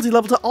difficulty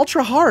level to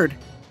ultra hard.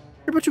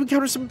 You're about to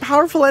encounter some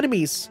powerful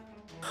enemies.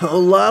 Oh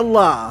la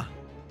la.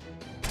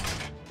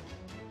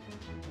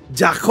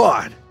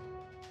 D'accord.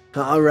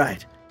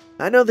 Alright.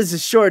 I know this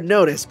is short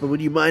notice, but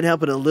would you mind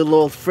helping a little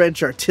old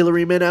French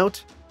artilleryman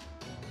out?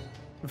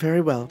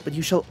 Very well, but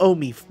you shall owe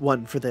me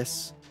one for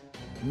this.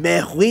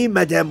 Mais oui,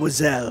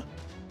 mademoiselle.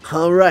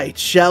 Alright,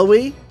 shall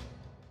we?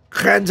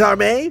 Grande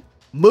Armée,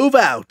 move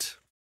out.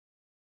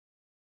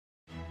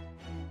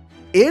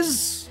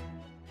 Is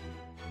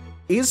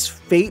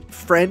Fate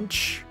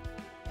French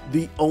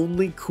the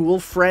only cool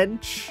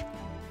French?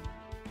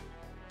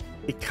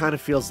 It kind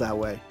of feels that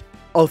way.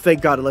 Oh,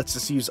 thank God it lets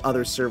us use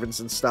other servants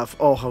and stuff.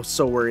 Oh, I was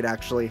so worried,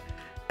 actually.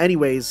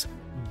 Anyways,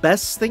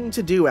 best thing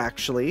to do,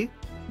 actually,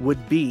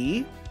 would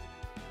be...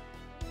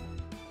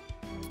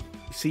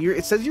 See,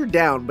 it says you're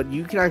down, but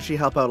you can actually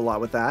help out a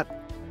lot with that.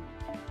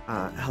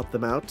 Help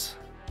them out.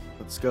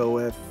 Let's go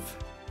with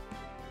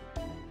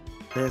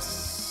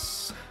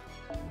this.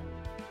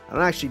 I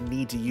don't actually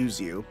need to use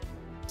you,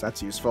 so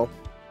that's useful.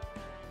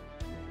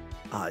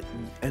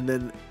 And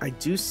then I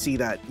do see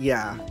that.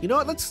 Yeah, you know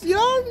what? Let's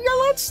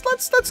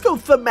go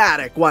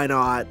thematic. Why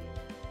not?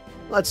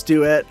 Let's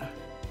do it.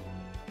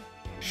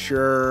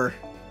 Sure.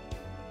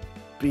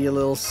 Be a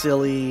little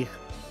silly.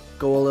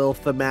 Go a little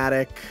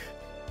thematic.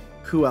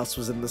 Who else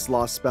was in this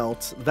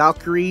Lostbelt?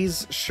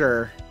 Valkyries?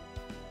 Sure.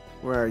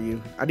 Where are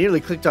you? I nearly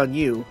clicked on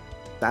you.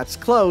 That's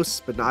close,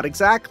 but not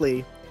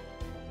exactly.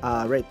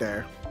 Right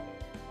there.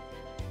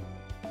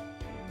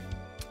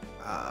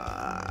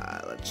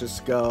 Let's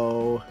just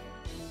go.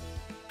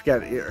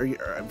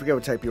 I forget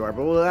what type you are,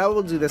 but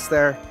we'll do this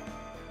there.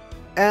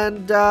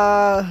 And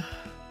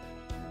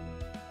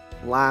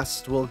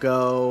last we'll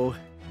go.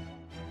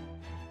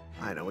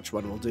 I know which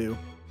one we'll do.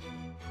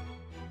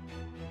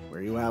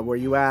 Where you at? Where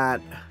you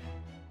at?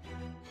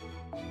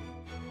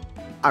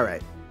 All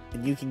right,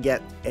 and you can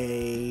get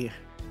a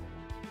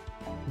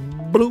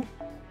blue.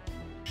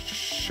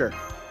 Sure.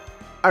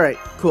 All right.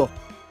 Cool.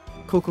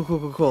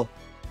 Cool.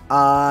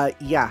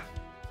 Yeah.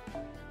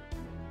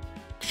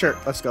 Sure.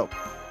 Let's go.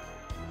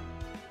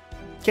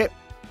 Okay.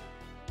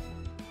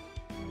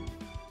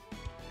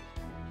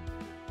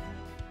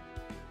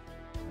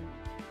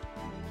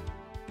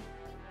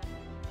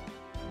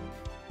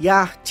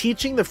 Yeah,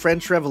 teaching the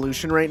French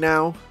Revolution right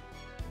now.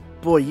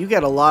 Boy, you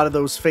get a lot of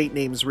those fate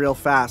names real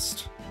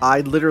fast.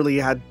 I literally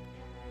had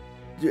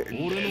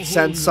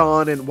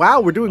Sanson and wow,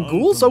 we're doing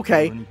ghouls?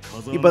 Okay.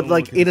 Yeah, but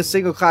like in a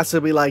single class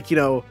it'll be like, you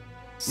know,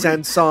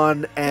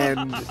 Sanson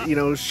and, you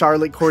know,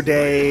 Charlotte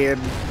Corday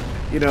and,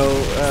 you know,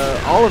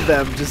 all of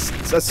them.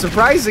 Just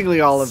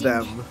surprisingly all of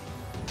them.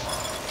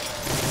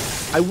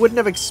 I wouldn't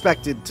have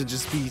expected to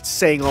just be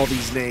saying all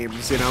these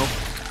names, you know?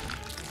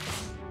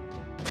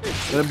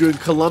 And I'm doing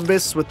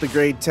Columbus with the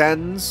grade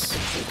 10s.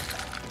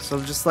 So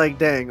I'm just like,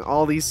 dang,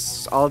 all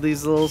these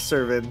little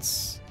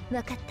servants.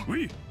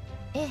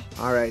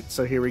 Alright,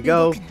 so here we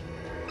go.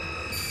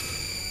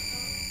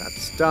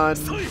 That's done.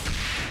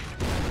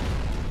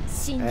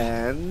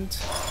 And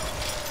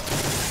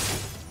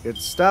good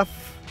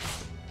stuff.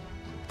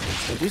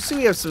 I do see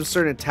we have some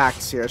certain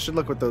attacks here. I should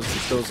look what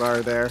those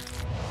are there.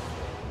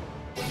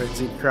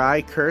 Frenzied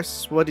Cry,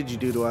 Curse. What did you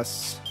do to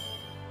us?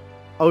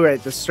 Oh,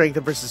 right, the strength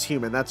versus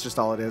human. That's just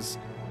all it is.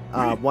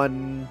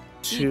 1,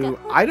 2.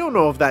 I don't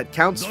know if that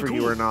counts for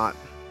you or not.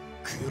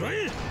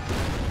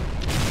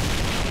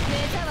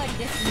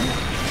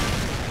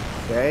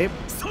 Okay.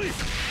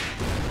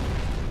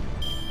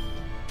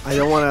 I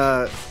don't want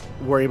to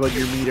worry about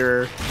your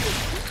meter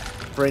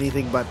for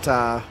anything, but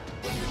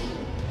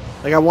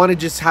like I want to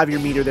just have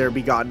your meter there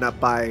be gotten up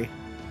by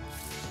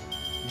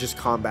just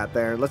combat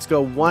there. Let's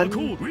go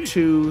 1,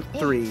 2,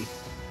 3.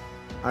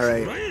 All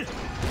right.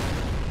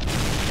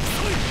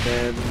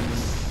 Then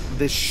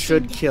this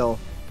should kill.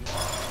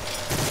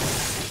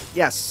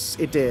 Yes,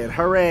 it did.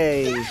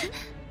 Hooray!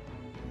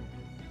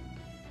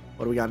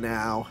 What do we got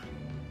now?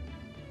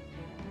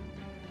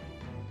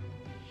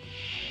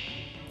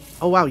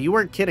 Oh wow, you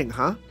weren't kidding,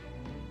 huh?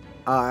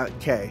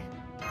 Okay.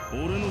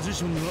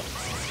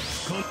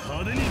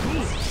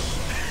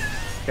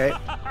 Okay.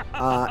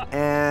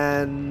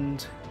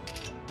 And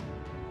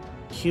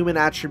human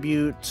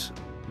attribute,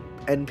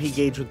 NP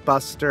gauge with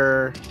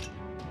Buster.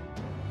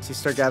 See,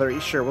 start gathering.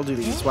 Sure, we'll do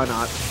these. Why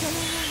not?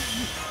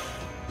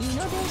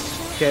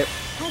 Okay.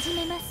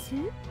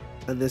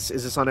 And is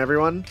this on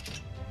everyone?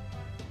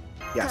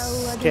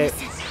 Yes. Okay.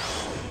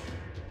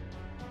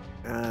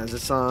 Is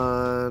this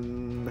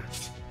on?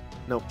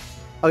 Nope.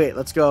 Okay,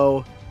 let's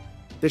go.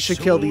 This should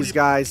kill these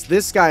guys.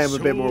 This guy I'm a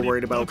bit more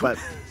worried about, but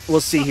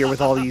we'll see here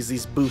with all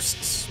these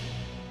boosts.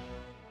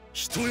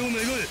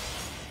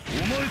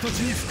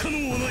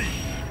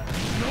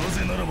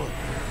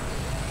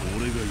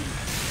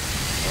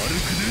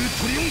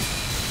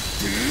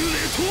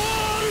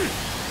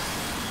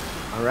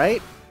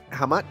 Alright.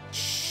 How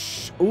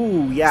much?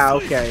 Ooh, yeah,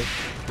 okay.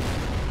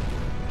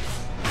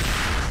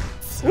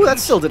 Ooh, that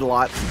still did a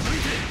lot.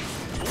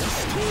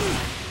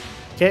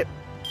 Okay.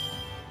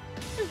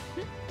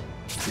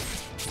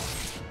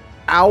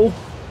 Ow.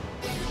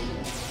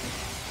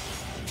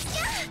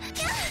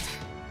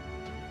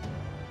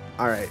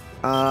 Alright.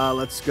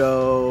 Let's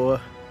go.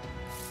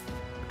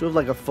 Do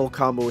like a full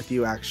combo with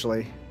you,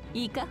 actually.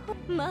 Okay.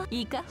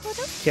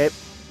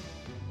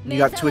 You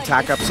got 2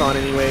 attack ups on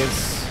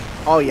anyways.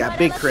 Oh yeah,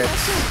 big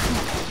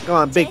crits. Come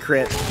on, big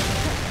crit.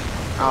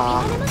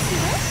 Aw.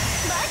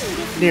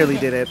 Nearly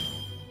did it.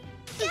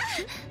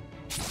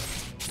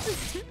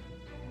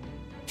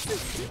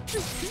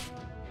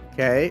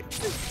 Okay.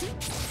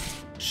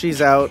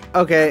 She's out.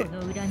 Okay.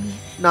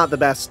 Not the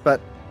best,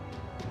 but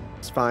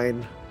it's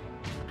fine.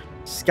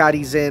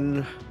 Scotty's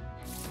in.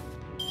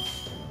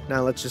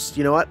 Now let's just,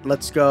 you know what?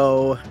 Let's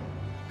go.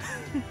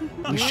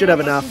 We should have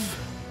enough.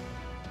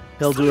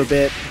 He'll do a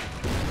bit.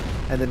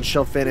 And then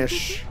she'll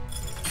finish.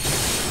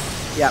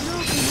 Yep.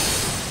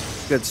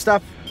 Good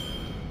stuff.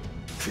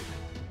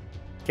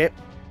 Okay.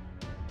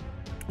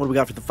 What do we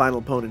got for the final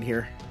opponent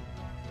here?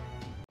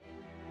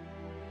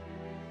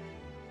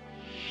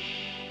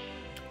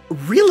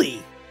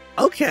 Really?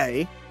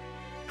 Okay.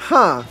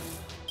 Huh.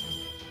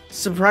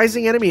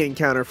 Surprising enemy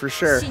encounter for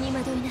sure.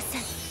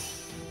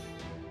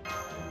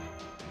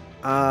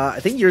 I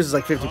think yours is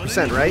like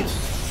 50%, right?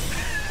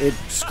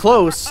 It's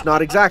close,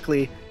 not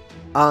exactly.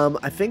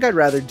 I think I'd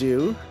rather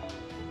do,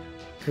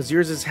 because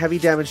yours is heavy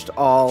damage to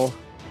all.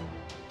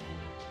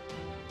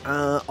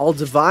 All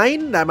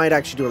divine? That might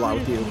actually do a lot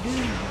with you.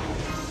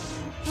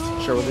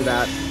 Sure, we'll do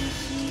that.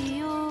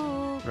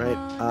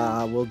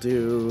 Right, we'll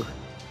do...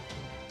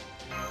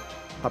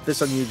 Pop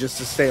this on you just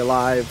to stay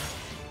alive.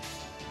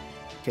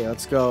 Okay,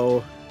 let's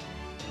go.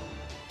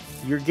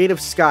 Your Gate of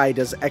Sky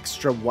does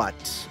extra what?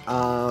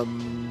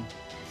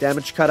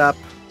 Damage cut up.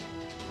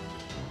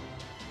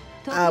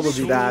 We'll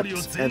do that.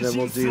 And then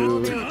we'll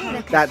do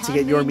that to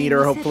get your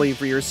meter, hopefully,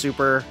 for your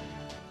super.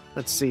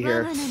 Let's see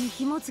here.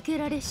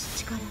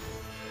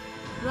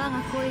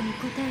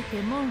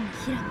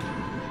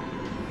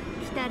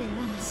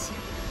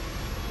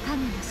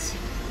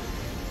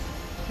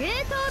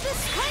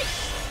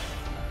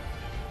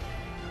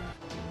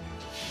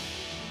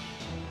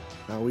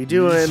 How we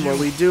doing? What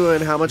we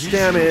doing? How much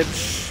damage?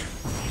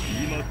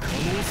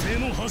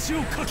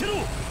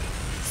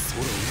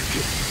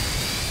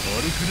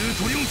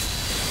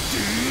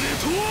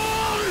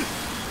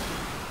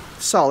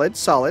 Solid,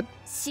 solid.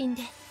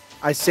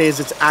 I say as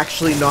it's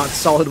actually not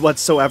solid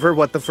whatsoever.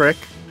 What the frick?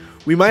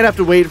 We might have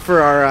to wait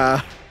for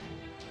our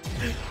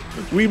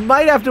we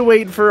might have to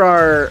wait for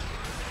our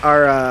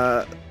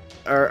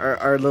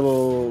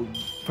little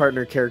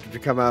partner character to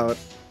come out.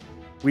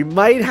 We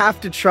might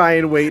have to try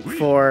and wait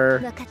for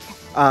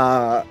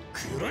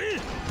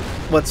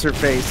what's her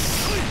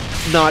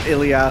face? Not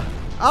Ilya.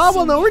 Oh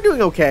well, no, we're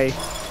doing okay.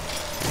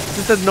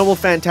 Just that Noble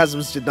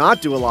Phantasms did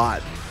not do a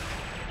lot.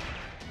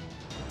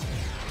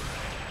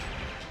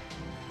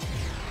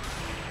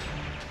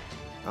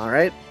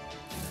 Alright.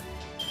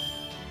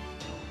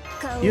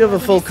 You have a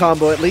full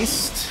combo at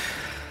least.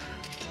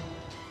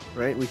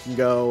 Right, we can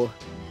go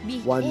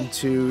 1,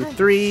 2,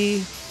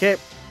 3. Okay.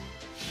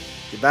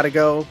 Give that a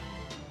go.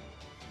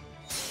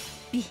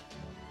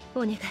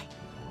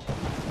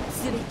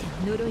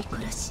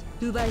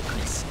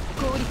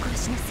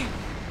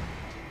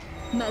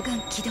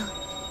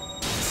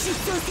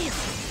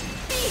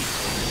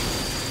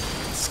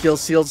 Skill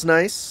Seal's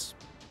nice.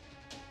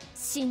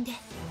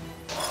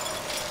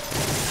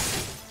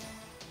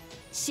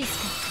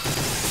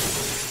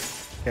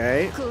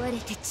 Okay.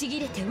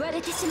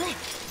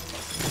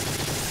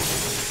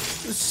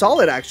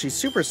 Solid, actually.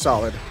 Super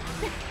solid.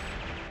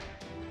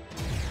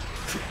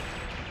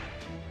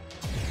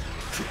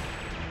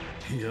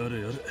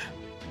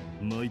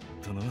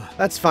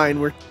 That's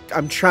fine.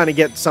 I'm trying to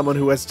get someone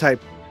who has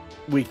type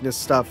weakness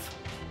stuff.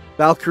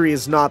 Valkyrie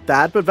is not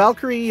that, but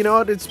Valkyrie, you know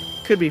what? It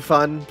could be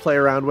fun. Play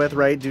around with,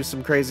 right? Do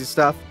some crazy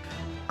stuff.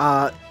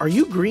 Are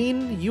you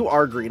green? You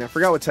are green. I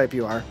forgot what type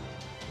you are.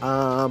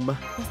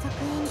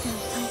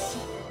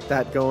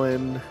 That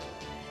going.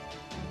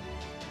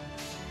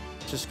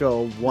 Just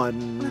go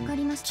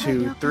 1,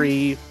 2,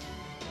 3.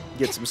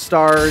 Get some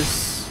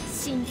stars.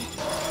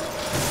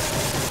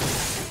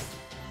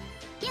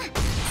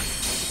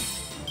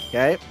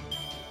 Okay.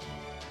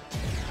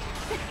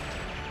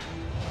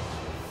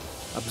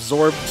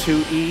 Absorb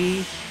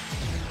 2E.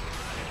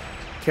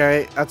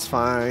 Okay, that's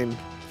fine.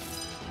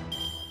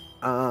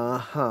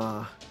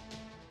 Uh-huh.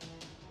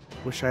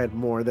 Wish I had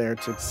more there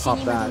to pop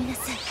that.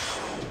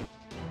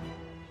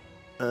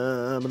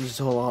 I'm gonna just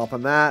hold off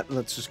on that.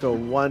 Let's just go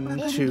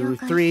 1, 2,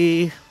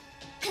 3.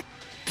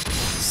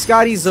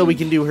 Scotty's, though, we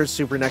can do her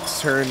super next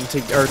turn,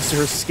 or her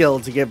skill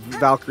to give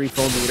Valkyrie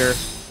full meter.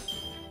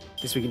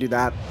 Guess we can do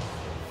that.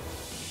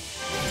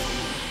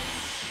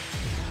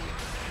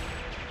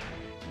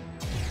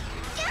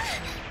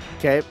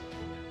 Okay.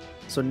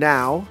 So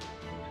now,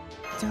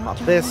 pop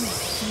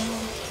this.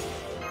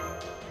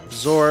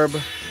 Absorb.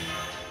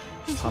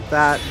 Pop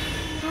that.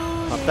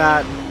 Pop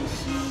that.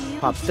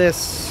 Pop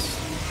this.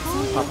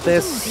 Pop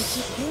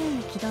this.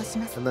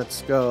 And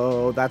let's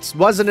go. That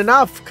wasn't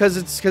enough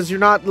because you're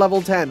not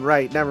level 10.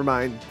 Right, never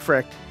mind.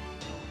 Frick.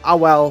 Oh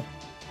well.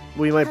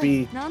 We might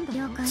be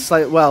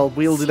well,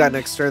 we'll do that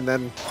next turn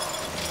then.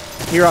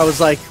 Here I was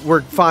like,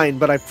 we're fine,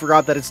 but I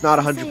forgot that it's not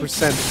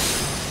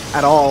 100%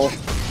 at all.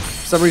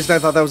 For some reason I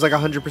thought that was like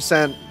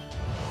 100%.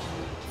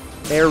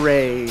 Air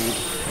raid.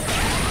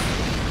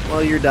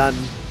 Well, you're done.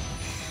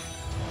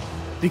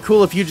 Be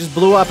cool if you just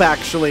blew up,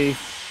 actually.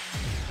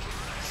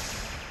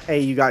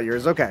 Hey, you got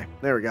yours. Okay,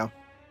 there we go.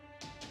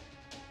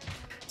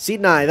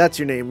 Seatonai, that's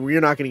your name.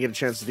 You're not going to get a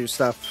chance to do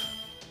stuff.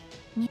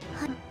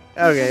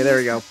 Okay, there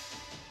we go.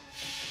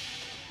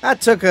 That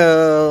took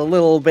a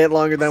little bit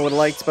longer than I would have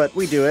liked, but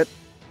we do it.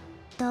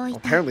 Well,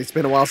 apparently it's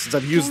been a while since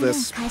I've used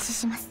this.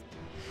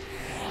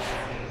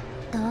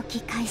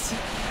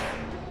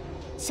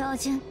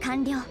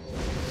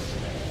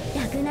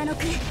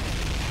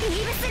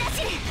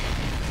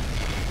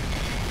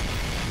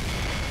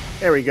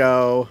 There we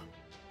go.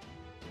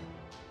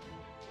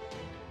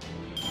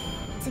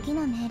 次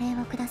の命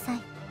令をくださ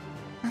い、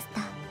マス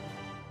ター。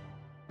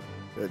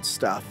 Good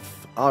stuff.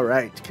 All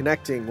right,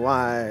 connecting.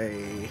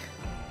 Why?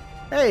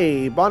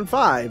 Hey, Bond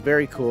 5.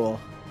 Very cool.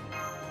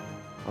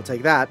 I'll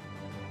take that.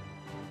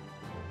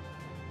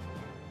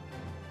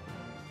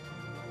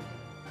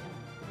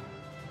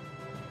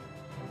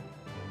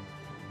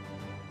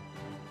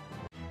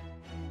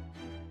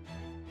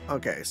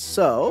 Okay,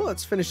 so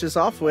let's finish this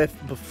off with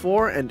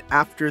before and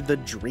after the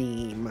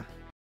dream.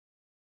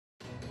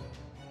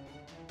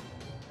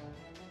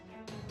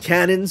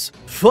 Cannons,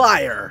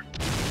 fire!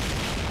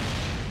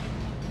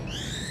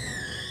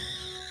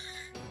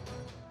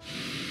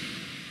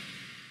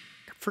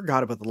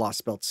 Forgot about the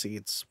Lostbelt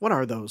seeds. What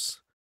are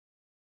those?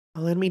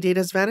 All enemy data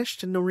has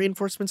vanished and no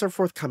reinforcements are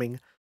forthcoming.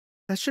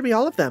 That should be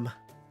all of them.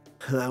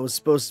 That was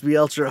supposed to be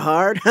ultra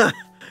hard?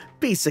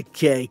 Piece of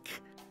cake.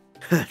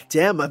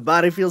 Damn, my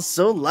body feels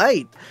so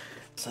light.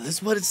 So this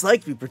is what it's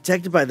like to be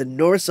protected by the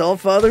Norse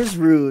Allfather's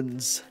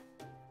runes.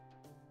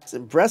 It's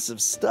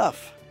impressive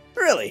stuff.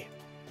 Really.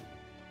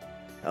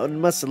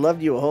 Odin must have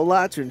loved you a whole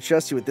lot to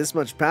entrust you with this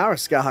much power,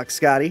 Skahak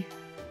Scotty.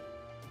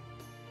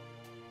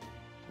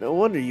 No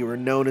wonder you were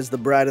known as the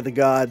Bride of the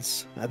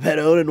Gods. I bet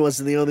Odin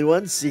wasn't the only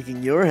one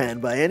seeking your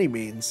hand by any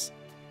means.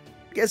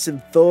 I'm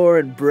guessing Thor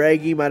and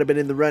Bragi might have been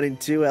in the running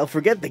too. Hell,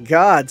 forget the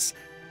gods.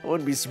 I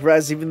wouldn't be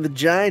surprised if even the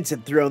giants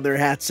had thrown their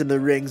hats in the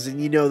rings,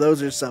 and you know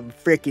those are some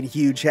frickin'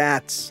 huge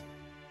hats.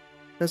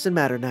 Doesn't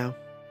matter now.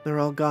 They're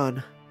all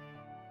gone.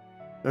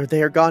 Or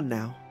they are gone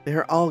now. They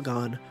are all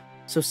gone.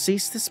 So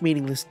cease this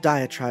meaningless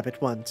diatribe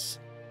at once.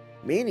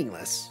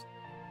 Meaningless?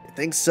 You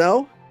think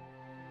so?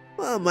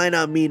 Well, it might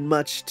not mean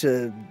much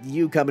to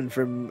you coming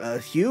from a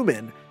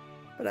human,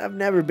 but I've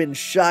never been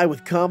shy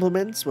with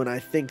compliments when I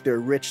think they're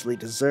richly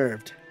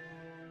deserved.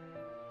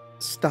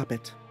 Stop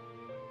it.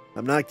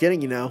 I'm not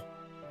kidding, you know.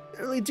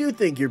 I really do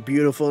think you're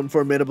beautiful and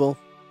formidable.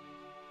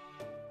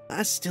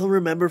 I still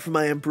remember from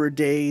my Emperor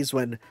days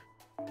when...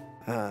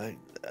 that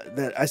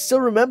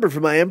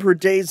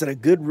a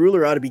good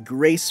ruler ought to be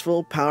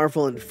graceful,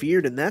 powerful, and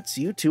feared, and that's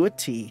you to a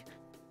T.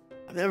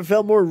 I've never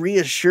felt more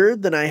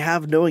reassured than I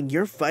have knowing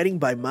you're fighting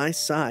by my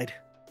side.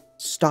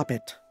 Stop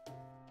it.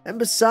 And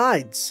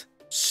besides,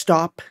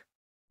 stop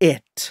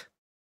it.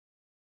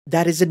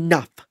 That is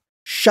enough.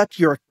 Shut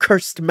your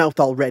accursed mouth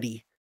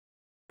already.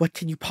 What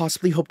can you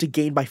possibly hope to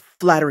gain by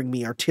flattering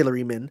me,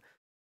 artilleryman?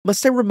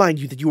 Must I remind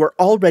you that you are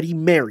already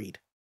married?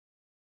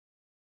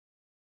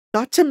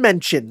 Not to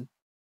mention...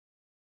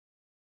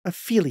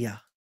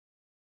 Ophelia.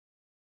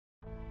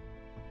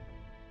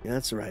 Yeah,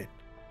 that's right.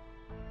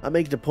 I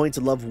make it a point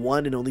to love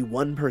one and only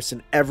one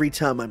person every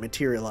time I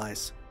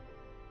materialize.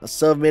 I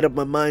still have made up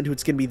my mind who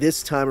it's going to be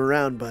this time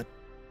around, but...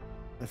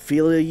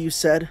 Ophelia, you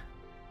said?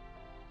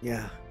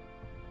 Yeah.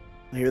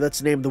 I hear that's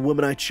the name of the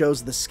woman I chose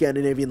in the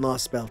Scandinavian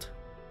Lostbelt.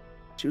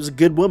 She was a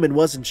good woman,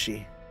 wasn't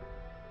she?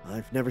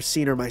 I've never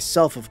seen her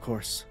myself, of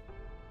course.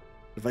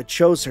 But if I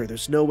chose her,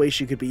 there's no way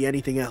she could be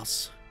anything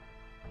else.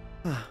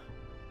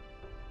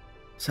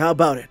 So how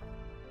about it?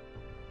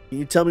 Can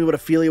you tell me what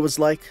Ophelia was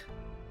like?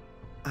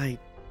 I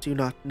do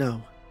not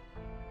know.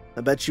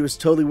 I bet she was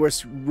totally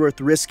worth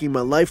risking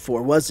my life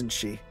for, wasn't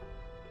she?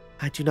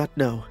 I do not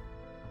know.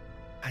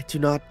 I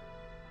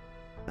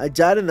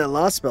died in that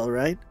Lostbelt,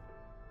 right?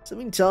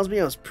 Something tells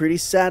me I was pretty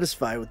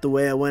satisfied with the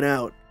way I went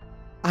out.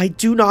 I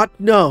do not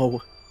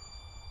know.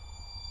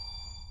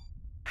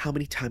 How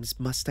many times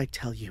must I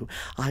tell you?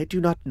 I do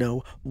not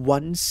know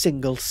one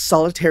single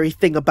solitary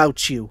thing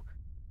about you.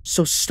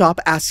 So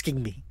stop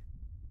asking me.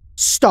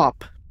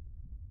 Stop.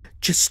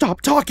 Just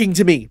stop talking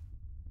to me.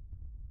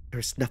 There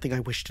is nothing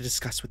I wish to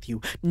discuss with you.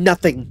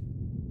 Nothing.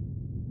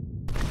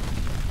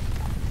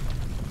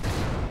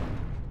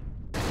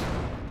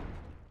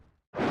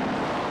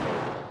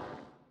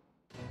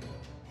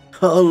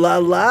 Oh la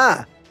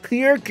la.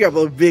 You're a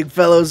couple of big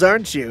fellows,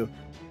 aren't you?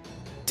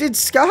 Did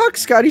Skahak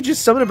Scotty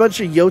just summon a bunch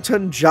of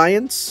Jotun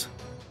giants?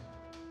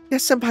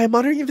 Yes, Senpai, I'm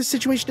monitoring the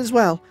situation as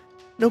well.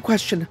 No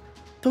question.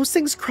 Those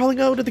things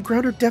crawling out of the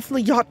ground are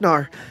definitely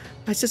Jotnar.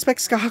 I suspect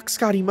Skahak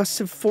Scotty must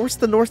have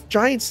forced the North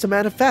Giants to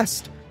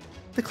manifest.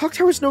 The clock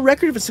tower has no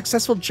record of a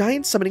successful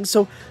giant summoning,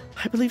 so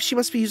I believe she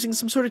must be using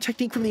some sort of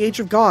technique from the Age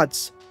of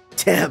Gods.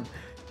 Damn,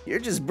 you're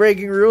just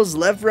breaking rules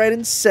left, right,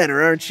 and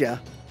center, aren't you?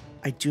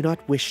 I do not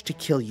wish to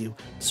kill you,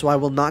 so I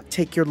will not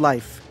take your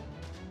life.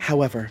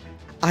 However,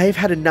 I have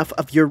had enough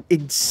of your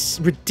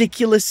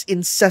ridiculous,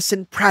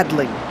 incessant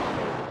prattling.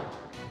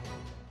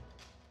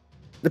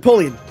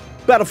 Napoleon,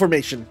 battle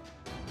formation.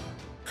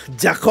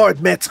 D'accord,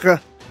 maître.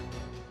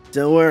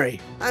 Don't worry,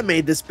 I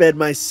made this bed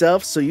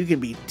myself, so you can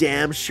be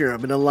damn sure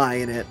I'm gonna lie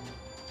in it.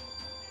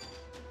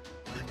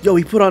 Yo,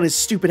 he put on his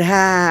stupid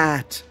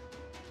hat.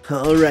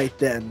 Alright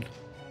then.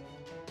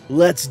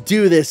 Let's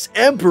do this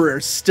Emperor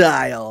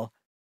style.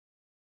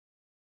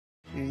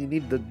 You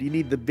need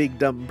the big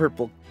dumb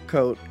purple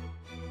coat.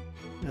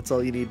 That's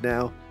all you need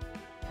now.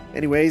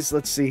 Anyways,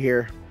 let's see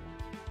here.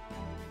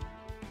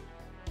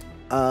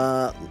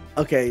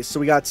 Okay, so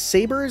we got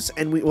sabers,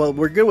 and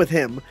we're good with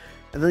him.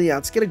 And then, yeah,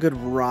 let's get a good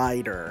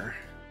rider.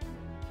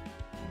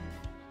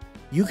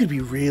 You could be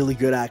really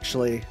good,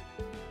 actually.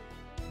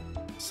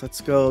 So let's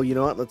go, you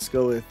know what? Let's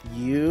go with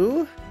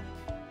you.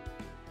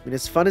 I mean,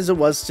 as fun as it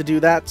was to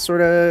do that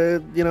sort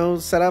of, you know,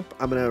 setup,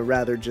 I'm going to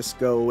rather just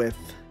go with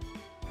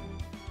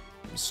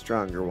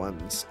stronger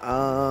ones.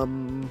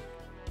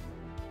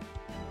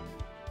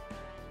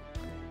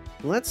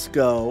 Let's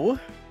go.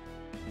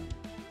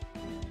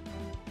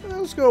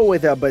 Let's go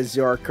with a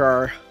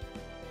Berserker.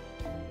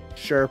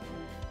 Sure.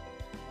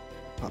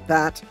 Pop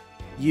that.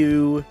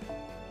 You.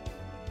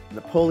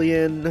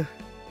 Napoleon.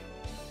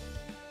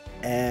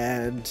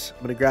 And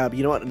I'm going to grab,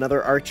 you know what,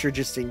 another archer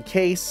just in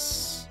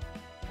case.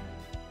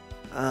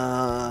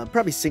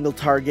 Probably single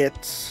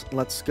target.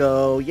 Let's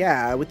go,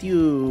 yeah, with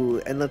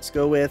you. And let's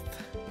go with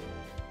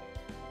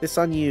this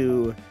on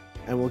you.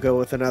 And we'll go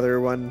with another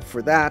one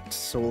for that.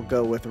 So we'll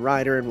go with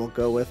Rider and we'll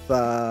go with,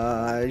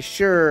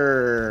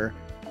 sure.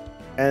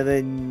 And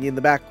then in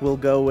the back we'll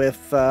go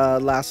with,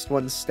 last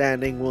one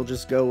standing. We'll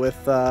just go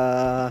with,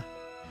 why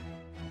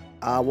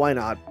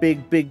not?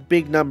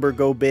 Big number,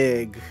 go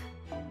big.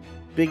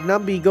 Big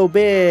numby, go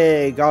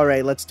big.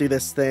 Alright, let's do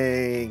this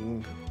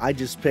thing. I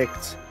just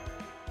picked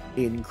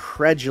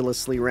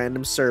incredulously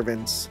random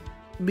servants.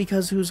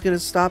 Because who's gonna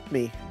stop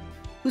me?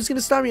 Who's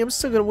gonna stop me? I'm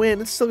still gonna win.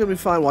 It's still gonna be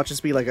fun. Watch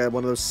this be like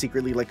one of those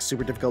secretly like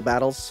super difficult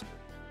battles.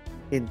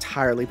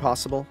 Entirely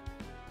possible.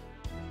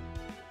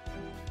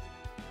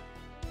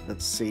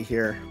 Let's see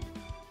here.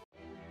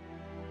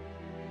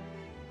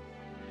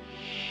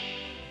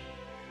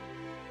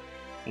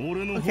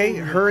 Okay,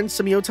 her and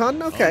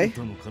Semyotan? Okay.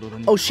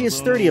 Oh, she has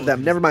 30 of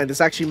them. Never mind,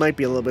 this actually might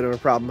be a little bit of a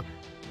problem.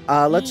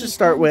 Let's just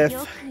start with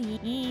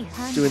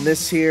doing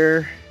this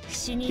here.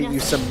 Get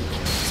you some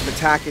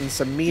attack and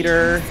some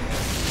meter.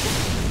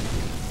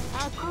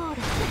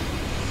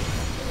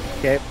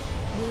 Okay.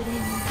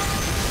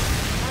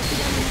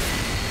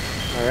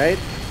 Alright.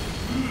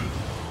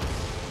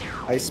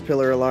 Ice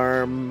pillar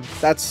alarm.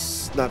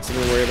 That's not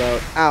something to worry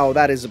about. Ow,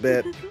 that is a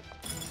bit.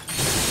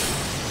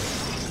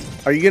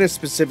 Are you gonna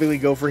specifically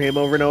go for him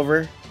over and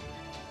over?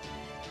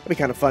 That'd be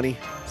kind of funny.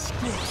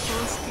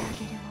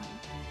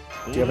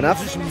 Do you have enough?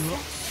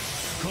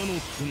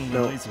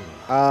 No. If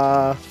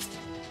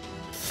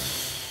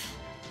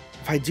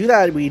I do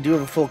that, we do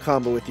have a full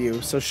combo with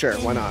you, so sure,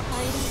 why not?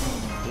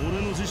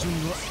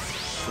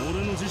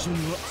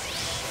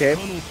 Okay.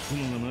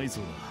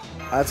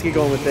 Let's get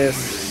going with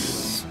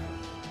this.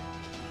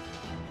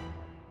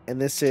 And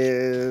this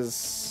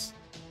is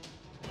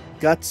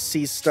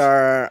Gutsy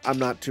Star. I'm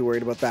not too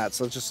worried about that,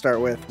 so let's just start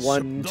with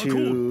 1,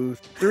 2,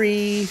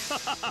 3.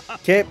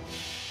 Okay.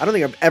 I don't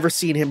think I've ever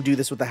seen him do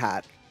this with the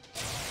hat.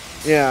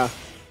 Yeah.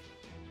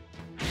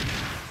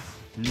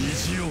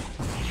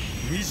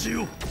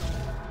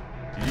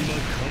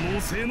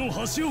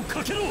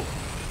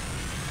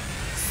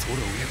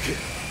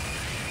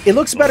 It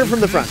looks better from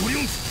the front.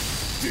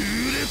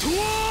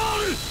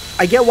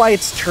 I get why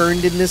it's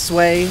turned in this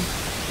way,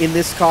 in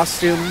this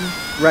costume,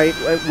 right?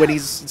 When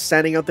he's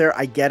standing out there,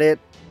 I get it.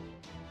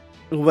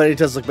 But it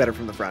does look better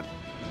from the front.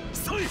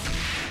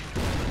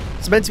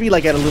 It's meant to be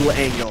like at a little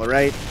angle,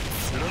 right?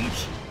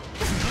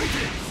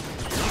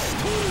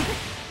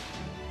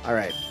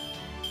 Alright.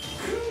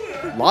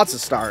 Lots of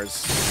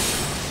stars.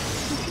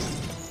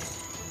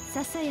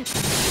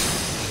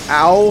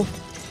 Ow.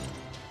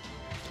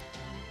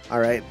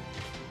 Alright.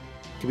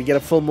 Can we get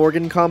a full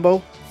Morgan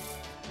combo?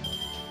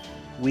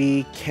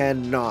 We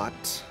cannot.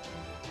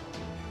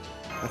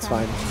 That's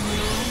fine.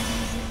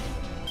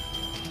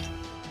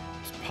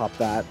 Let's pop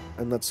that.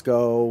 And let's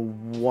go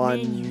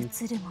 1,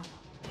 2,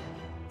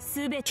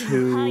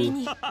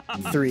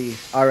 3.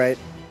 Alright.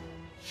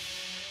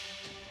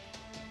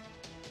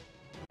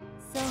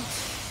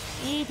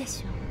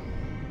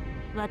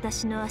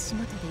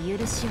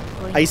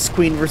 Ice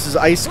Queen versus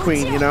Ice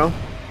Queen, you know?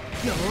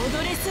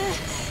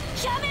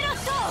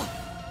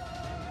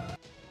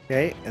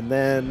 Okay, and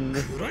then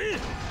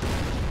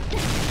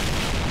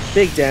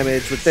big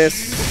damage with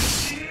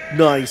this.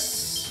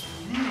 Nice.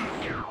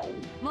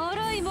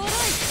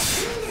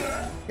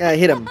 Yeah, I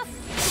hit him.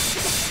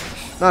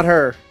 Not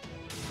her.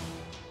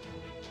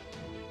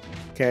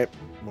 Okay,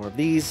 more of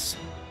these.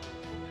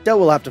 Dell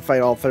will have to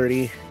fight all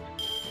 30.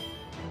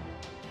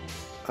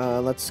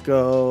 Let's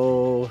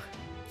go.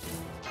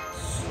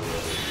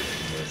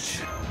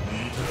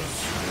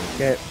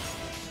 Okay.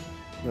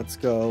 Let's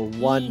go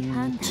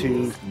 1,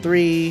 2,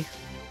 3.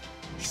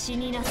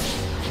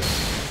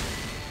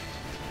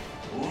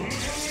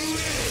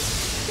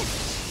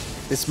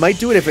 This might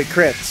do it if it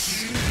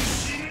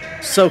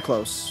crits. So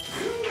close.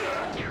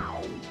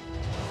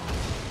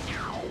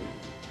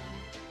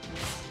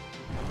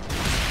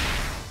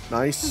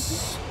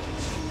 Nice.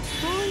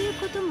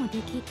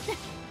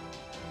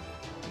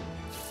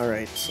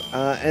 Alright,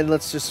 and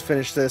let's just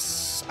finish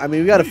this. I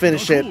mean, we gotta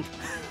finish it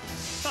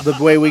the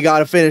way we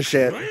gotta finish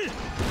it.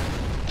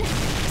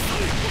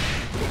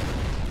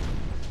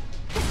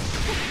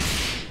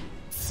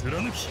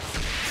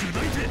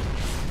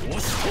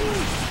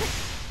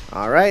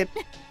 Alright.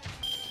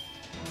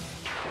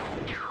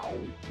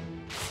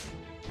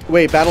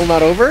 Wait, battle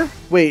not over?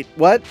 Wait,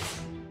 what?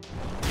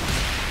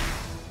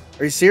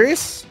 Are you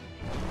serious?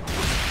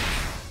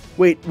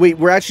 Wait,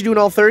 we're actually doing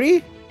all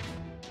 30?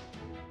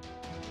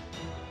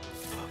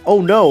 Oh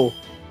no.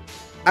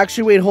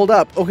 Actually, wait, hold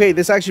up. Okay,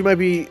 this actually might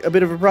be a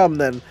bit of a problem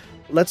then.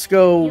 Let's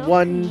go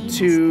 1,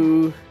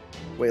 2...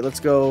 Wait, let's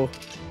go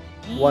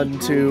 1,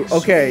 2...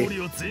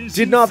 Okay.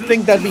 Did not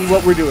think that'd be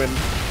what we're doing.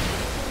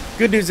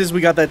 Good news is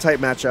we got that tight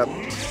matchup.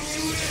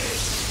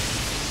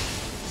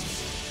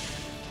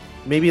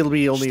 Maybe it'll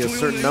be only a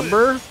certain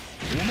number?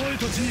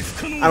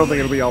 I don't think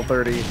it'll be all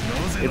 30.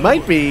 It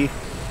might be.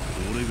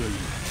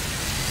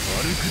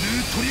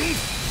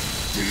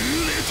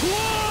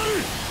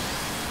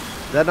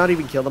 Did that not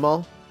even kill them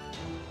all?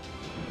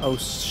 Oh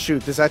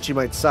shoot, this actually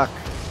might suck.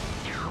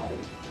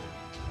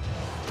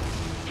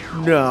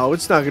 No,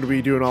 it's not going to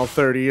be doing all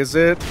 30, is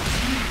it?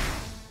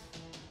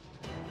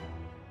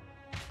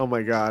 Oh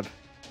my god.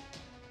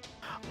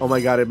 Oh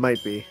my god, it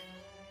might be.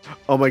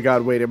 Oh my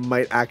god, wait, it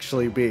might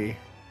actually be.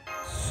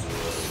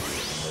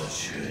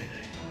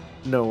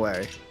 No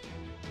way.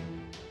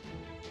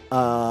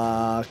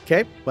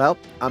 Okay, well,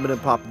 I'm gonna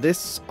pop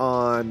this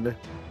on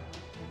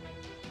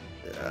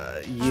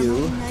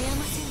you.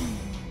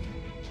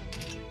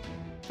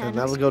 And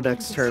that'll go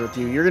next turn with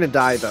you. You're gonna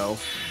die though.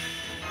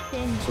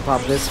 So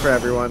pop this for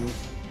everyone.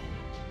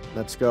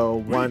 Let's go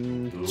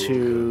 1,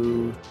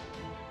 2,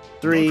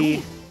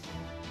 3.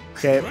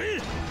 Okay.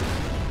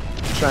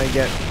 Try and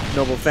get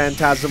Noble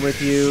Phantasm with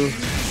you.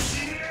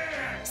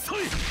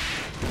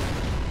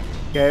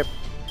 Okay.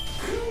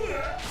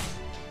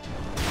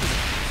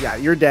 Yeah,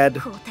 you're dead.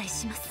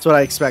 That's what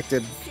I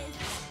expected.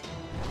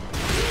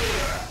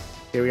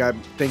 Okay, we got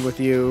thing with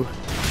you.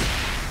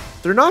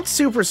 They're not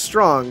super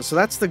strong, so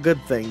that's the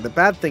good thing. The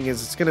bad thing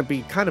is it's going to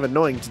be kind of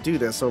annoying to do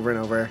this over and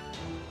over.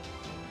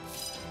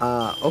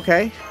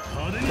 Okay.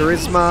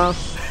 Charisma.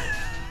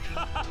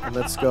 And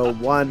let's go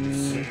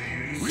 1,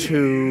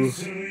 2,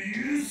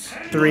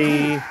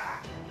 3.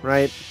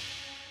 Right?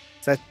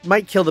 So that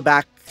might kill the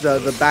back,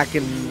 the back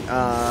and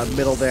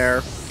middle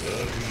there.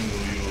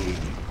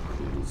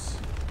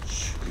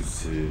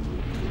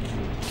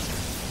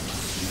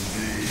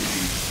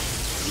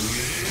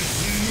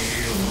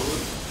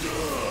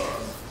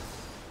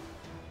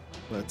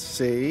 Let's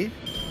see.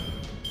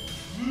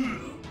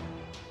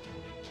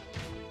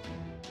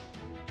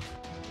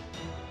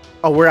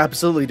 Oh, we're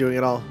absolutely doing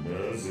it all.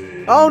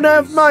 Oh,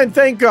 never mind.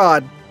 Thank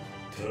God.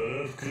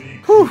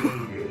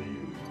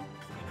 Whew.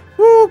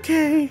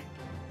 Okay.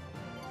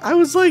 I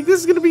was like,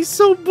 this is going to be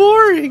so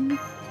boring.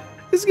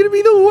 This is going to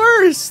be the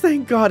worst.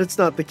 Thank God it's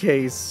not the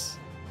case.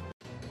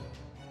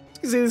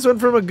 You see, this went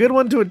from a good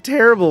one to a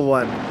terrible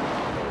one.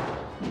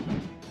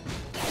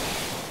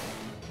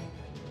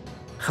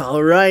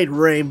 All right,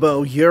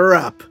 Rainbow, you're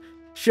up.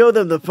 Show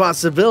them the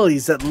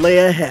possibilities that lay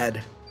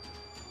ahead.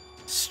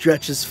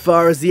 Stretch as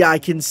far as the eye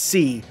can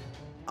see.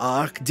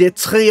 Arc de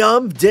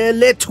Triomphe de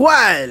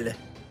l'Étoile.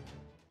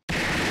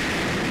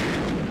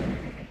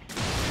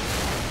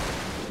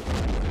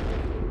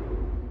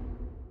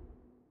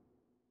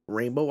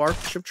 Rainbow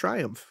Arch of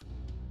Triumph.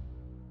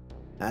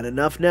 Had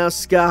enough now,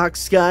 Skyhawk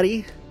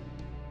Scotty?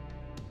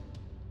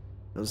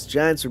 Those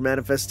giants are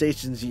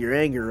manifestations of your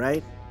anger,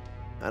 right?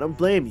 I don't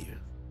blame you.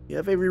 You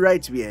have every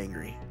right to be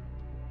angry.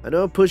 I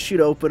know it pushed you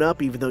to open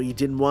up even though you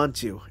didn't want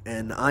to,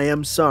 and I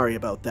am sorry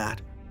about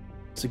that.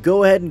 So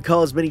go ahead and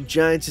call as many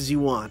giants as you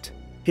want.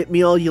 Hit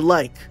me all you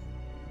like.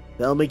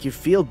 That'll make you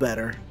feel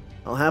better.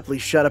 I'll happily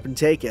shut up and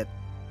take it.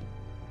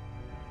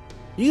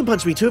 You can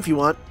punch me too if you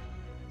want.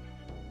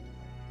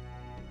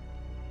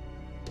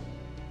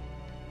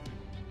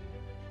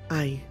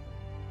 I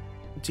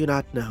do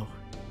not know.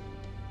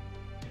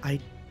 I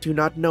do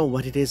not know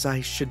what it is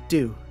I should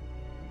do.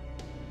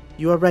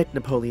 You are right,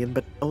 Napoleon,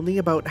 but only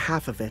about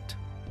half of it.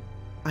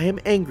 I am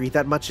angry,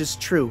 that much is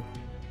true.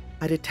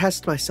 I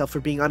detest myself for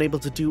being unable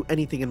to do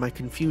anything in my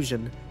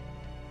confusion.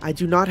 I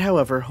do not,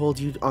 however, hold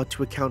you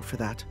to account for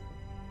that.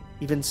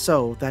 Even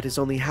so, that is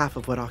only half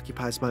of what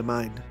occupies my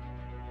mind.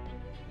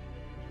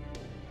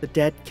 The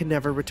dead can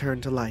never return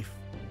to life.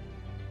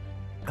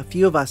 A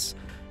few of us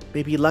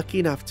may be lucky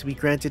enough to be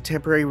granted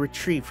temporary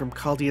retreat from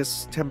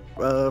Chaldea's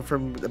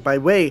by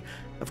way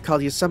of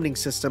Chaldea's summoning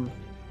system,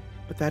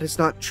 but that is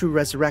not true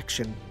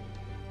resurrection.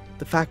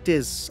 The fact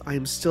is, I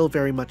am still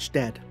very much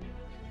dead.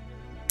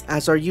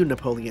 As are you,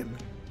 Napoleon.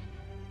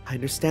 I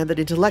understand that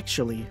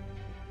intellectually,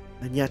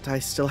 and yet I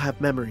still have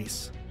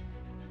memories.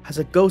 As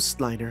a ghost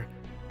liner,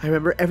 I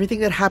remember everything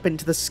that happened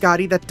to the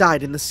Scotty that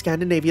died in the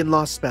Scandinavian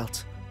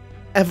Lostbelt.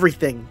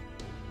 Everything.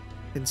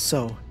 And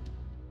so,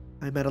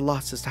 I'm at a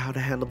loss as to how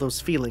to handle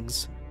those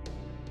feelings.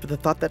 For the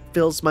thought that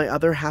fills my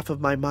other half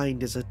of my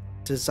mind is a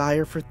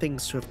desire for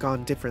things to have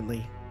gone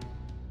differently.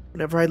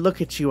 Whenever I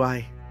look at you,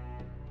 I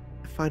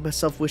find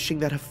myself wishing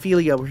that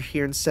Ophelia were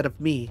here instead of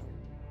me.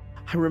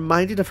 I'm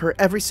reminded of her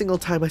every single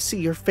time I see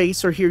your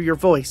face or hear your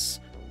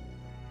voice.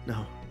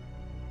 No,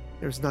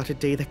 there's not a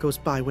day that goes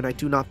by when I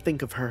do not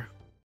think of her.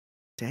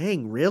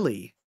 Dang,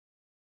 really?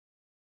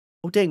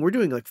 Oh dang, we're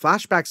doing like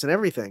flashbacks and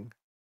everything.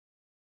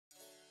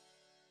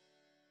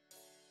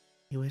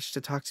 You wish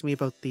to talk to me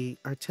about the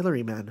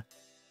artilleryman?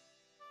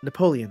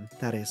 Napoleon,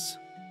 that is.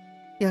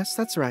 Yes,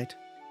 that's right.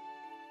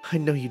 I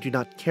know you do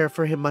not care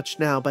for him much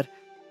now, but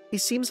he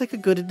seems like a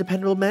good and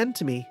dependable man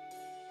to me.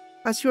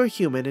 As you are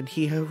human and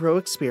he a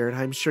heroic spirit,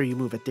 I am sure you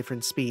move at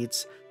different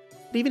speeds.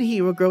 But even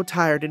he will grow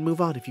tired and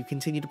move on if you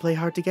continue to play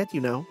hard to get,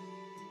 you know.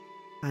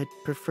 I'd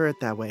prefer it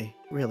that way,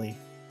 really.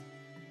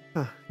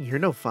 You're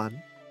no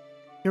fun.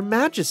 Your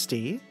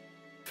Majesty?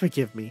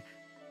 Forgive me.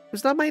 It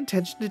was not my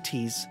intention to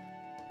tease,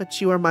 but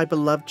you are my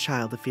beloved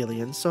child,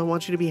 Aphelion, so I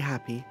want you to be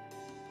happy.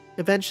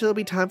 Eventually it'll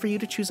be time for you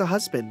to choose a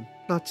husband.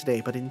 Not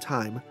today, but in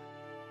time.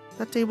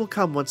 That day will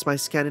come once my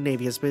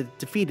Scandinavia has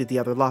defeated the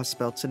other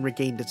Lostbelts and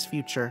regained its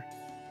future.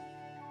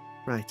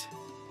 Right.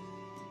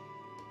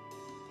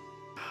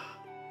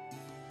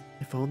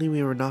 If only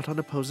we were not on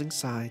opposing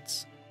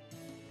sides.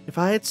 If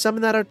I had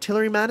summoned that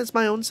artilleryman as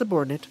my own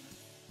subordinate,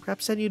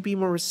 perhaps then you'd be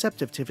more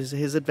receptive to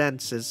his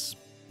advances.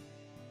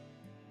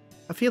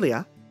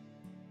 Ophelia?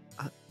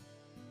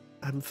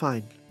 I'm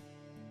fine.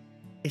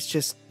 It's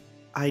just,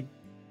 I'd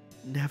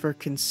never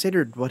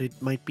considered what it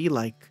might be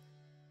like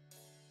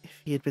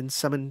if he had been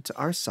summoned to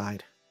our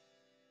side.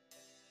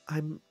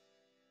 I'm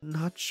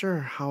not sure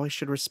how I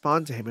should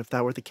respond to him if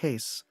that were the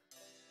case.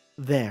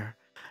 There.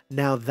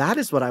 Now that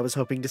is what I was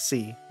hoping to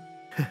see.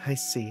 I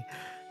see.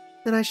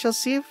 Then I shall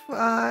see if,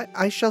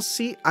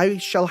 I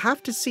shall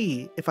have to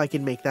see if I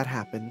can make that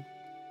happen.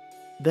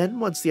 Then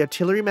once the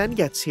artilleryman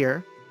gets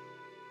here...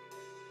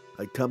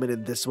 I come in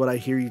and this is what I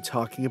hear you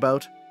talking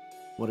about?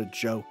 What a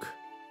joke.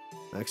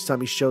 Next time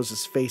he shows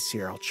his face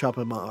here, I'll chop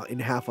him in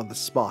half on the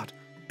spot.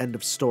 End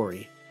of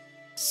story.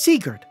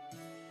 Sigurd!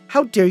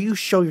 How dare you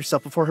show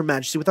yourself before Her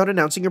Majesty without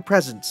announcing your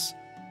presence?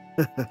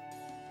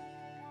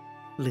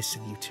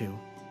 Listen, you two.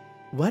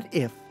 What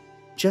if,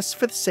 just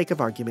for the sake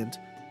of argument,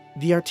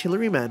 the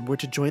artilleryman were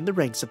to join the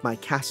ranks of my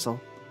castle?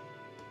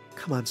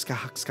 Come on,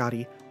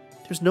 Scotty.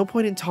 There's no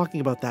point in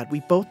talking about that. We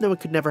both know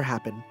it could never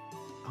happen.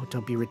 Oh,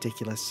 don't be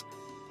ridiculous.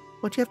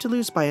 What do you have to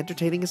lose by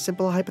entertaining a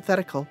simple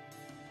hypothetical?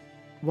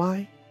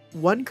 Why,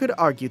 one could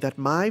argue that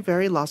my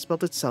very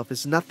Lostbelt itself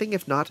is nothing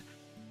if not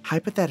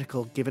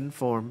hypothetical given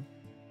form.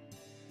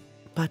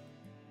 But...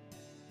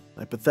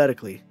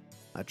 hypothetically,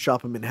 I'd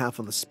chop him in half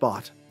on the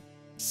spot.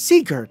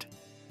 Sigurd!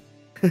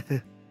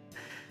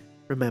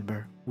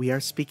 Remember, we are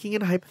speaking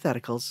in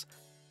hypotheticals.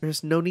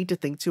 There's no need to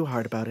think too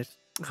hard about it.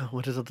 Oh,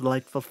 what a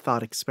delightful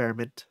thought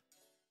experiment.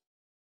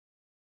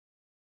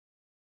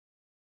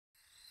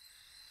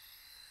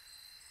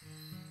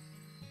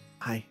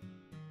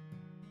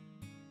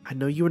 I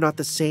know you are not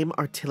the same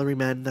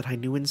artilleryman that I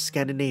knew in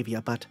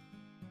Scandinavia, but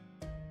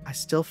I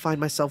still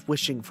find myself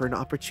wishing for an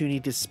opportunity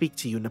to speak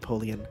to you,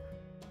 Napoleon.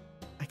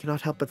 I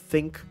cannot help but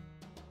think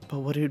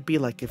about what it would be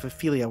like if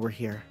Ophelia were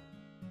here.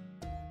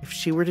 If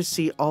she were to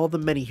see all the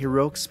many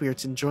heroic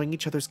spirits enjoying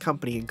each other's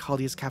company in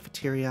Kalia's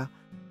cafeteria,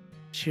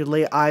 she would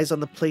lay eyes on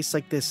the place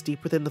like this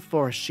deep within the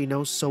forest she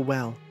knows so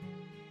well.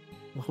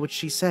 What would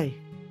she say?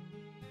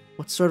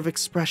 What sort of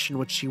expression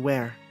would she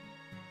wear?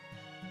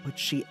 Would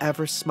she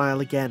ever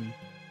smile again,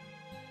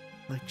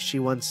 like she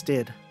once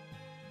did?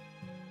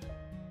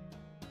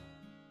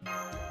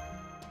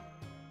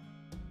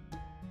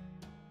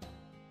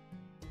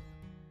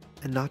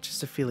 And not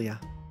just Ophelia.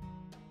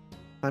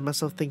 I find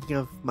myself thinking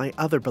of my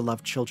other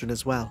beloved children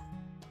as well.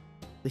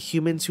 The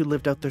humans who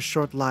lived out their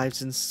short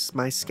lives in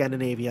my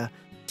Scandinavia,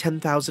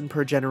 10,000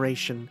 per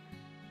generation.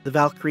 The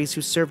Valkyries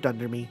who served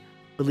under me,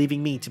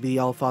 believing me to be the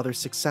Allfather's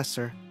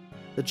successor.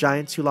 The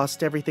giants who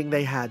lost everything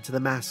they had to the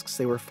masks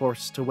they were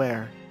forced to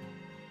wear.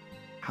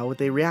 How would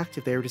they react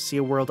if they were to see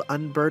a world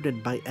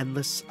unburdened by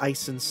endless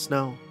ice and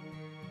snow?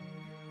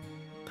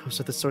 Those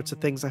are the sorts of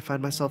things I find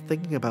myself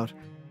thinking about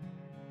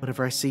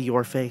whenever I see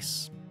your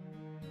face.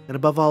 And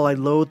above all, I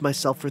loathe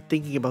myself for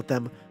thinking about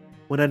them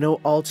when I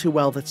know all too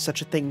well that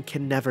such a thing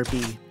can never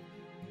be.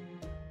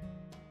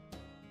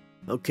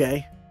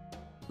 Okay,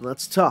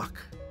 let's talk.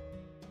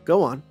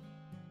 Go on.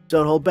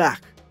 Don't hold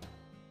back.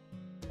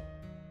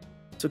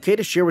 It's okay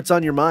to share what's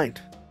on your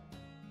mind.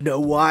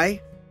 Know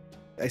why?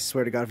 I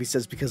swear to God if he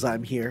says because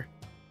I'm here.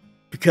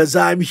 Because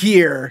I'm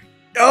here.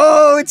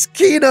 Oh, it's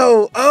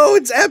Kino. Oh,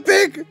 it's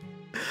epic.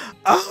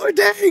 Oh,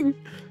 dang.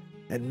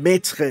 And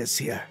Maître is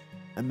here.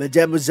 And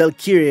Mademoiselle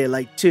Curie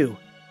like too.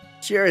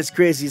 Sure as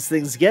crazy as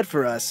things get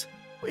for us.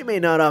 We may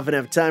not often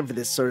have time for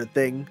this sort of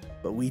thing,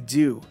 but we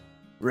do.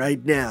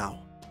 Right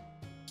now.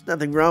 There's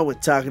nothing wrong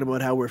with talking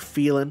about how we're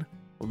feeling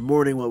or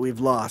mourning what we've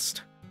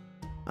lost.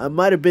 I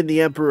might have been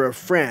the Emperor of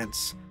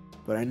France,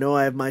 but I know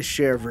I have my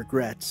share of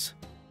regrets.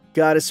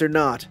 Goddess or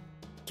not,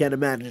 can't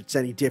imagine it's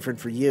any different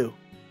for you.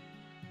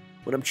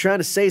 What I'm trying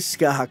to say,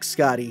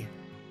 Scotty,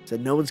 is that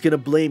no one's gonna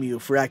blame you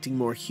for acting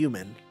more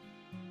human.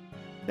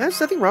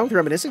 There's nothing wrong with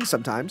reminiscing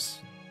sometimes.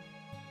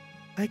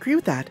 I agree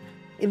with that.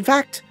 In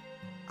fact,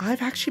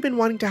 I've actually been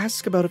wanting to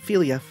ask about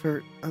Ophelia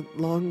for a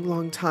long,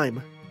 long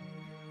time.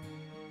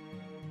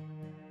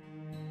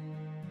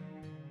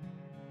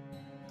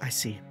 I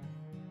see.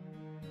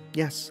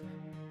 Yes,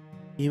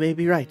 you may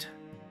be right.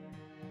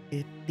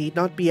 It need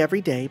not be every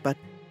day, but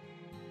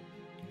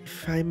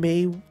if I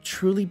may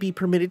truly be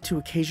permitted to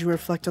occasionally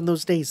reflect on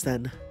those days,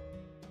 then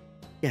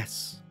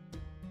yes,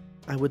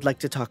 I would like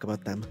to talk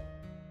about them.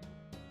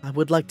 I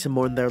would like to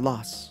mourn their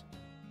loss.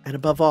 And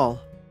above all,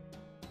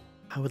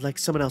 I would like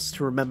someone else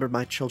to remember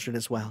my children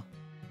as well.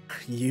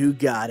 You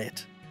got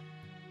it.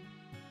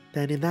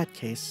 Then in that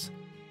case,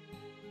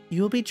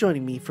 you will be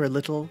joining me for a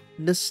little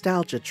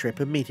nostalgia trip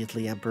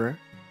immediately, Emperor.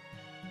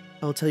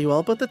 I will tell you all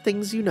about the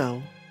things you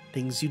know,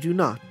 things you do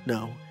not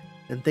know,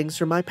 and things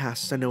from my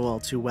past I know all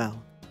too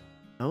well.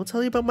 I will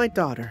tell you about my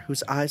daughter,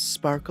 whose eyes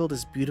sparkled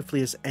as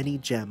beautifully as any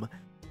gem.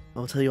 I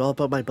will tell you all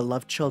about my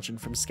beloved children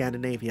from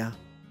Scandinavia.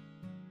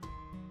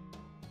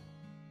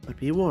 But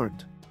be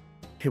warned,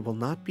 it will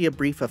not be a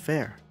brief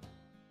affair.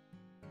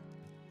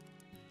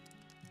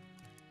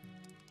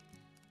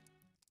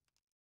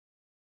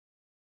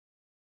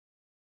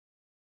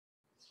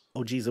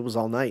 Oh geez, it was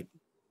all night.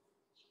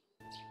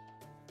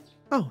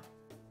 Oh,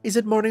 is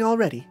it morning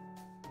already?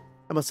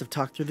 I must have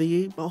talked through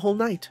the whole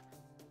night.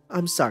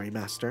 I'm sorry,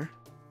 Master.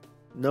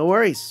 No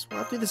worries.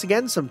 I'll do this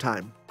again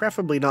sometime.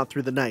 Preferably not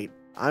through the night.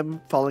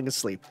 I'm falling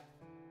asleep.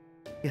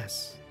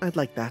 Yes, I'd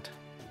like that.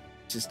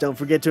 Just don't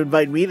forget to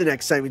invite me the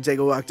next time you take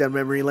a walk down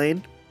memory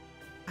lane.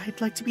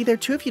 I'd like to be there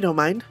too if you don't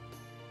mind.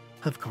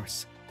 Of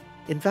course.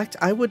 In fact,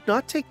 I would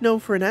not take no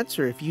for an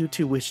answer if you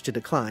two wish to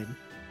decline.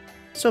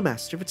 So,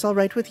 Master, if it's all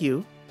right with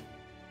you,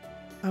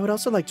 I would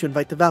also like to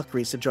invite the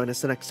Valkyries to join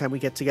us the next time we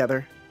get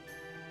together.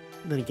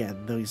 And then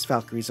again, these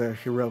Valkyries are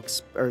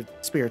heroics or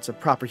spirits of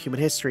proper human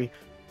history.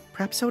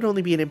 Perhaps I would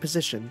only be an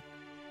imposition.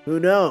 Who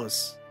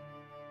knows?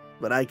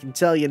 But I can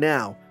tell you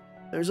now,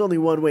 there's only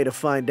one way to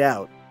find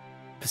out.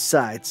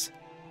 Besides,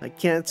 I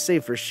can't say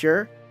for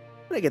sure,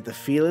 but I get the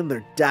feeling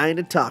they're dying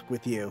to talk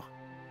with you.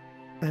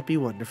 That'd be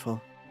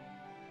wonderful.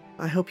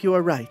 I hope you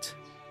are right.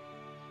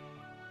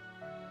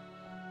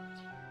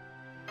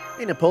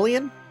 Hey,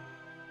 Napoleon?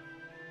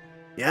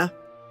 Yeah?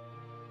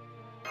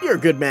 You're a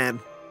good man.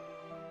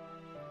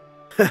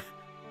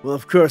 Well,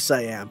 of course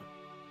I am.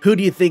 Who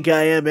do you think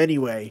I am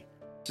anyway?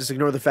 Just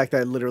ignore the fact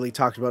that I literally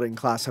talked about it in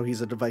class, how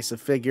he's a divisive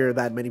figure,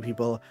 that many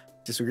people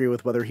disagree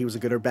with whether he was a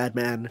good or bad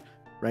man,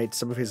 right?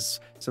 Some of his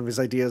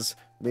ideas,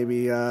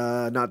 maybe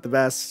not the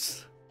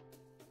best.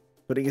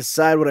 Putting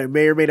aside what I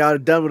may or may not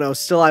have done when I was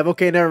still alive.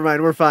 Okay, never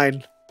mind, we're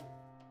fine.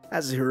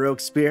 As a heroic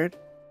spirit,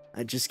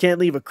 I just can't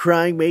leave a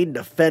crying maiden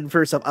to fend for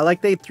herself. I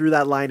like they threw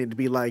that line in to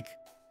be like,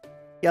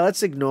 yeah,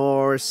 let's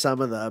ignore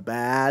some of the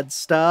bad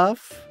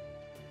stuff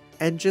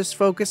and just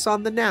focus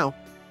on the now.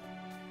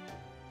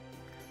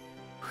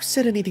 Who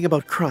said anything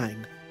about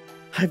crying?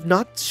 I've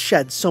not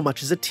shed so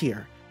much as a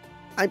tear.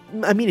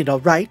 I mean it all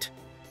right.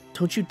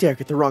 Don't you dare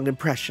get the wrong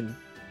impression.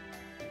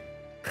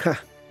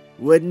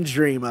 Wouldn't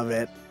dream of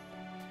it.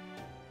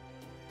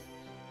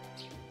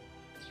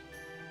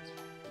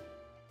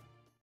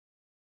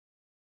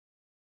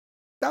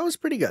 That was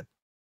pretty good.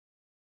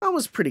 That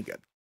was pretty good.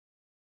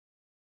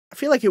 I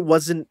feel like it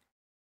wasn't...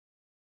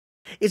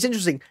 It's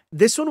interesting.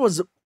 This one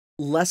was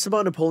less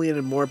about Napoleon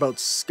and more about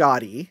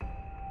Scotty.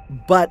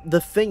 But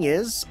the thing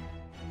is,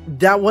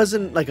 that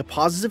wasn't like a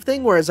positive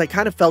thing, whereas I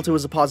kind of felt it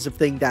was a positive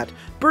thing that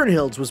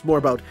Bernhild's was more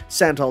about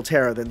Sant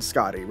Altera than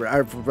Scotty,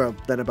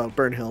 than about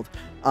Bernhild.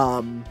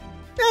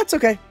 Yeah, it's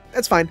okay.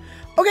 That's fine.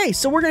 Okay,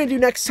 so we're going to do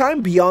next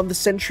time Beyond the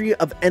Century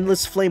of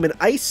Endless Flame and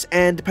Ice,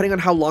 and depending on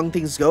how long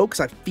things go, because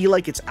I feel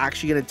like it's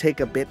actually going to take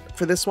a bit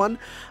for this one,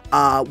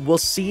 we'll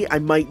see. I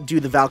might do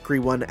the Valkyrie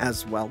one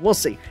as well. We'll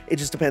see. It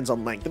just depends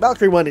on length. The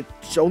Valkyrie one, it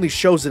only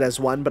shows it as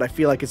one, but I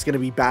feel like it's going to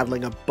be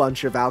battling a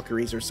bunch of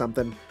Valkyries or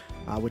something,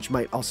 which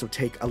might also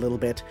take a little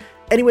bit.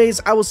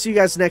 Anyways, I will see you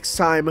guys next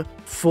time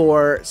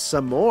for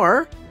some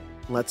more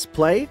Let's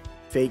Play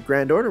Fate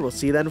Grand Order. We'll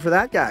see you then for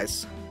that,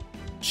 guys.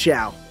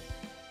 Ciao.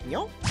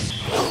 Yo.